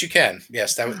 Yes, you can.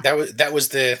 Yes, that was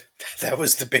the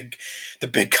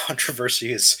big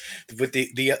controversy is with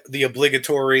the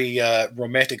obligatory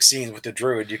romantic scenes with the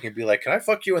druid. You can be like, "Can I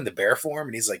fuck you in the bear form?"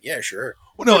 And he's like, "Yeah, sure."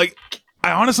 Well, no, like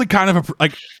I honestly kind of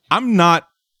like I'm not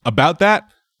about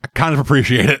that. I kind of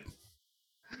appreciate it.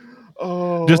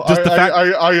 Oh, Just the fact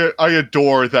I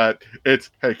adore that. It's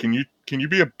hey, can you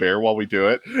be a bear while we do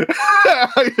it?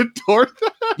 I adore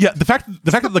that. Yeah, the fact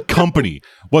that the company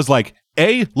was like,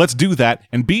 A, let's do that,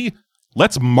 and B,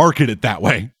 let's market it that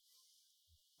way.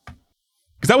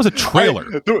 Because that was a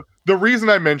trailer. The reason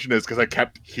I mentioned it is because I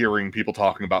kept hearing people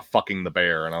talking about fucking the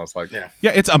bear, and I was like, Yeah,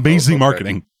 it's amazing okay.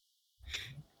 marketing.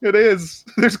 It is.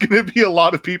 There's going to be a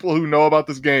lot of people who know about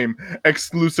this game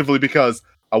exclusively because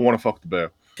I want to fuck the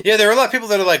bear. Yeah, there are a lot of people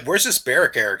that are like, "Where's this bear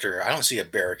character? I don't see a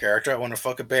bear character. I want to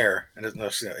fuck a bear." And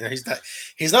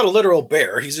he's not a literal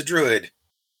bear. He's a druid.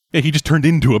 Yeah, he just turned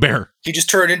into a bear. He just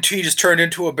turned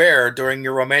into a bear during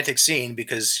your romantic scene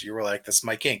because you were like, "That's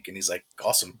my kink," and he's like,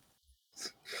 "Awesome."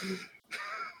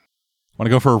 Want to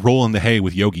go for a roll in the hay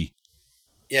with Yogi?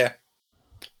 Yeah.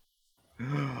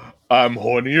 I'm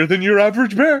hornier than your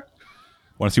average bear.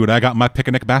 Want to see what I got in my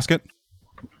picnic basket?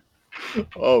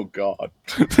 Oh, God.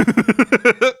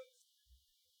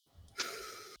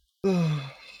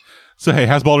 So hey,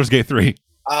 how's Baldur's Gate 3?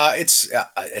 It's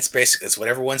basically it's what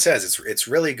everyone says. It's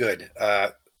really good.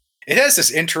 It has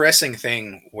this interesting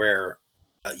thing where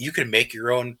you can make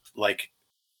your own like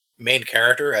main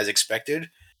character as expected,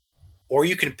 or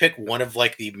you can pick one of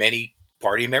like the many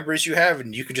party members you have,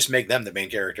 and you can just make them the main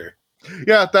character.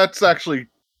 Yeah, that's actually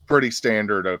pretty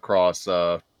standard across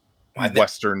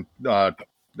Western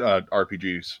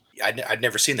RPGs. I'd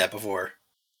never seen that before.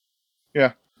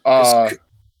 Yeah.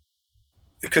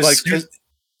 Because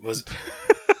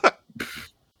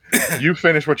you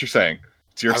finish what you're saying.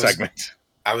 It's your segment.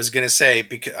 I was gonna say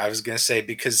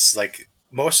because like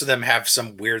most of them have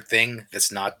some weird thing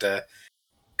that's not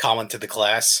common to the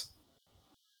class.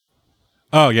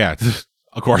 Oh yeah,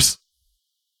 of course.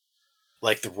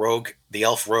 Like the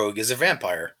elf rogue is a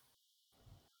vampire.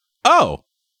 Oh,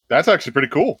 that's actually pretty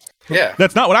cool. Yeah,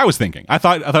 that's not what I was thinking. I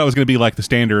thought it was going to be like the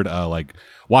standard like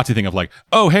WotC thing of like,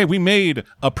 oh hey, we made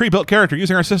a pre-built character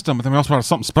using our system, but then we also brought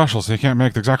something special, so you can't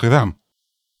make exactly them.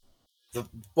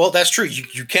 Well, that's true.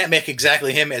 You can't make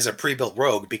exactly him as a pre-built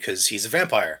rogue because he's a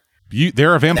vampire.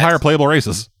 There are vampire playable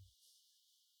races,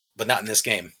 but not in this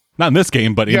game. Not in this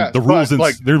game, but in the rules.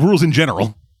 The rules in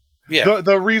general. Yeah.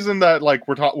 The reason that like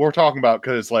we're talking about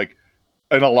because like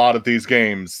in a lot of these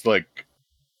games, like,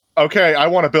 okay, I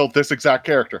want to build this exact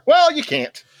character. Well, you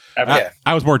can't.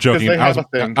 I was more joking. I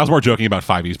was more joking about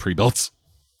 5e's pre-builts.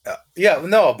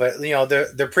 No, but you know,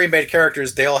 the pre-made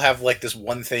characters, they all have like this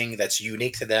one thing that's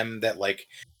unique to them that like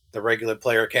the regular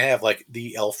player can have. Like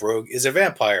the elf rogue is a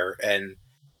vampire, and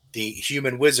the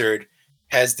human wizard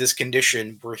has this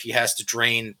condition where he has to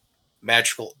drain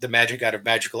the magic out of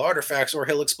magical artifacts, or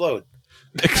he'll explode.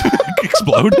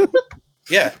 Explode?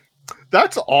 Yeah,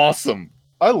 that's awesome.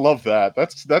 I love that.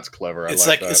 That's clever. It's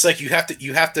like you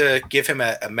have to give him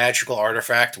a magical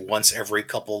artifact once every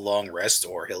couple long rests,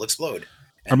 or he'll explode.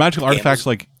 Are magical artifacts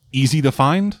like easy to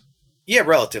find? Yeah,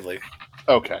 relatively.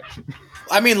 Okay.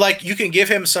 I mean, like you can give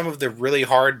him some of the really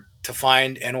hard to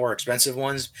find and or expensive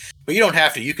ones, but you don't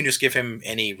have to. You can just give him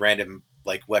any random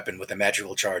like weapon with a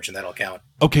magical charge, and that'll count.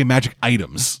 Okay, magic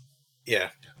items. Yeah.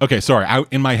 Okay, sorry.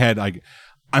 In my head,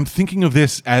 I'm thinking of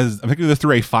this through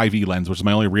a 5e lens, which is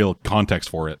my only real context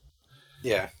for it.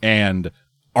 Yeah. And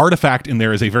artifact in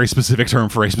there is a very specific term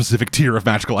for a specific tier of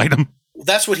magical item.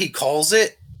 That's what he calls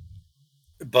it,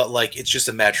 but like it's just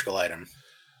a magical item.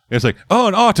 It's like, oh,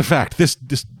 an artifact. This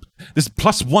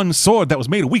 +1 sword that was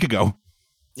made a week ago.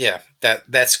 Yeah,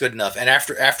 that's good enough. And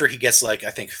after he gets like I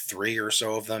think 3 or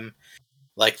so of them,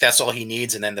 like that's all he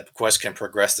needs, and then the quest can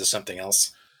progress to something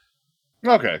else.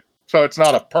 Okay. So it's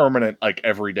not a permanent, like,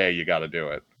 every day you got to do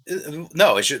it.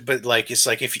 No, it's just, but like it's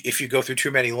like if you go through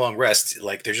too many long rests,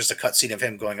 like there's just a cutscene of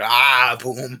him going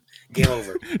boom, game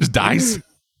over. Just dies.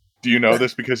 Do you know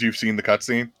this because you've seen the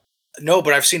cutscene? No,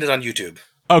 but I've seen it on YouTube.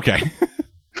 Okay.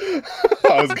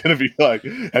 I was gonna be like,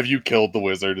 have you killed the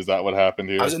wizard? Is that what happened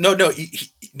here? No,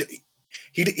 he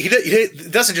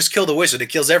doesn't just kill the wizard; it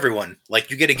kills everyone.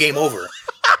 Like you get a game over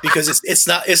because it's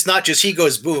not just he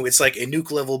goes boom. It's like a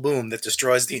nuke level boom that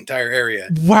destroys the entire area.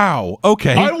 Wow.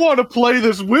 Okay. I want to play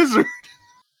this wizard.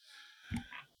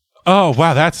 Oh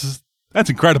wow, that's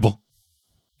incredible.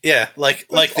 Yeah, like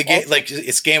the game, like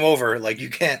it's game over. Like you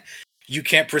can't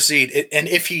proceed. And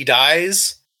if he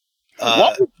dies,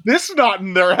 why is this not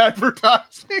in their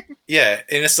advertising? Yeah,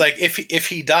 and it's like if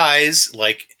he dies,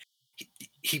 like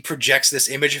he projects this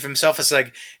image of himself. It's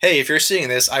like, hey, if you're seeing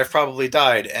this, I've probably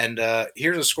died, and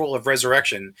here's a scroll of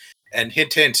resurrection. And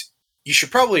hint, hint, you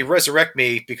should probably resurrect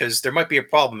me because there might be a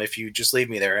problem if you just leave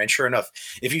me there. And sure enough,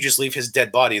 if you just leave his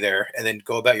dead body there and then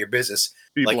go about your business,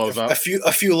 He like blows up. a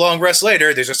few long rests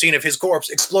later, there's a scene of his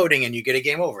corpse exploding, and you get a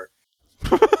game over.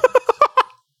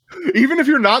 Even if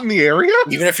you're not in the area?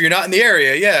 Even if you're not in the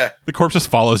area, yeah. The corpse just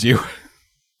follows you.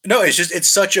 No, it's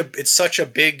such a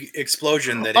big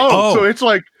explosion that So it's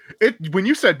like when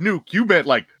you said nuke, you meant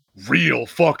like real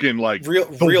fucking like real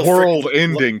world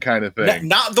ending kind of thing.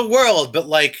 Not the world, but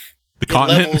like the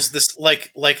continent levels, this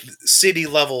like city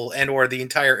level and or the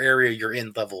entire area you're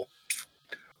in level.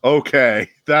 Okay,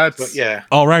 But yeah.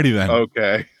 Alrighty then.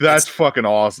 Okay, that's fucking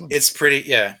awesome. It's pretty,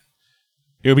 yeah.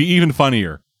 It would be even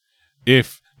funnier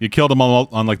if you killed him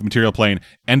on like the material plane,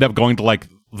 end up going to like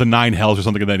the 9 hells or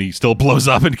something, and then he still blows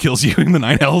up and kills you in the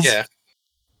 9 hells. Yeah.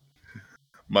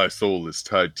 My soul is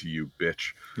tied to you,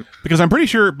 bitch. Because I'm pretty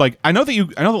sure, like, I know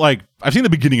that like, I've seen the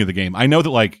beginning of the game. I know that,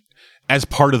 like, as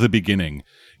part of the beginning,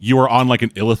 you are on, like,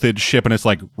 an Illithid ship, and it's,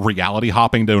 like, reality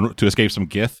hopping to escape some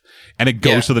Gith, and it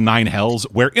goes to the 9 hells,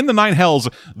 where in the 9 hells,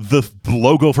 the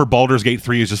logo for Baldur's Gate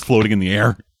 3 is just floating in the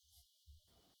air.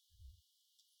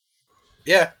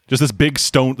 Yeah. Just this big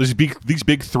stone, these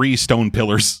big 3 stone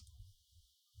pillars.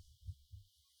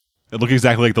 It looks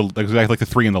exactly like the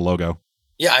 3 in the logo.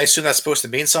 Yeah, I assume that's supposed to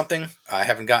mean something. I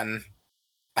haven't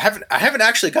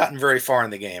actually gotten very far in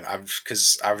the game.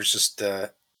 Because I was just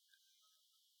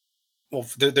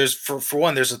there's for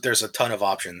one there's a ton of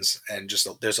options, and just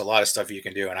there's a lot of stuff you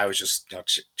can do, and I was just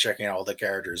checking out all the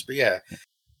characters. But yeah,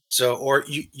 so or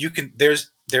you can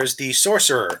there's the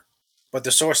sorcerer, but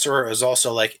the sorcerer is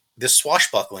also like this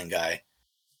swashbuckling guy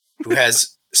who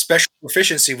has special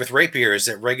proficiency with rapiers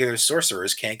that regular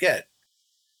sorcerers can't get.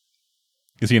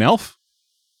 Is he an elf?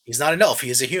 He's not an elf. He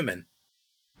is a human.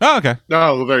 Oh, okay.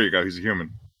 Oh, well, there you go. He's a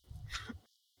human.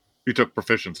 He took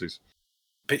proficiencies.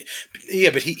 But he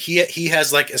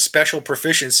has like a special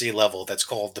proficiency level that's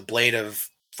called the Blade of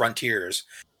Frontiers,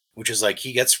 which is like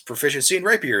he gets proficiency in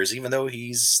rapiers, even though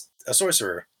he's a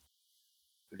sorcerer.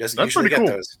 Who doesn't usually get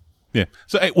those. Yeah.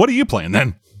 So, hey, what are you playing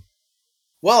then?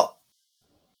 Well,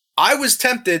 I was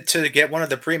tempted to get one of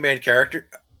the pre-made characters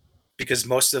because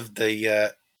most of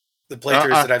the playthroughs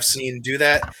that I've seen do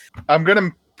that. I'm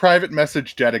gonna private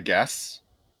message Jed a guess,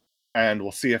 and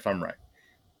we'll see if I'm right.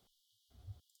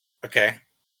 Okay.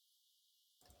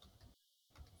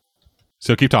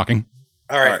 So keep talking.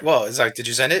 All right. Well, it's like, did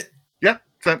you send it? Yeah.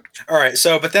 Sent. All right.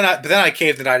 So, but then I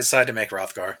caved and I decided to make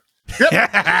Hrothgar.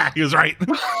 Yep. He was right.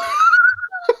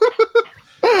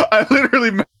 I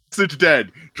literally messaged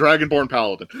Dead Dragonborn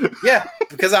Paladin. Yeah,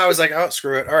 because I was like, oh,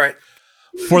 screw it. All right.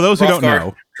 For those who don't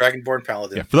know, Dragonborn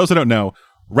Paladin. Yeah, for those who don't know,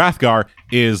 Hrothgar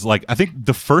is like I think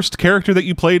the first character that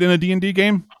you played in a D&D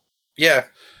game. Yeah.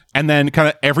 And then kind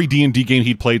of every D&D game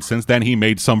he'd played since then, he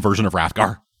made some version of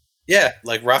Hrothgar. Yeah,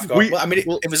 like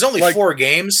Hrothgar. It was only 4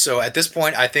 games, so at this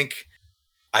point, I think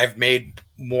I've made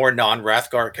more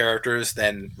non-Wrathgar characters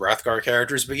than Wrathgar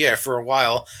characters. But yeah, for a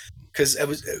while, because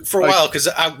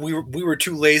we were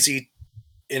too lazy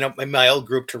in my old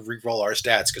group to re-roll our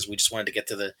stats because we just wanted to get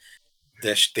to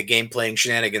the game playing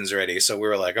shenanigans already. So we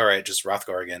were like, all right, just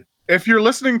Wrathgar again. If you're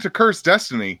listening to Cursed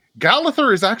Destiny,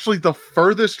 Galithor is actually the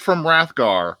furthest from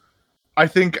Wrathgar I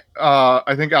think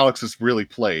Alex has really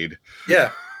played.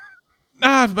 Yeah.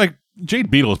 Like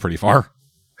Jade Beetle is pretty far.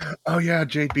 Oh yeah,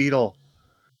 Jade Beetle.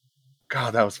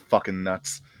 God, that was fucking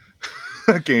nuts.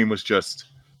 That game was just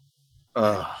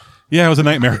yeah, it was a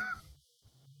nightmare.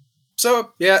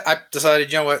 So yeah, I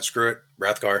decided, you know what, screw it,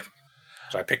 Wrathgar.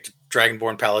 So I picked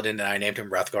Dragonborn Paladin and I named him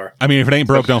Wrathgar. I mean, if it ain't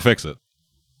broke, don't fix it.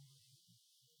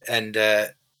 And I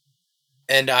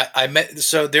met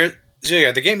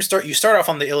the game you start off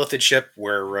on the Illithid ship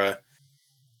where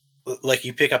like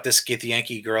you pick up this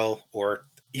Githyanki girl, or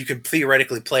you can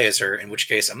theoretically play as her, in which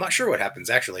case I'm not sure what happens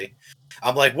actually.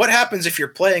 I'm like, what happens if you're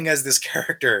playing as this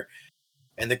character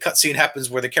and the cutscene happens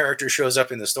where the character shows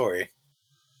up in the story?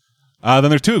 Then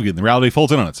there's two of you, and the reality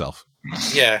folds in on itself.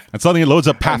 Yeah. And suddenly it loads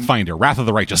up Pathfinder, Wrath of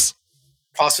the Righteous.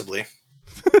 Possibly.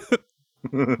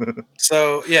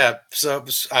 So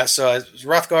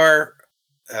Wrathgar,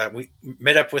 we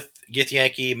met up with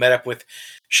Githyanki, met up with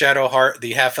Shadowheart,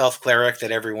 the half-elf cleric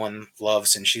that everyone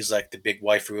loves, and she's like the big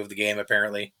waifu of the game,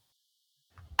 apparently.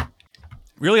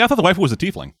 Really? I thought the waifu was a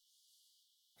tiefling.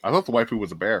 I thought the waifu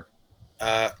was a bear.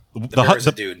 The bear's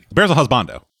a dude. The bear's a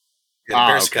husbando.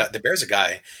 Yeah, the bear's a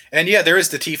guy. And yeah, there is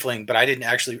the tiefling, but I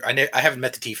haven't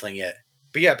met the tiefling yet.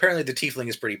 But yeah, apparently the tiefling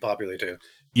is pretty popular too.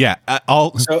 Yeah, I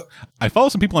follow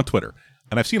some people on Twitter,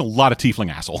 and I've seen a lot of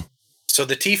tiefling asshole. So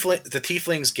the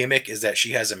tiefling's gimmick is that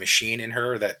she has a machine in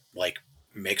her that like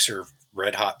makes her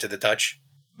red hot to the touch.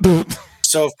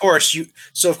 So of course you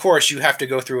have to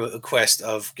go through a quest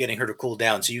of getting her to cool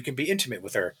down so you can be intimate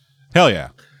with her. Hell yeah.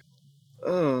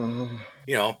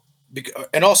 You know,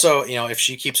 and also, you know, if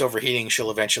she keeps overheating,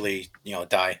 she'll eventually, you know,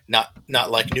 die. Not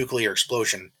like nuclear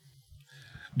explosion.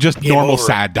 Just normal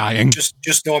sad dying.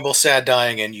 Just normal sad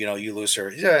dying, and you know, you lose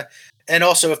her. Yeah. And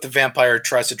also, if the vampire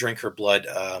tries to drink her blood,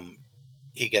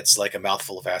 he gets like a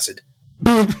mouthful of acid.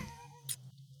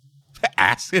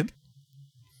 Acid?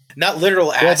 Not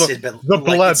literal acid, but the like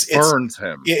blood burns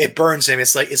him. Yeah, it burns him.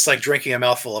 It's like drinking a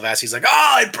mouthful of acid. He's like,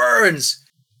 oh, it burns.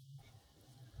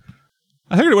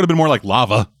 I figured it would have been more like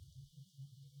lava.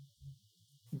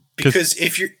 Because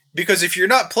if you're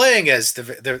not playing as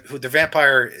the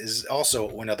vampire is also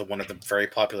one of the very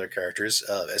popular characters,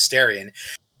 Astarion.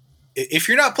 If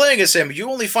you're not playing as him, you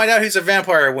only find out he's a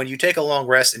vampire when you take a long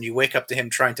rest and you wake up to him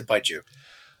trying to bite you.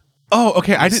 Oh,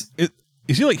 okay.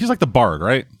 He's like the bard,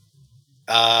 right?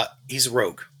 He's a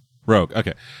rogue. Rogue.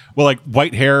 Okay. Well, like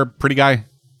white hair, pretty guy.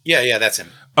 Yeah, that's him.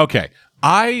 Okay.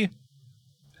 I've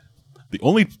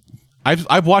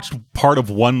watched part of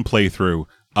one playthrough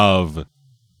of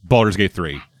Baldur's Gate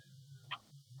 3.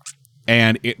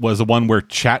 And it was the one where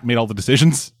chat made all the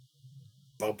decisions.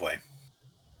 Oh boy.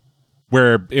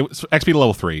 Where it was XP to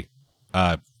level 3.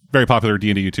 Very popular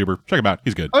D&D YouTuber. Check him out.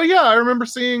 He's good. Oh yeah, I remember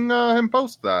seeing him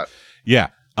post that. Yeah.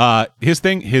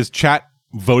 His chat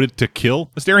voted to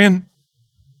kill Astarion.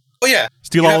 Oh yeah.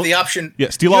 You have the option.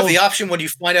 Yeah, you have the option when you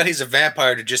find out he's a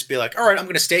vampire to just be like, all right, I'm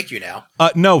going to stake you now.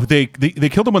 No, they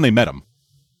killed him when they met him.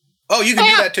 Oh, you can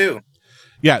do that too.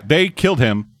 Yeah, they killed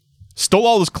him, stole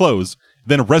all his clothes,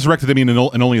 then resurrected him in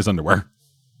only his underwear.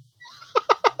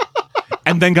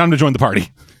 And then got him to join the party.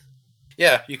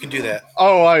 Yeah, you can do that.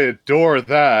 Oh, I adore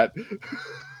that.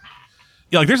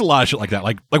 Yeah, like there's a lot of shit like that.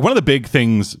 Like one of the big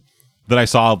things that I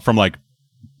saw from like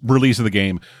release of the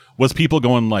game was people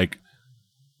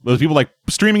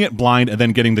streaming it blind and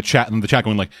then getting the chat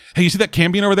going like, hey, you see that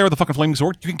Cambion over there with the fucking flaming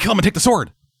sword? You can kill him and take the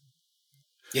sword.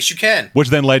 Yes, you can. Which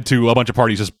then led to a bunch of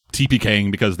parties just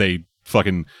TPKing because they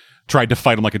fucking tried to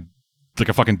fight him like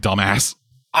a fucking dumbass.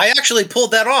 I actually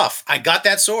pulled that off. I got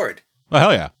that sword. Oh,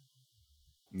 hell yeah.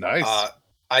 Nice.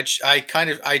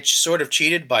 I sort of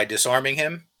cheated by disarming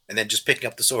him and then just picking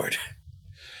up the sword.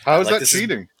 How is that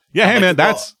cheating? Yeah, hey man,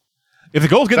 if the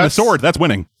goal is getting the sword, that's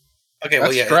winning. Okay,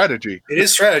 that's strategy. It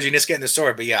is strategy, and it's getting the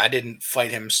sword. But yeah, I didn't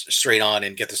fight him straight on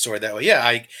and get the sword that way.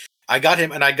 Yeah, I got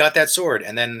him, and I got that sword,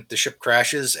 and then the ship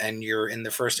crashes, and you're in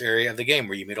the first area of the game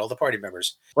where you meet all the party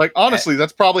members. Like honestly,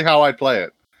 that's probably how I'd play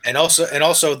it. And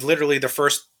also, literally, the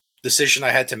first decision I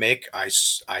had to make,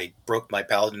 I broke my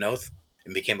paladin oath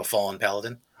and became a fallen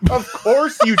paladin. Of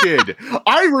course you did.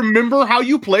 I remember how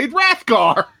you played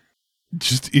Wrathgar.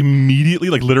 Just immediately,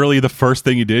 like literally, the first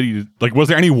thing you did, was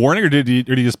there any warning, or did you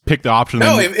just pick the option?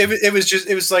 No,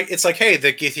 it's like, hey,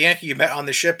 the Githyanki you met on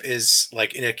the ship is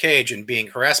like in a cage and being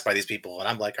harassed by these people, and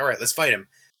I'm like, all right, let's fight him.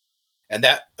 And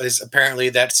that is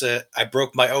apparently I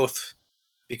broke my oath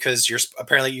because you're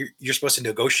supposed to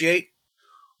negotiate.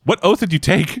 What oath did you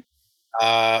take?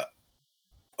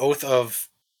 Oath of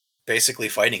basically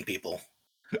fighting people.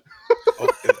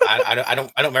 I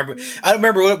don't remember. I don't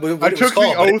remember what I it was took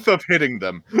called. the oath of hitting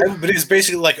them. But it's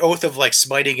basically like oath of like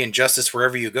smiting injustice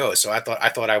wherever you go. So I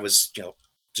thought I was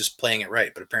just playing it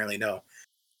right, but apparently no.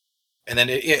 And then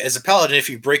as a paladin, if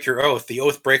you break your oath, the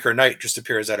oath breaker knight just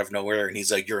appears out of nowhere, and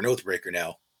he's like, "You're an oath breaker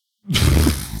now."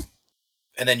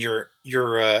 And then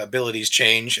your abilities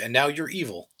change, and now you're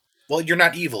evil. Well, you're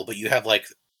not evil, but you have like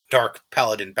dark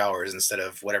paladin powers instead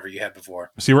of whatever you had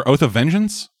before. So you were Oath of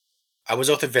Vengeance? I was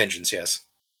Oath of Vengeance, yes.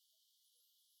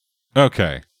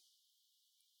 Okay.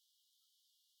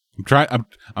 I'm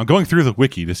going through the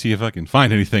wiki to see if I can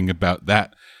find anything about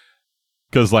that.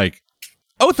 Because, like,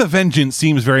 Oath of Vengeance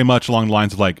seems very much along the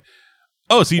lines of, like,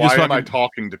 oh, so you Why just am I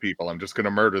talking to people? I'm just going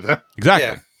to murder them.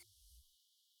 Exactly.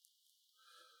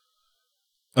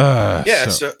 Yeah.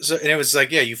 So and it was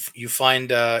like, yeah, you find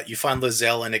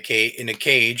Lizelle in a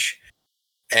cage,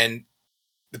 and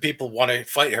the people want to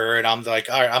fight her, and I'm like,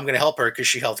 all right, I'm going to help her because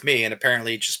she helped me, and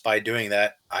apparently just by doing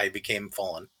that, I became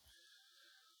fallen.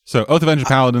 So, Oath of Vengeance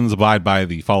paladins abide by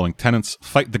the following tenets: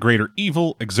 fight the greater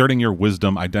evil, exerting your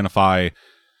wisdom, identify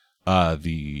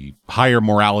the higher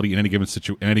morality in any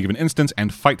given instance,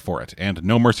 and fight for it, and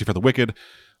no mercy for the wicked.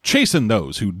 Chasten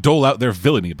those who dole out their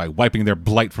villainy by wiping their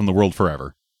blight from the world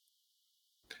forever.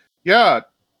 Yeah,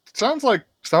 it sounds like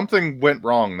something went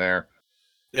wrong there.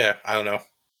 Yeah, I don't know.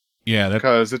 Yeah,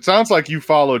 because it sounds like you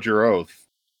followed your oath.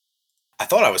 I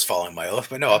thought I was following my oath,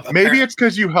 but no. Maybe it's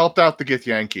because you helped out the Gith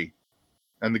Yankee,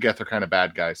 and the Gith are kind of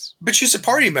bad guys. But she's a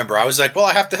party member. I was like, well,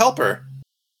 I have to help her.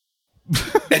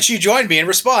 And she joined me in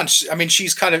response. I mean,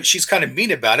 she's kind of mean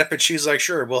about it, but she's like,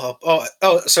 sure, we'll help.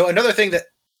 So one thing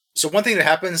that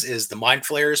happens is the mind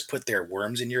flayers put their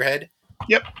worms in your head.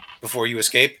 Yep. Before you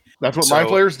escape. That's what mind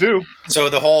flayers do. So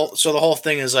the whole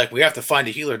thing is like, we have to find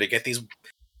a healer to get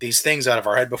these things out of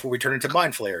our head before we turn into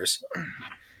mind flayers.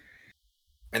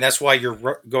 And that's why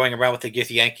you're going around with a Gith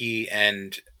Yankee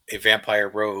and a vampire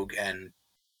rogue and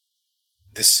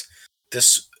this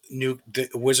the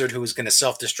wizard who is going to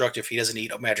self-destruct if he doesn't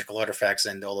eat magical artifacts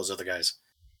and all those other guys.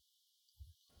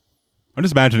 I'm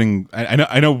just imagining.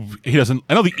 I know he doesn't.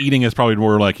 I know the eating is probably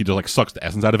more like he just like sucks the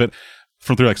essence out of it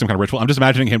through like some kind of ritual. I'm just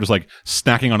imagining him just like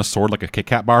snacking on a sword like a Kit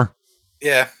Kat bar.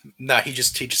 Yeah, he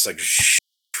just like, shh.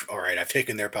 All right, I've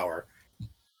taken their power.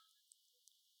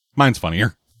 Mine's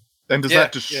funnier. And does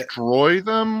that destroy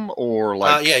them or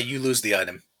like? Yeah, you lose the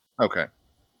item. Okay.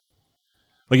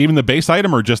 Like even the base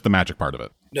item or just the magic part of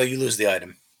it? No, you lose the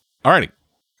item. Alrighty.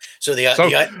 So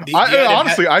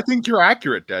honestly, I think you're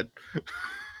accurate, Dad.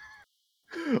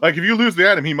 Like if you lose the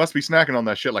item, he must be snacking on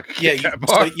that shit like a Kit Kat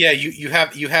bar. So you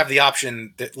have the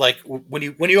option that like when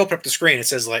you open up the screen, it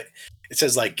says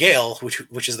like Gale,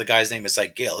 which is the guy's name. It's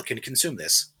like Gale can consume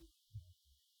this.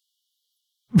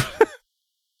 Can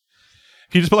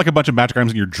you just put like a bunch of magic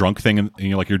items in your drunk thing and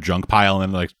like your junk pile,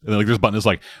 and then like this button is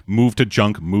like move to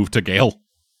junk, move to Gale.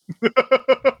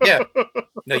 Yeah.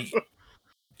 No.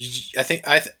 I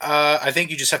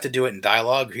think you just have to do it in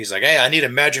dialogue. He's like, "Hey, I need a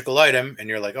magical item," and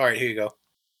you're like, "All right, here you go.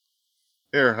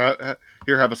 Here,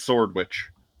 have a sword witch."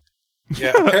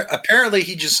 Yeah. Apparently,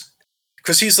 he just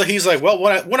because he's like, "Well,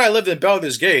 when I lived in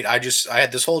Baldur's Gate, I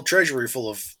had this whole treasury full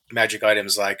of magic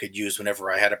items that I could use whenever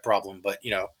I had a problem." But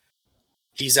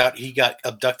he's out. He got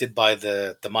abducted by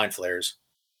the mind flayers.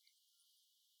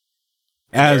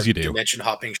 As you do. Dimension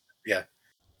hopping. Yeah.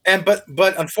 But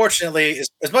unfortunately,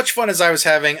 as much fun as I was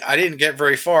having, I didn't get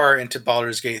very far into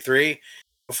Baldur's Gate 3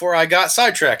 before I got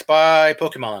sidetracked by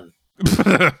Pokemon.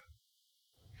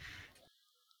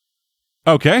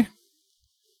 Okay.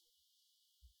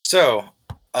 So,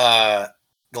 the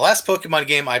last Pokemon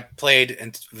game I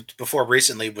played before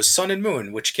recently was Sun and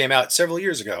Moon, which came out several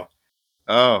years ago.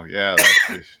 Oh, yeah.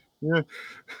 Yeah.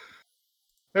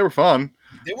 They were fun.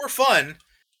 They were fun,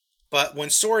 but when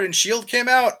Sword and Shield came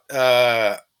out,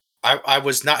 I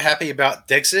was not happy about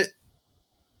Dexit,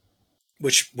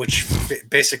 which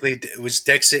basically was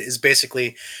Dexit is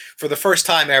basically for the first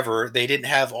time ever they didn't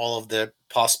have all of the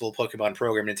possible Pokemon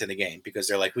programmed into the game because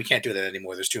they're like, we can't do that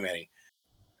anymore. There's too many.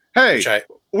 Hey,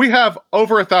 we have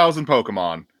over 1,000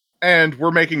 Pokemon, and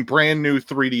we're making brand new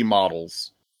 3D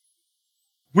models.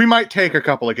 We might take a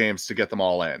couple of games to get them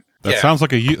all in. That sounds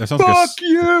like you. That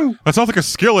sounds like a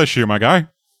skill issue, my guy.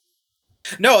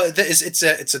 No, it's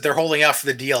they're holding out for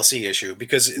the DLC issue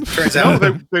because it turns out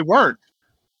they weren't.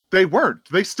 They weren't.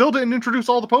 They still didn't introduce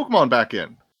all the Pokemon back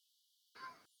in.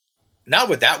 Not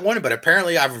with that one, but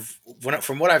apparently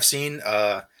from what I've seen,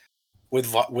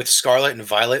 with Scarlet and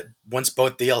Violet, once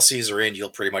both DLCs are in, you'll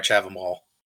pretty much have them all.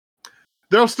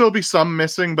 There'll still be some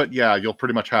missing, but yeah, you'll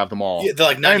pretty much have them all. Yeah, they're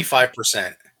like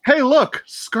 95%. Hey, look,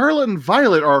 Scarlet and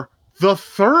Violet are the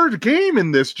third game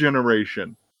in this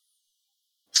generation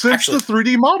since the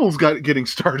 3D models got getting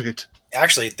started.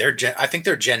 Actually, I think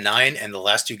they're Gen 9, and the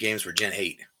last two games were Gen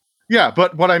 8. Yeah,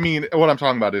 but what I'm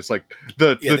talking about is like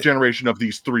the generation of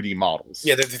these 3D models.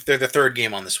 Yeah, they're the third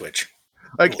game on the Switch.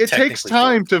 Like, it takes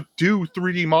time to do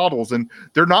 3D models, and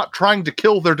they're not trying to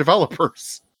kill their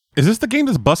developers. Is this the game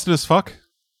that's busted as fuck?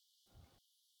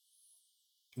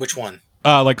 Which one?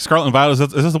 Like Scarlet and Violet,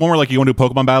 is this the one where like you go into a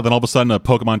Pokemon battle, then all of a sudden a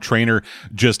Pokemon trainer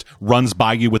just runs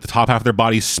by you with the top half of their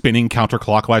body spinning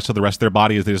counterclockwise to the rest of their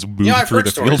body as they just move I've through heard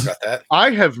the stories field? about that. I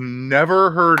have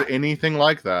never heard anything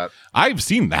like that. I've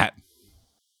seen that.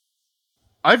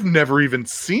 I've never even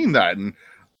seen that, and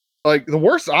like the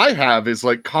worst I have is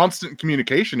like constant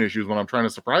communication issues when I'm trying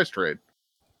to surprise trade.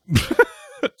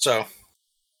 So,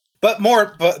 but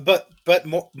more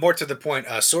to the point,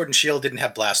 Sword and Shield didn't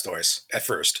have Blastoise at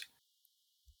first.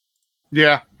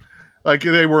 Yeah, like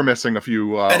they were missing a few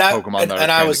Pokemon.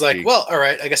 And I was like, well, all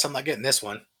right, I guess I'm not getting this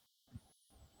one.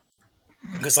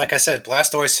 Because like I said,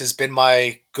 Blastoise has been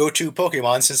my go-to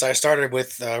Pokemon since I started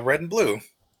with Red and Blue.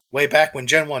 Way back when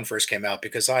Gen 1 first came out,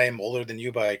 because I am older than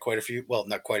you by quite a few, well,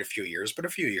 not quite a few years, but a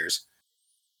few years.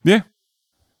 Yeah.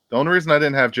 The only reason I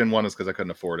didn't have Gen 1 is because I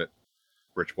couldn't afford it.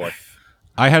 Rich boy.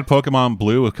 I had Pokemon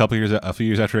Blue a few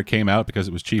years after it came out because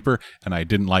it was cheaper, and I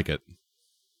didn't like it.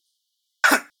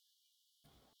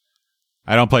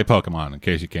 I don't play Pokemon, in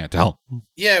case you can't tell.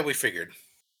 Yeah, we figured.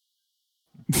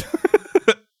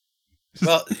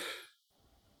 Well,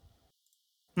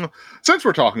 since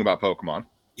we're talking about Pokemon,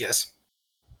 yes.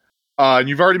 And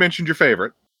you've already mentioned your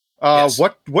favorite. Yes.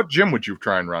 What gym would you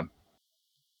try and run?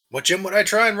 What gym would I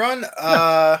try and run?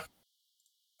 I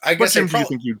guess what gym do you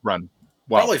think you'd run?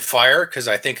 Well, probably fire, because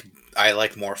I think I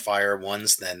like more fire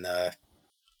ones than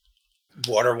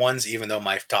water ones, even though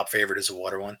my top favorite is a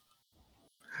water one.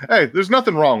 Hey, there's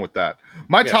nothing wrong with that.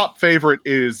 My top favorite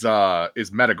is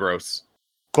Metagross,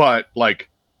 but like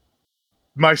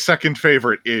my second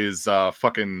favorite is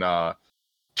fucking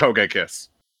Togekiss.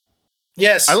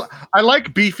 Yes, I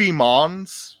like beefy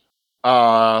Mons.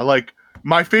 Like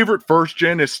my favorite first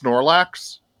gen is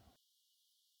Snorlax.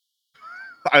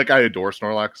 I adore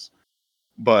Snorlax,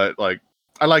 but like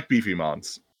I like beefy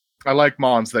Mons. I like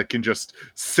Mons that can just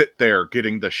sit there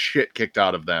getting the shit kicked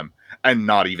out of them and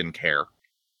not even care.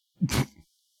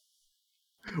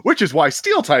 Which is why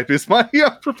Steel type is my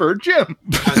preferred gym.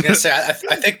 I was gonna say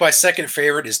I think my second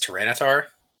favorite is Tyranitar.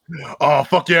 Oh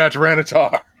fuck yeah,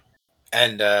 Tyranitar!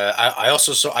 And I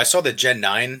also saw the Gen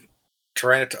 9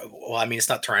 Tyranitar. Well, I mean it's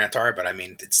not Tyranitar, but I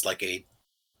mean it's like a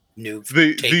new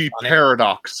the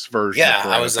Paradox version. Yeah,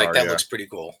 I was like that looks pretty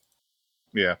cool.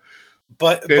 Yeah,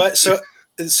 but here's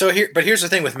the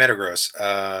thing with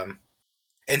Metagross,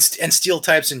 and Steel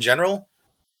types in general.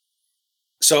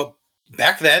 So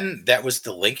back then, that was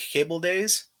the link cable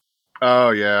days.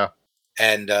 Oh yeah,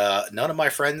 and none of my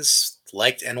friends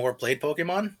liked and/or played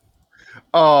Pokemon.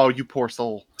 Oh, you poor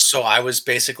soul! So I was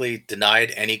basically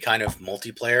denied any kind of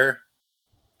multiplayer.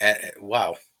 And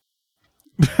wow,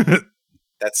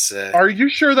 that's. Are you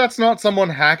sure that's not someone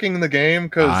hacking the game?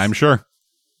 Because I'm sure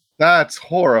that's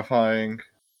horrifying.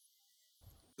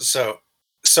 So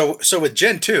with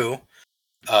Gen 2,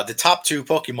 the top two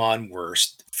Pokemon were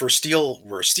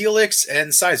Steelix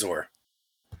and Scizor,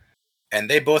 and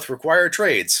they both require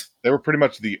trades. They were pretty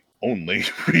much the only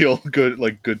real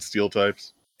good Steel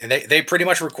types. And they pretty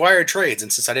much required trades,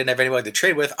 and since I didn't have anybody to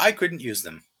trade with, I couldn't use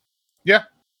them. Yeah.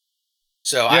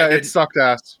 So yeah, it sucked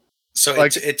ass. So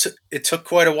like, it took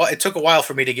quite a while. It took a while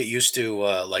for me to get used to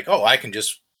I can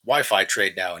just Wi-Fi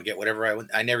trade now and get whatever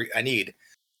I need.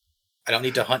 I don't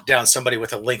need to hunt down somebody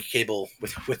with a link cable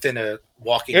within a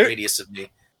walking radius of me.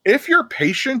 If you're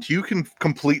patient, you can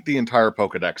complete the entire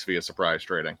Pokedex via surprise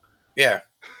trading. Yeah.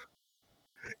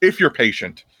 If you're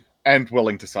patient and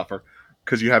willing to suffer.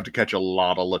 Because you have to catch a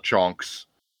lot of Lechonks.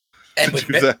 And with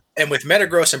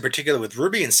Metagross in particular, with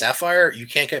Ruby and Sapphire, you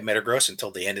can't get Metagross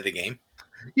until the end of the game.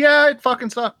 Yeah, it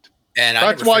fucking sucked. And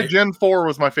that's why Gen 4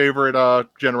 was my favorite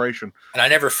generation. And I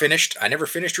never finished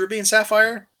Ruby and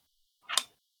Sapphire.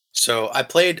 So I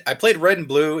played Red and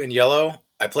Blue and Yellow.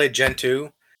 I played Gen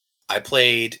 2. I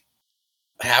played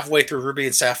halfway through Ruby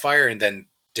and Sapphire and then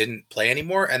didn't play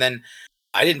anymore. And then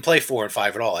I didn't play 4 and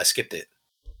 5 at all. I skipped it.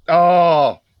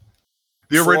 Oh.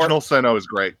 The original Sinnoh is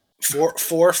great.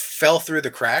 4 fell through the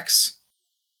cracks.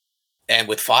 And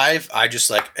with 5, I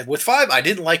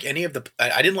didn't like any of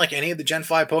the Gen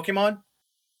 5 Pokemon.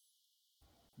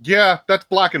 Yeah, that's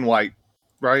Black and White.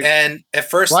 right? And at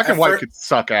first, Black and white could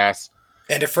suck ass.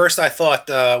 And at first, I thought,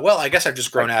 well, I guess I've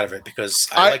just grown out of it because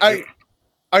I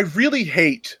really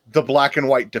hate the black and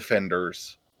white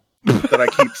defenders that I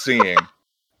keep seeing.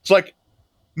 It's like,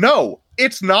 no,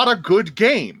 it's not a good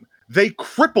game. They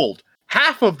crippled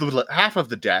half of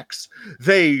the decks.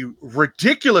 They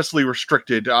ridiculously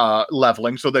restricted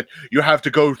leveling so that you have to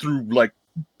go through like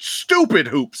stupid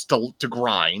hoops to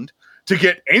grind to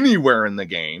get anywhere in the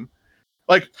game.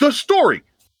 Like the story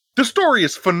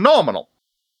is phenomenal,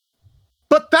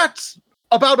 but that's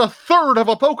about a third of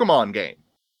a Pokemon game,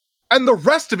 and the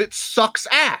rest of it sucks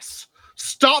ass.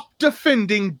 Stop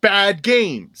defending bad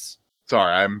games.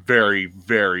 Sorry, I'm very,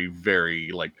 very,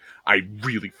 very like. I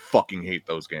really fucking hate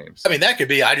those games. I mean, that could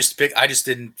be. I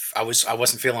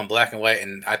wasn't feeling black and white,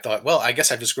 and I thought, well, I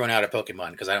guess I've just grown out of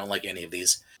Pokemon because I don't like any of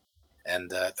these,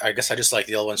 and I guess I just like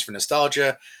the old ones for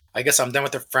nostalgia. I guess I'm done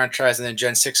with the franchise, and then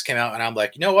Gen 6 came out, and I'm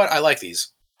like, you know what? I like these.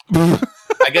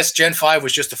 I guess Gen 5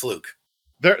 was just a fluke.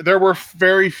 There were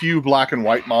very few black and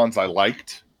white mons I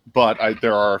liked, but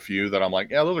there are a few that I'm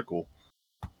like, yeah, those are cool.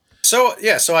 So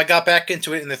I got back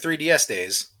into it in the 3DS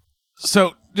days.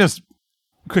 So, just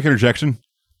quick interjection.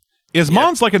 Is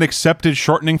Mons like an accepted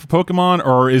shortening for Pokemon,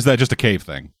 or is that just a cave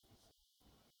thing?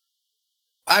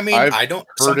 I mean, I don't.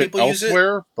 Some people use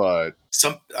it, but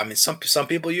some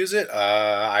people use it.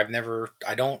 I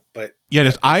don't. But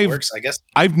yeah, works, I guess.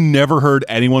 I've never heard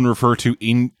anyone refer to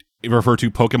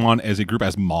Pokemon as a group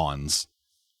as Mons.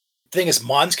 The thing is,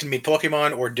 Mons can be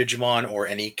Pokemon or Digimon or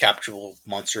any capturable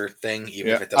monster thing,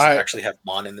 even if it doesn't actually have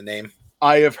Mon in the name.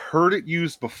 I have heard it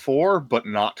used before, but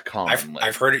not commonly.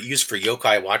 I've heard it used for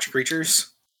Yokai Watch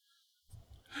creatures.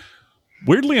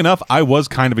 Weirdly enough, I was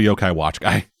kind of a Yokai Watch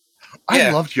guy. I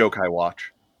loved Yokai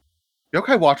Watch.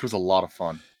 Yokai Watch was a lot of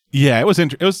fun. Yeah, it was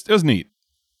neat.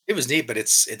 It was neat, but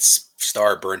its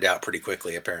star burned out pretty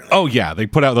quickly, apparently. Oh yeah, they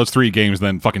put out those 3 games,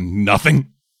 then fucking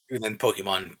nothing. And then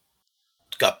Pokemon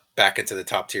got back into the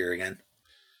top tier again.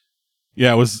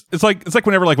 Yeah, it's like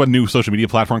whenever like a new social media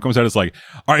platform comes out, it's like,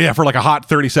 all right, yeah, for like a hot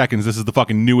 30 seconds, this is the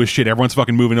fucking newest shit. Everyone's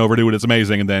fucking moving over to it. It's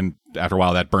amazing. And then after a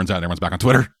while, that burns out and everyone's back on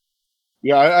Twitter.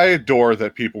 Yeah, I adore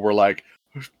that people were like,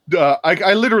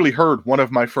 I literally heard one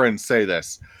of my friends say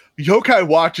this. Yokai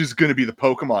Watch is going to be the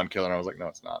Pokemon killer. And I was like, no,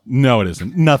 it's not. No, it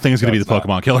isn't. Nothing is going to be the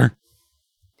Pokemon killer.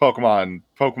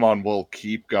 Pokemon will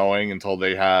keep going until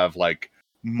they have like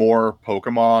more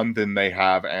Pokemon than they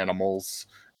have animals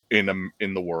in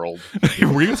the world.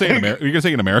 Were you going to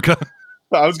say in America?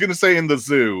 I was going to say in the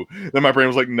zoo. Then my brain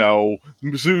was like, no,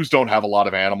 zoos don't have a lot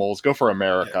of animals. Go for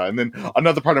America. Yeah. And then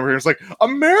another part of my brain was like,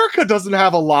 America doesn't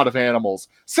have a lot of animals.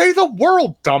 Say the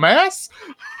world, dumbass.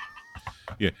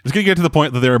 Yeah, it's going to get to the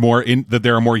point that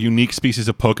there are more unique species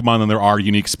of Pokemon than there are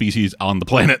unique species on the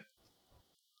planet.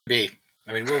 I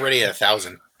mean, we're already at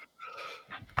 1,000.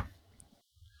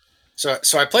 So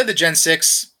I played the Gen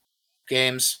 6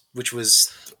 games, which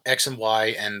was X and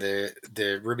Y and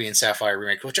the Ruby and Sapphire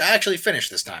remake, which I actually finished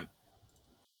this time.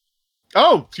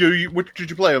 Oh, which did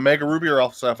you play, Omega Ruby or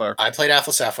Alpha Sapphire? I played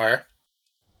Alpha Sapphire.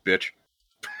 Bitch.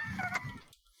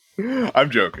 I'm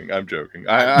joking.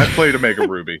 I played Omega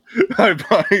Ruby. I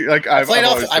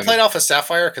played Alpha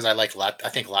Sapphire because I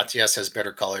think Latias has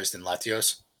better colors than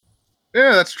Latios.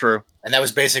 Yeah, that's true. And that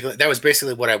was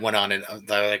basically what I went on, and I was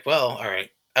like, well, all right.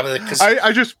 I mean,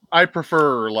 I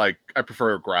prefer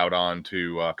Groudon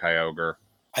to Kyogre.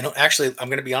 I'm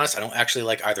going to be honest, I don't actually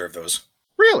like either of those.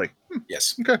 Really?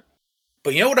 Yes. Okay.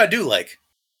 But you know what I do like?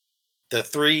 The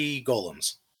 3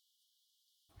 golems.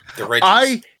 The Reggies.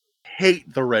 I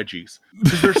hate the Reggies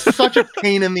because they're such a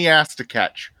pain in the ass to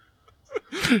catch.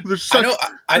 There's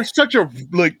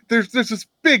this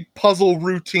big puzzle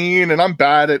routine, and I'm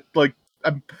bad at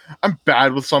I'm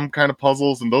bad with some kind of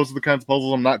puzzles, and those are the kinds of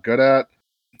puzzles I'm not good at.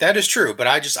 That is true, but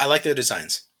I like their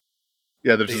designs.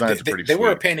 Yeah, the designs are pretty sweet. They were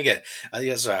a pain to get.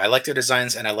 Yes, I like their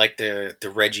designs, and I like the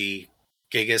Reggie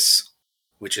Gigas,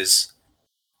 which is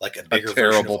like a bigger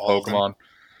terrible version of Pokemon.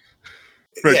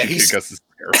 Reggie Gigas is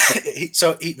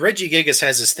terrible. Reggie Gigas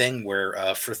has this thing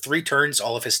where for 3 turns,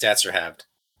 all of his stats are halved.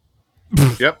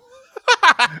 Yep.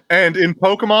 And in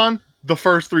Pokemon, the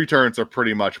first 3 turns are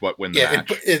pretty much what win the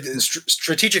match.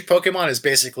 Strategic Pokemon is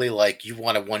basically like you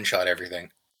want to one-shot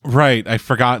everything. Right. I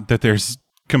forgot that there's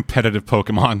competitive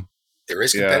Pokemon. There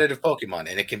is competitive Pokemon,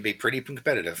 and it can be pretty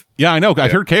competitive. Yeah, I know.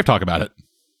 I've heard Cave talk about it.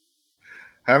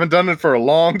 Haven't done it for a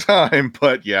long time,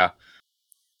 but yeah.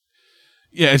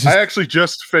 Yeah, I actually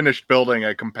just finished building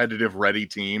a competitive ready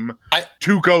team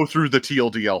to go through the Teal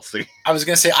DLC. I was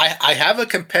going to say, I have a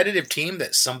competitive team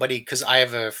that because I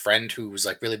have a friend who was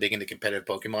like really big into competitive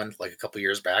Pokemon like a couple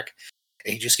years back.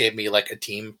 And he just gave me like a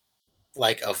team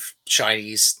like of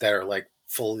shinies that are like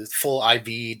full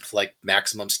IV, like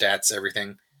maximum stats,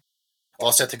 everything,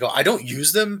 all set to go. I don't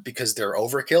use them because they're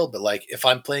overkill. But like if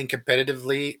I'm playing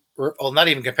competitively, or well, not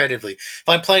even competitively, if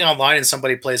I'm playing online and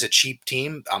somebody plays a cheap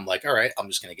team, I'm like, all right, I'm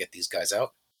just gonna get these guys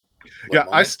out. Yeah,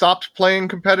 I stopped playing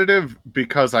competitive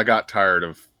because I got tired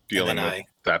of dealing with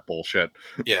that bullshit.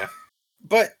 Yeah,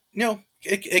 but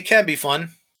it can be fun.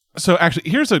 So actually,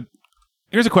 here's a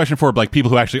question for like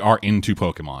people who actually are into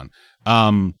Pokemon.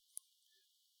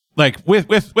 Like with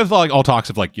like all talks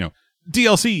of like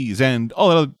DLCs and all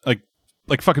that other,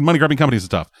 like fucking money grabbing companies and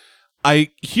stuff.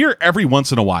 I hear every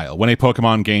once in a while when a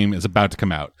Pokemon game is about to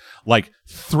come out, like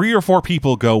 3 or 4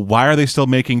 people go, "Why are they still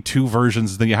making 2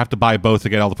 versions? Then you have to buy both to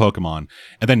get all the Pokemon,"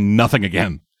 and then nothing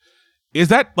again. Is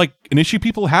that like an issue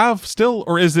people have still,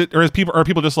 or is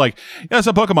people just like, "Yeah, that's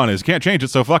how Pokemon is. You can't change it,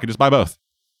 so fuck it, just buy both."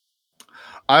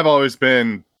 I've always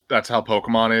been. That's how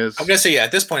Pokemon is. I'm gonna say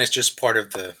at this point it's just part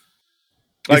of the.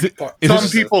 Like some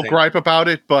people gripe about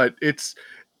it, but it's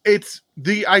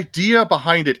the idea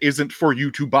behind it isn't for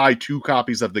you to buy 2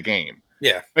 copies of the game.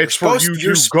 Yeah, it's for you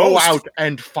to go out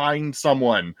and find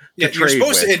someone. You're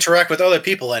supposed to interact with other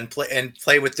people and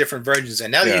play with different versions.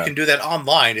 And now that you can do that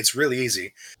online, it's really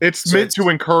easy. It's meant to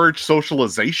encourage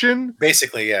socialization,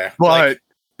 basically. Yeah, but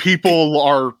people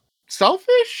are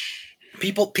selfish.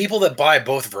 People that buy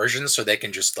both versions so they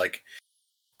can just like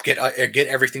get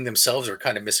everything themselves are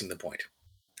kind of missing the point.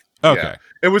 Okay. Yeah.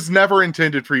 It was never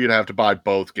intended for you to have to buy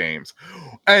both games.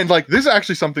 And like this is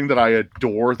actually something that I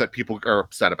adore that people are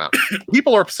upset about.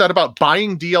 People are upset about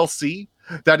buying DLC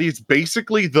that is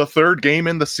basically the 3rd game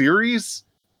in the series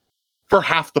for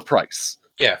half the price.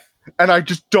 Yeah. And I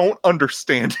just don't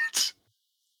understand it.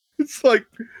 It's like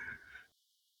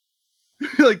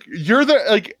you're the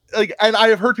like and I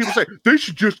have heard people say they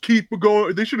should just keep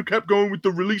going, they should have kept going with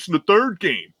the release in the 3rd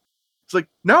game. It's like,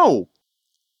 no.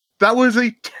 That was a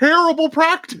terrible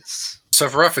practice. So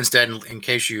for reference, Dan, in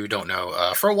case you don't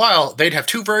know, for a while they'd have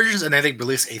 2 versions, and then they'd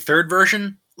release a 3rd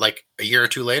version like a year or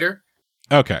 2 later.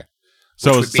 Okay,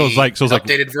 so it's like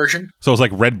updated version. So it's like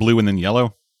red, blue, and then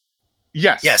yellow.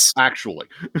 Yes. Actually,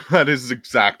 that is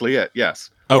exactly it.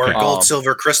 Yes. Okay. Or gold,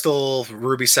 silver, crystal,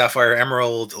 ruby, sapphire,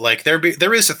 emerald. Like there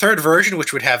is a 3rd version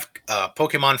which would have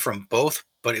Pokemon from both,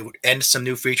 but it would end some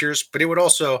new features. But it would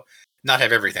also not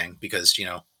have everything because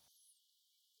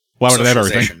why would it have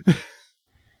everything?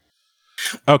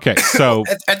 Okay, so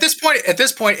at this point,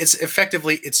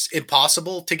 it's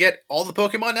impossible to get all the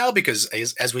Pokemon now because,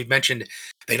 as we've mentioned,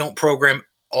 they don't program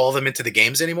all of them into the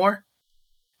games anymore.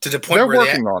 To the point they're where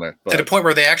working on it. To the point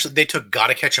where they took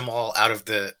 "Gotta Catch 'Em All" out of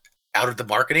the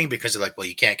marketing because they're like, well,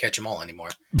 you can't catch them all anymore.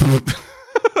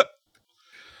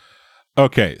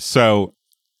 Okay, so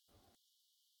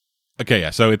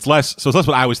it's less what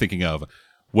I was thinking of,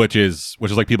 which is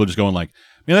like people just going like,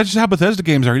 man, that's just how Bethesda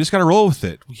games are. You just got to roll with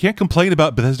it. We can't complain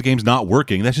about Bethesda games not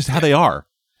working. That's just how they are.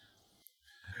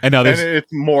 And now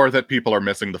it's more that people are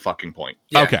missing the fucking point.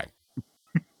 Yeah. Okay.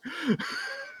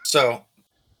 So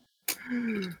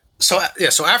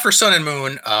after Sun and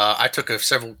Moon, I took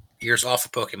several years off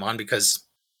of Pokemon because,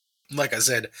 like I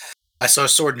said, I saw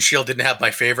Sword and Shield didn't have my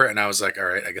favorite, and I was like, all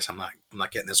right, I guess I'm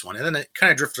not getting this one. And then it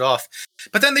kind of drifted off.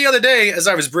 But then the other day, as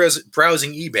I was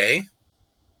browsing eBay,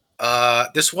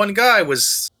 this one guy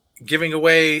was giving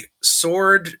away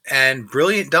Sword and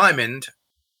Brilliant Diamond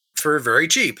for very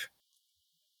cheap,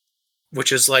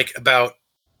 which is like about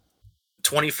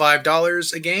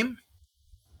 $25 a game.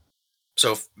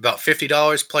 So about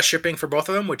 $50 plus shipping for both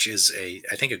of them, which is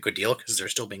I think a good deal because they're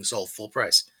still being sold full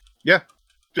price. Yeah,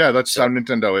 that's how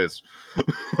Nintendo is.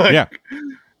 Yeah.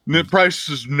 The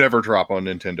prices never drop on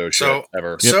Nintendo shit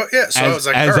ever. So I was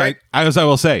like, all right. As I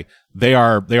will say, they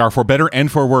are for better and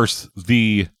for worse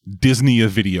the Disney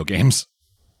of video games.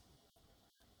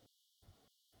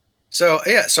 So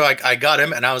I got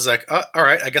him, and I was like, all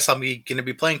right, I guess I'm going to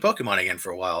be playing Pokemon again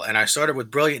for a while. And I started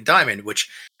with Brilliant Diamond, which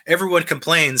everyone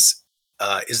complains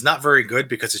is not very good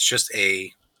because it's just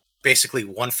a basically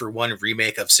 1-for-1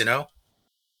 remake of Sinnoh,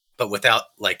 but without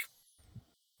like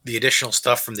the additional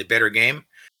stuff from the better game.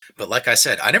 But like I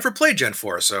said, I never played Gen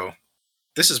 4, so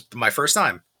this is my first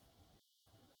time.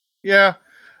 Yeah.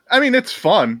 I mean, it's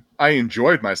fun. I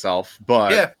enjoyed myself,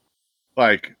 but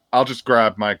like, I'll just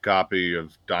grab my copy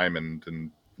of Diamond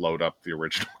and load up the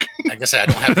original game. Like I said,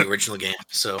 I don't have the original game,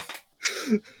 so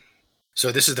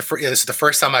this is the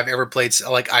first time I've ever played.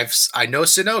 Like I know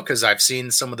Sinnoh because I've seen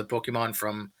some of the Pokemon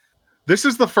from. This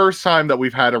is the first time that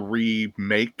we've had a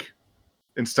remake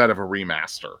instead of a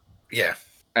remaster. Yeah,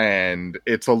 and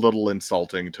it's a little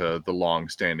insulting to the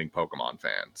long-standing Pokemon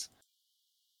fans,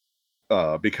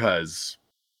 because,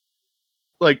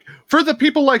 like, for the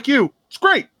people like you, it's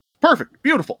great, perfect,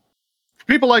 beautiful.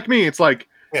 people like me, it's like,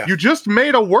 you just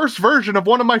made a worse version of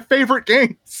one of my favorite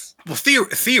games. Well,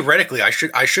 theoretically, I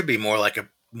should be more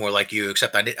like you,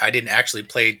 except I didn't actually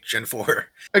play Gen 4.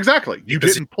 Exactly. You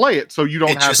didn't play it, so you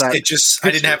don't have that.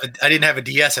 I didn't have a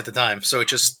DS at the time, so it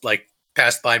just like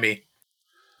passed by me.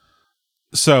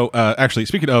 So, actually,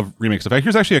 speaking of remake stuff,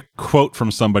 here's actually a quote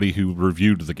from somebody who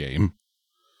reviewed the game.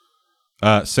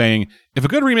 Saying, if a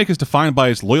good remake is defined by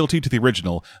its loyalty to the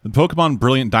original, then Pokemon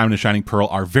Brilliant Diamond and Shining Pearl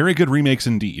are very good remakes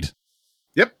indeed.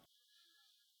 Yep.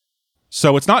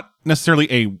 So it's not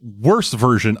necessarily a worse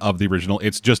version of the original.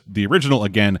 It's just the original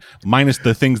again, minus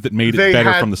the things that made it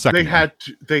better from the second one.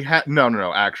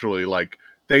 No. Actually, like,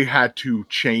 they had to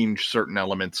change certain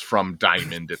elements from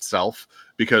Diamond itself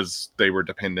because they were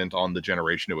dependent on the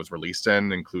generation it was released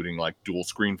in, including like dual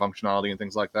screen functionality and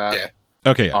things like that. Yeah.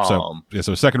 Okay,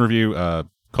 so second review,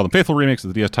 call them faithful remakes of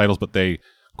the DS titles, but they,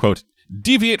 quote,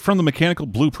 deviate from the mechanical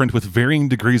blueprint with varying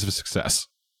degrees of success.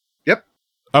 Yep.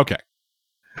 Okay.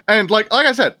 And like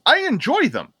I said, I enjoy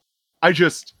them. I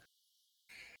just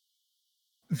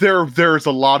there's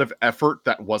a lot of effort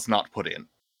that was not put in,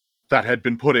 that had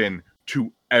been put in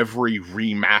to every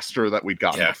remaster that we'd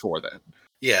gotten before then.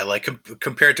 Yeah, like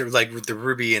compared to like the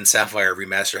Ruby and Sapphire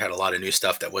remaster had a lot of new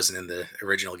stuff that wasn't in the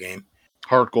original game.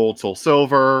 Heart Gold, Soul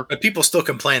Silver. But people still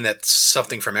complain that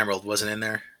something from Emerald wasn't in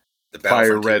there. The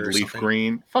Fire Red, Leaf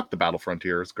Green. Fuck the Battle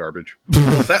Frontier, it's garbage.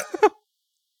 The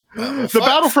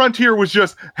Battle Frontier was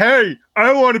just, hey,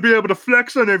 I want to be able to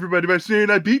flex on everybody by saying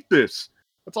I beat this.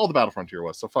 That's all the Battle Frontier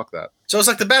was, so fuck that. So it's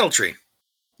like the Battle Tree.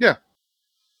 Yeah.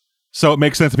 So it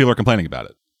makes sense that people are complaining about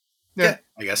it. Yeah,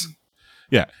 I guess.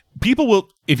 Yeah. People will,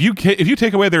 if you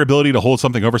take away their ability to hold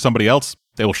something over somebody else,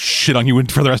 they will shit on you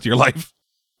for the rest of your life.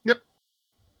 Yep.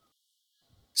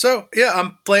 So yeah,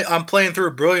 I'm playing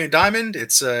through Brilliant Diamond.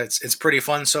 It's pretty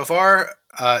fun so far.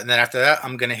 And then after that,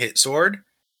 I'm gonna hit Sword,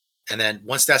 and then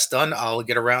once that's done, I'll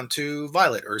get around to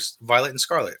Violet and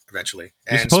Scarlet eventually.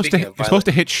 You're supposed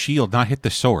to hit Shield, not hit the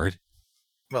sword.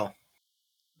 Well,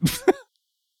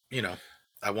 you know,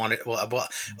 I wanted. Well,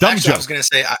 Dumb actually, joke.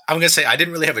 I'm gonna say I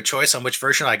didn't really have a choice on which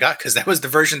version I got because that was the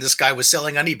version this guy was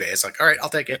selling on eBay. It's like, all right, I'll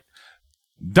take it.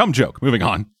 Dumb joke. Moving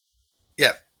on.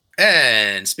 Yeah.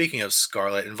 And speaking of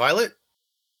Scarlet and Violet,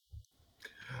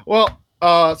 well,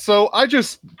 so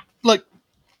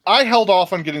I held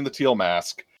off on getting the teal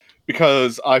mask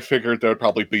because I figured there would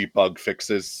probably be bug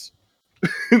fixes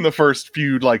in the first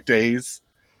few days.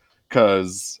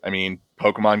 Because I mean,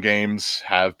 Pokemon games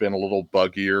have been a little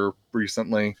buggier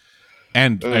recently.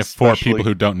 And for people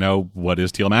who don't know, what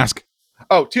is Teal Mask?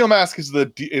 Oh, Teal Mask is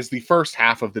the first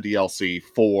half of the DLC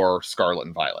for Scarlet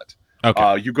and Violet.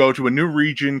 Okay. You go to a new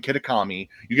region, Kitakami.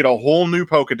 You get a whole new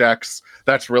Pokedex.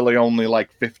 That's really only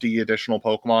 50 additional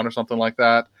Pokemon or something like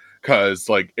that. Because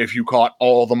if you caught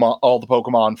all the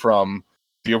Pokemon from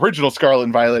the original Scarlet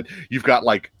and Violet, you've got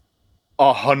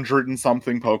 100 and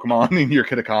something Pokemon in your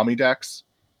Kitakami decks.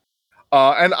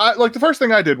 And I the first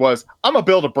thing I did was I'm gonna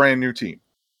build a brand new team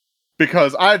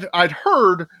because I'd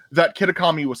heard that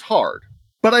Kitakami was hard,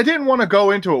 but I didn't want to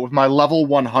go into it with my level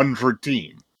 100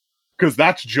 team because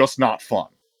that's just not fun.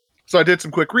 So I did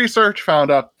some quick research, found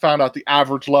out the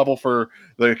average level for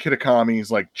the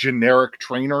Kitakami's generic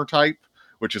trainer type,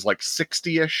 which is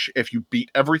 60-ish if you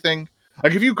beat everything.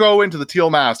 If you go into the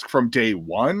Teal Mask from day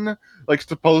one,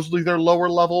 supposedly they're lower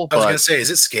level. I was gonna say,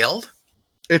 is it scaled?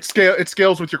 It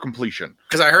scales with your completion.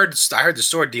 Because I heard the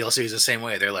Sword DLC is the same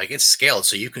way. They're it's scaled,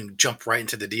 so you can jump right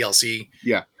into the DLC.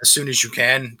 Yeah. As soon as you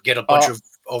can, get a bunch of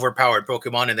overpowered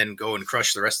Pokemon, and then go and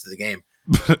crush the rest of the game.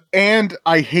 And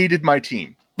I hated my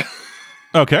team.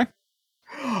 Okay.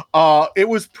 It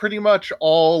was pretty much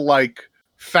all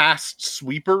fast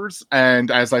sweepers,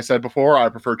 and as I said before, I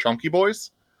prefer chunky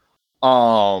boys.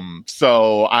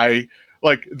 So I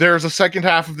there's a second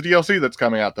half of the DLC that's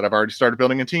coming out that I've already started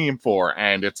building a team for,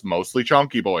 and it's mostly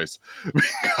chunky boys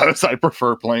because I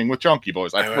prefer playing with chunky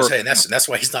boys. I was saying that's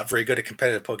why he's not very good at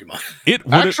competitive Pokemon.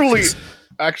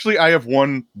 Actually, I have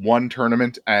won one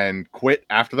tournament and quit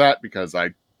after that because I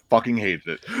fucking hated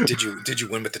it. Did you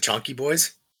win with the chunky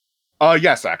boys?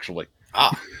 Yes, actually.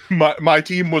 My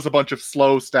team was a bunch of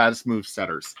slow status move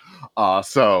setters.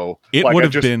 So it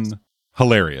would have been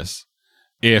hilarious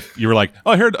if you were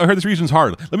I heard this region's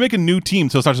hard. Let me make a new team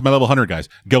so it's not just my level 100 guys.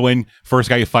 Go in, first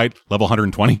guy you fight, level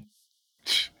 120.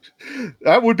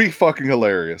 That would be fucking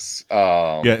hilarious.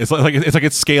 Yeah, it's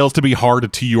it scales to be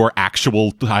hard to your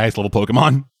actual highest level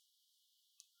Pokemon.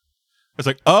 It's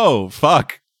oh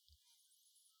fuck.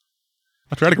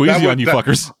 I'll try to go easy on you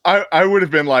fuckers. I would have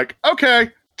been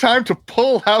okay, time to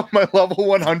pull out my level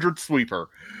 100 sweeper.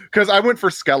 Because I went for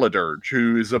Skeledirge,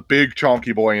 who is a big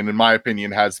chonky boy and in my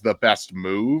opinion has the best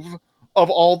move of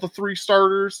all the 3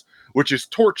 starters, which is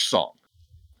Torch Song.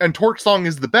 And Torch Song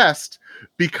is the best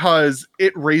because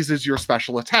it raises your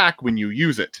special attack when you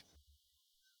use it.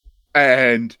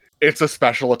 And it's a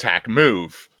special attack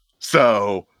move.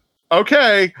 So,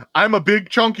 okay, I'm a big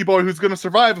chunky boy who's going to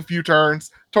survive a few turns.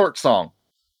 Torch Song.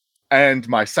 And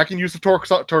my second use of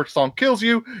Torch Song kills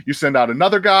you. You send out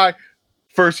another guy.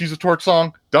 First use of Torch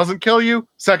Song doesn't kill you.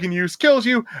 Second use kills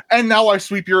you. And now I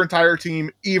sweep your entire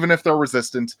team, even if they're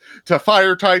resistant to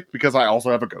fire type, because I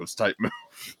also have a ghost type move.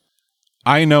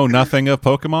 I know nothing of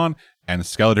Pokemon, and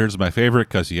Skeletor is my favorite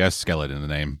because he has skeleton in the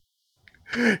name.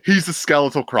 He's a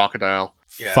skeletal crocodile.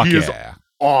 Yeah. Fuck He is yeah.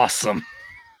 awesome.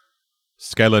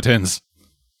 Skeletons.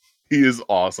 He is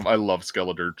awesome. I love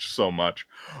Skeletor so much.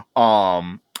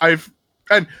 And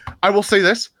I will say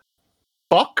this.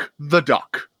 Fuck the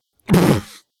duck.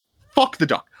 Fuck the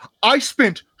duck. I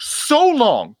spent so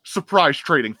long surprise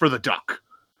trading for the duck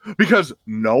because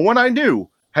no one I knew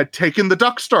had taken the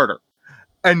duck starter.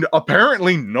 And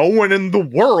apparently no one in the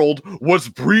world was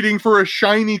breeding for a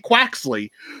shiny Quaxley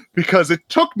because it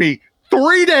took me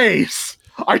 3 days.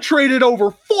 I traded over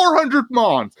 400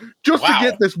 Mons just to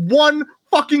get this one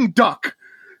fucking duck.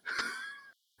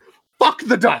 Fuck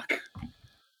the duck.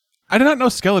 I did not know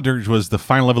Skeletor was the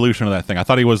final evolution of that thing. I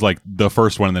thought he was like the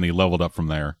first one and then he leveled up from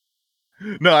there.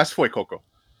 No, that's Fuecoco.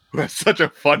 That's such a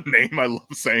fun name. I love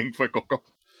saying Fuecoco.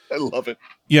 I love it.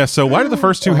 Yeah, so why do the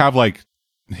first two have like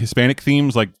Hispanic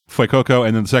themes like Fuecoco,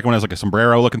 and then the second one has like a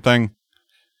sombrero looking thing?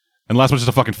 And the last one's just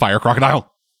a fucking fire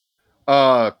crocodile?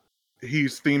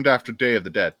 He's themed after Day of the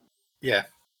Dead. Yeah.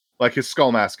 Like his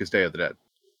skull mask is Day of the Dead.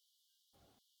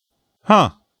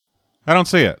 Huh. I don't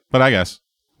see it, but I guess.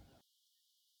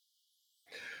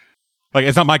 Like,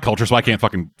 it's not my culture, so I can't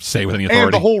fucking say with any authority.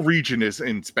 And the whole region is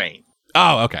in Spain.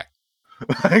 Oh, okay.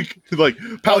 like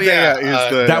Paldea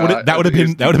is the that would have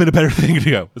been a better thing to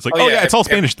go. It's like, it's all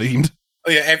Spanish themed.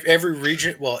 Oh yeah, every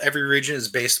region is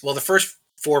based. Well, the first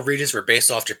 4 regions were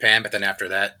based off Japan, but then after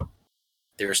that,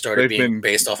 they were started being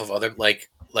based off of other like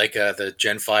the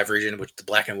Gen 5 region, which the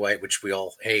black and white, which we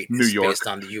all hate, New York, based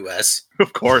on the U.S.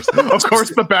 Of course,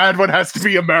 the bad one has to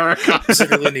be America,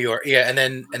 specifically New York. Yeah, and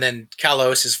then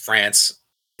Kalos is France.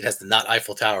 It has the not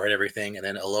Eiffel Tower and everything, and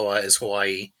then Aloha is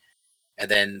Hawaii, and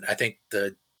then I think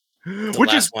the which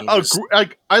last is one was,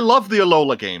 like I love the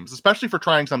Alola games, especially for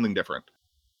trying something different.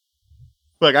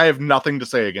 Like I have nothing to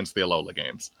say against the Alola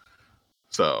games.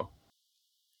 So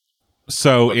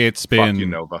it's been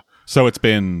Nova. So it's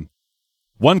been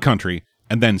one country,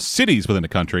 and then cities within a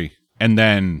country, and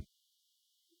then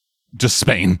just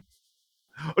Spain.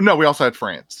 No, we also had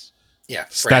France. Yeah,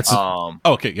 France. That's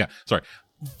okay. Yeah, sorry.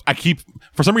 I keep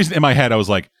for some reason in my head I was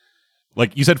like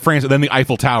you said France and then the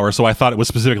Eiffel Tower, so I thought it was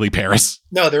specifically Paris.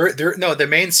 No, the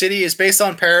main city is based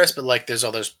on Paris, but like there's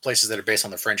all those places that are based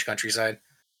on the French countryside.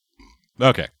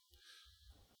 Okay.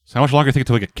 So how much longer do you think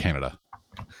until we get Canada?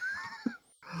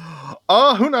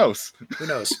 Who knows? Who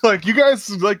knows? Like you guys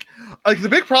like the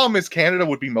big problem is Canada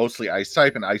would be mostly ice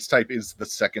type, and ice type is the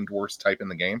second worst type in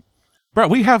the game. Bro,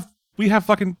 we have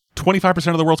fucking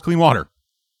 25% of the world's clean water.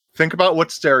 Think about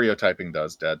what stereotyping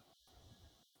does, Dad.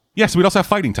 Yes, we'd also have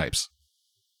fighting types.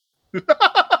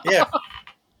 Yeah.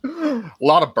 A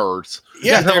lot of birds.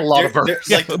 Yeah, a lot of birds.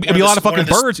 Yeah, it'd be a lot of fucking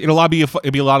birds. It'd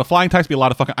be a lot of flying types. Be a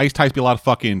lot of fucking ice types. Be a lot of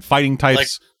fucking fighting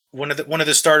types. Like one of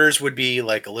the starters would be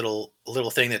like a little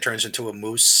thing that turns into a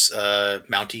moose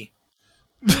mountie.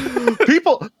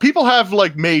 People have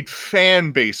like made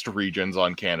fan-based regions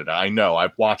on Canada. I know.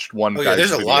 I've watched one. Oh yeah,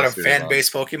 there's a lot of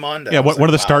fan-based Pokemon. Yeah, one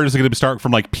of the starters is going to start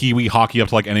from like Pee Wee hockey up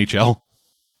to like NHL.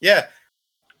 Yeah.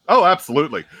 Oh,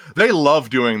 absolutely. They love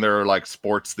doing their like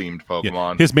sports-themed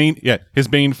Pokemon. Yeah, his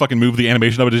main fucking move, the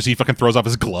animation of it is he fucking throws off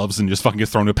his gloves and just fucking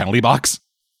gets thrown into a penalty box.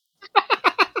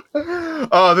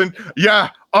 Then yeah.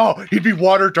 Oh, he'd be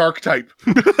water dark type.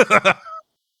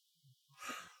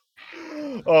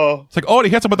 Oh, it's like, he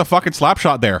hits him with a fucking slap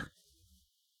shot there.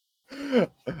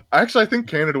 Actually, I think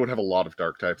Canada would have a lot of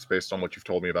dark types based on what you've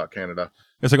told me about Canada.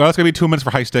 It's like, that's gonna be 2 minutes for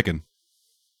high sticking.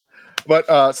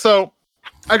 But so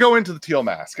I go into the teal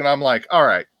mask and I'm like, all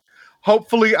right,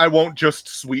 hopefully I won't just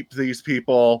sweep these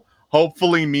people.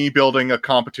 Hopefully me building a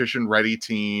competition ready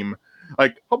team.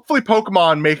 Like, hopefully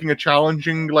Pokemon making a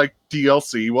challenging like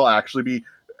DLC will actually be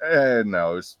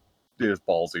no, it was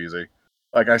balls easy.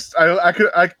 Like I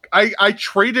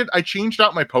changed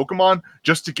out my Pokemon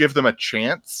just to give them a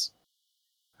chance.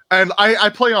 And I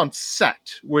play on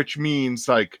set, which means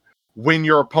like when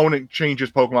your opponent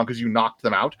changes Pokemon because you knocked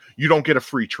them out, you don't get a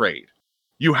free trade.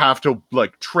 You have to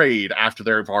like trade after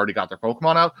they've already got their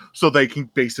Pokemon out, so they can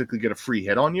basically get a free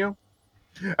hit on you.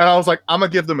 And I was like, I'm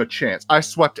gonna give them a chance. I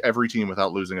swept every team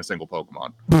without losing a single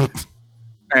Pokemon.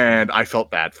 and I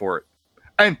felt bad for it.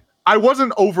 And I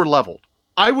wasn't over leveled.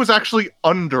 I was actually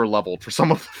under leveled for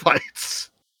some of the fights.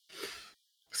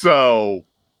 So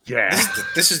yeah,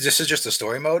 This is just a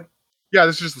story mode. yeah,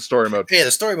 this is just the story mode. Yeah,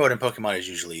 the story mode in Pokemon is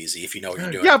usually easy if you know what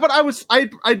you're doing. Yeah, but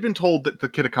I'd been told that the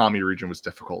Kitakami region was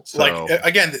difficult. So Like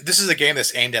again, this is a game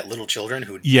that's aimed at little children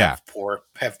who have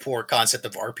poor concept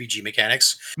of RPG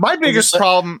mechanics. my biggest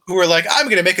problem, Who are like, I'm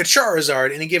going to make a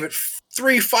Charizard and then give it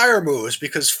 3 fire moves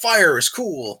because fire is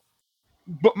cool.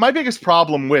 but my biggest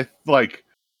problem with like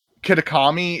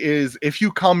Kitakami is if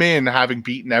you come in having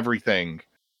beaten everything,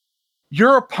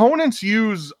 your opponents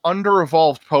use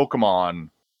under-evolved Pokemon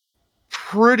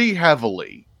pretty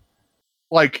heavily.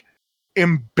 Like,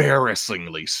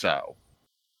 embarrassingly so.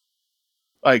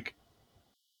 Like,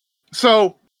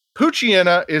 so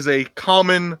Poochyena is a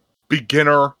common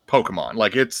beginner Pokemon.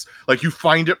 Like, it's like you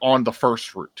find it on the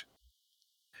first route.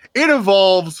 It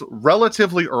evolves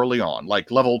relatively early on, like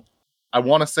level, I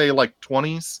want to say like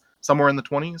 20s, somewhere in the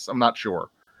 20s. I'm not sure.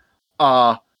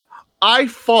 I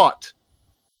fought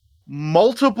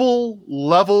multiple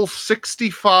level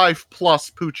 65 plus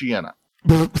Poochyena.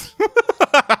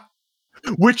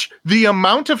 Which the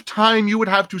amount of time you would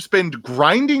have to spend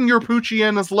grinding your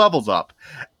Poochyena's levels up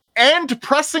and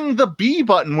pressing the B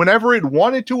button whenever it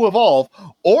wanted to evolve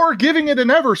or giving it an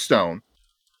Everstone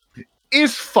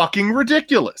is fucking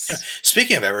ridiculous.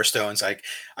 Speaking of Everstones,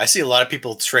 I see a lot of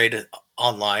people trade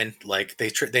online. Like they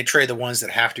trade the ones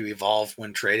that have to evolve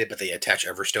when traded, but they attach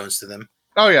Everstones to them.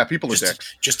 Oh yeah, people are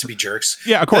dicks. Just to be jerks.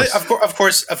 Yeah, of course. Of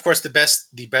course, the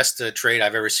best trade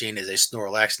I've ever seen is a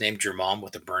Snorlax named your mom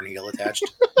with a burn heel attached.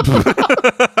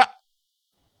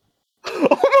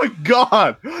 Oh my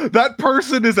god, that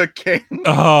person is a king.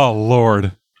 Oh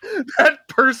Lord, That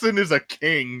person is a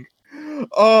king.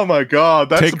 Oh my god,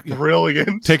 that's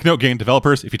brilliant. Take note, game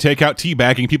developers. If you take out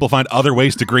teabagging, people find other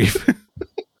ways to grief.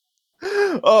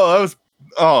 That's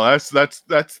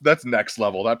next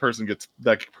level. That person gets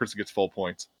full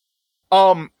points.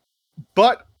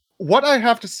 But what I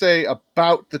have to say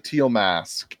about the Teal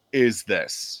Mask is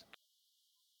this.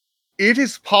 It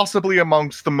is possibly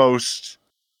amongst the most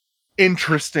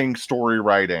interesting story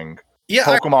writing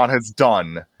Pokemon has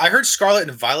done. I heard Scarlet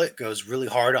and Violet goes really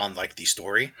hard on like the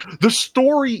story. The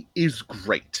story is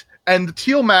great, and the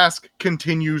Teal Mask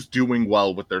continues doing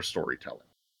well with their storytelling.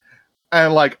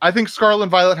 And like, I think Scarlet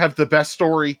and Violet have the best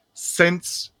story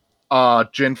since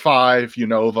Gen 5,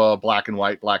 Unova, Black and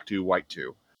White, Black 2, White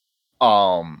 2.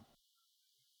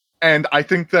 And I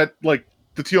think that like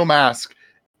the Teal Mask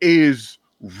is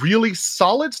really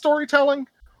solid storytelling,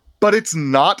 but it's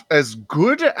not as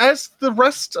good as the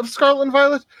rest of Scarlet and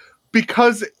Violet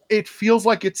because it feels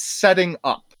like it's setting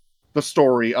up the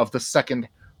story of the second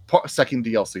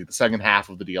DLC, the second half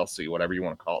of the DLC, whatever you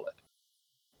want to call it.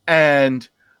 And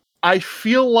I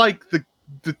feel like the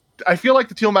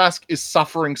Teal Mask is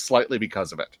suffering slightly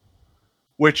because of it,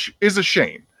 which is a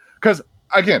shame. Because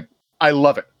again, I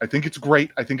love it. I think it's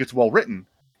great. I think it's well written.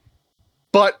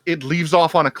 But it leaves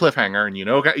off on a cliffhanger, and you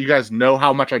guys know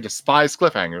how much I despise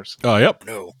cliffhangers. Oh, yep.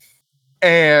 No.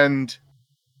 And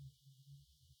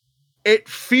it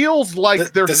feels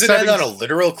like they're does it end on a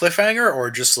literal cliffhanger,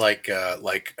 or just like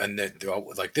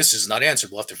this is not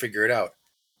answered? We'll have to figure it out.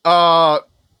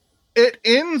 It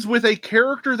ends with a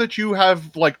character that you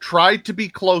have like tried to be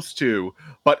close to,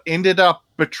 but ended up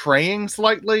betraying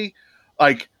slightly,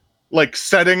 like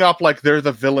setting up like they're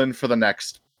the villain for the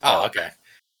next. Oh, okay.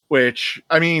 Which,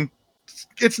 I mean,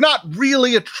 it's not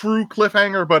really a true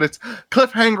cliffhanger, but it's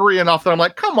cliffhangery enough that I'm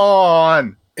like, come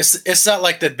on. It's not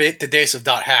like the days of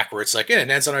 .hack where it's like, it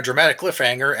ends on a dramatic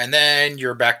cliffhanger, and then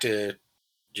you're back to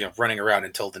running around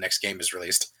until the next game is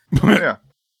released. Yeah.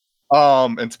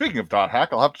 And speaking of .hack,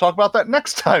 I'll have to talk about that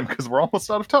next time because we're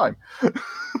almost out of time.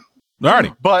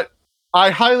 Alrighty. But I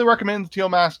highly recommend the Teal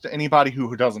Mask to anybody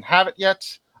who doesn't have it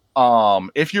yet.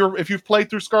 If you've played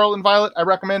through Scarlet and Violet, I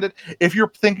recommend it. If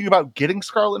you're thinking about getting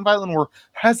Scarlet and Violet and were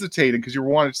hesitating because you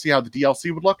wanted to see how the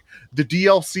DLC would look, the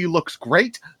DLC looks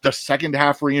great. The second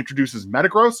half reintroduces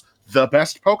Metagross, the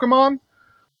best Pokemon.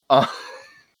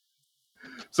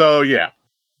 So yeah,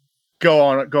 go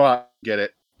out and get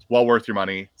it. It's well worth your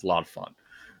money. It's a lot of fun.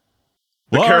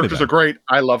 The characters are great.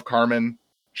 I love Carmen.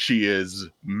 She is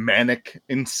manic,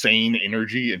 insane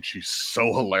energy, and she's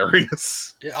so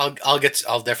hilarious. Yeah,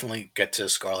 I'll definitely get to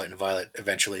Scarlet and Violet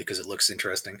eventually because it looks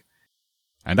interesting.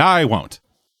 And I won't.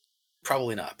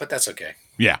 Probably not, but that's okay.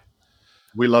 Yeah.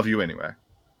 We love you anyway.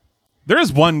 There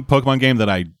is one Pokemon game that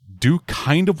I do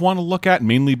kind of want to look at,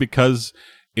 mainly because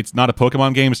it's not a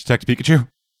Pokemon game, it's Detective Pikachu.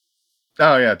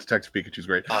 Oh yeah, Detective Pikachu's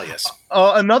great. Oh yes.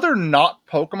 Another not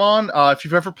Pokemon, if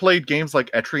you've ever played games like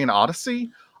Etrian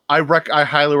Odyssey, I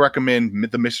highly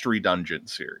recommend the Mystery Dungeon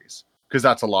series because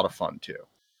that's a lot of fun too.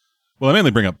 Well, I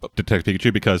mainly bring up Detective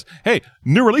Pikachu because, hey,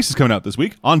 new release is coming out this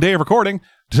week. On day of recording,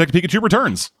 Detective Pikachu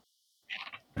returns.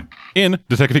 In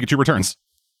Detective Pikachu Returns.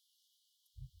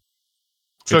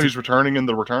 So he's returning in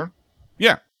the return?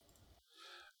 Yeah.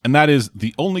 And that is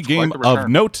the only game of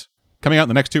note coming out in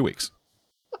the next 2 weeks.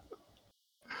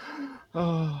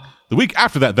 The week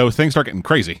after that, though, things start getting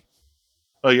crazy.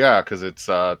 Oh, yeah, because it's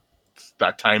that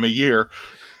time of year.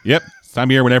 Yep. It's time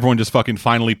of year when everyone just fucking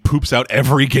finally poops out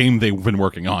every game they've been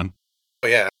working on. Oh,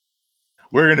 yeah.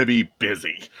 We're going to be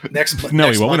busy. Next No,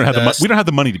 next we won't. month, We don't have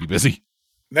the money to be busy.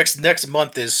 Next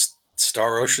month is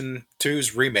Star Ocean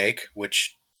 2's remake,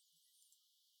 which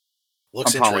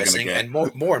looks interesting, and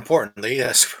more importantly,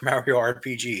 Super Mario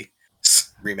RPG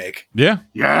remake. Yeah.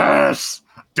 Yes,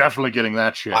 definitely getting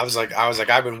that shit. I was like,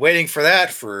 I've been waiting for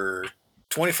that for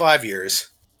 25 years,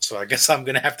 so I guess I'm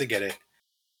gonna have to get it.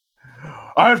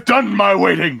 I've done my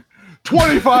waiting.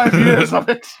 25 years of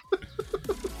it.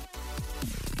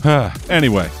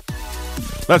 Anyway,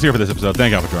 that's here for this episode.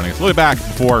 Thank you all for joining us. We'll be back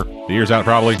before the year's out,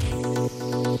 probably.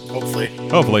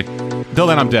 Hopefully. Until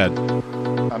then, I'm dead.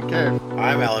 I'm Cave.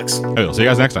 I'm Alex. We'll see you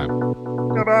guys next time.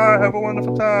 Goodbye. Have a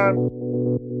wonderful time.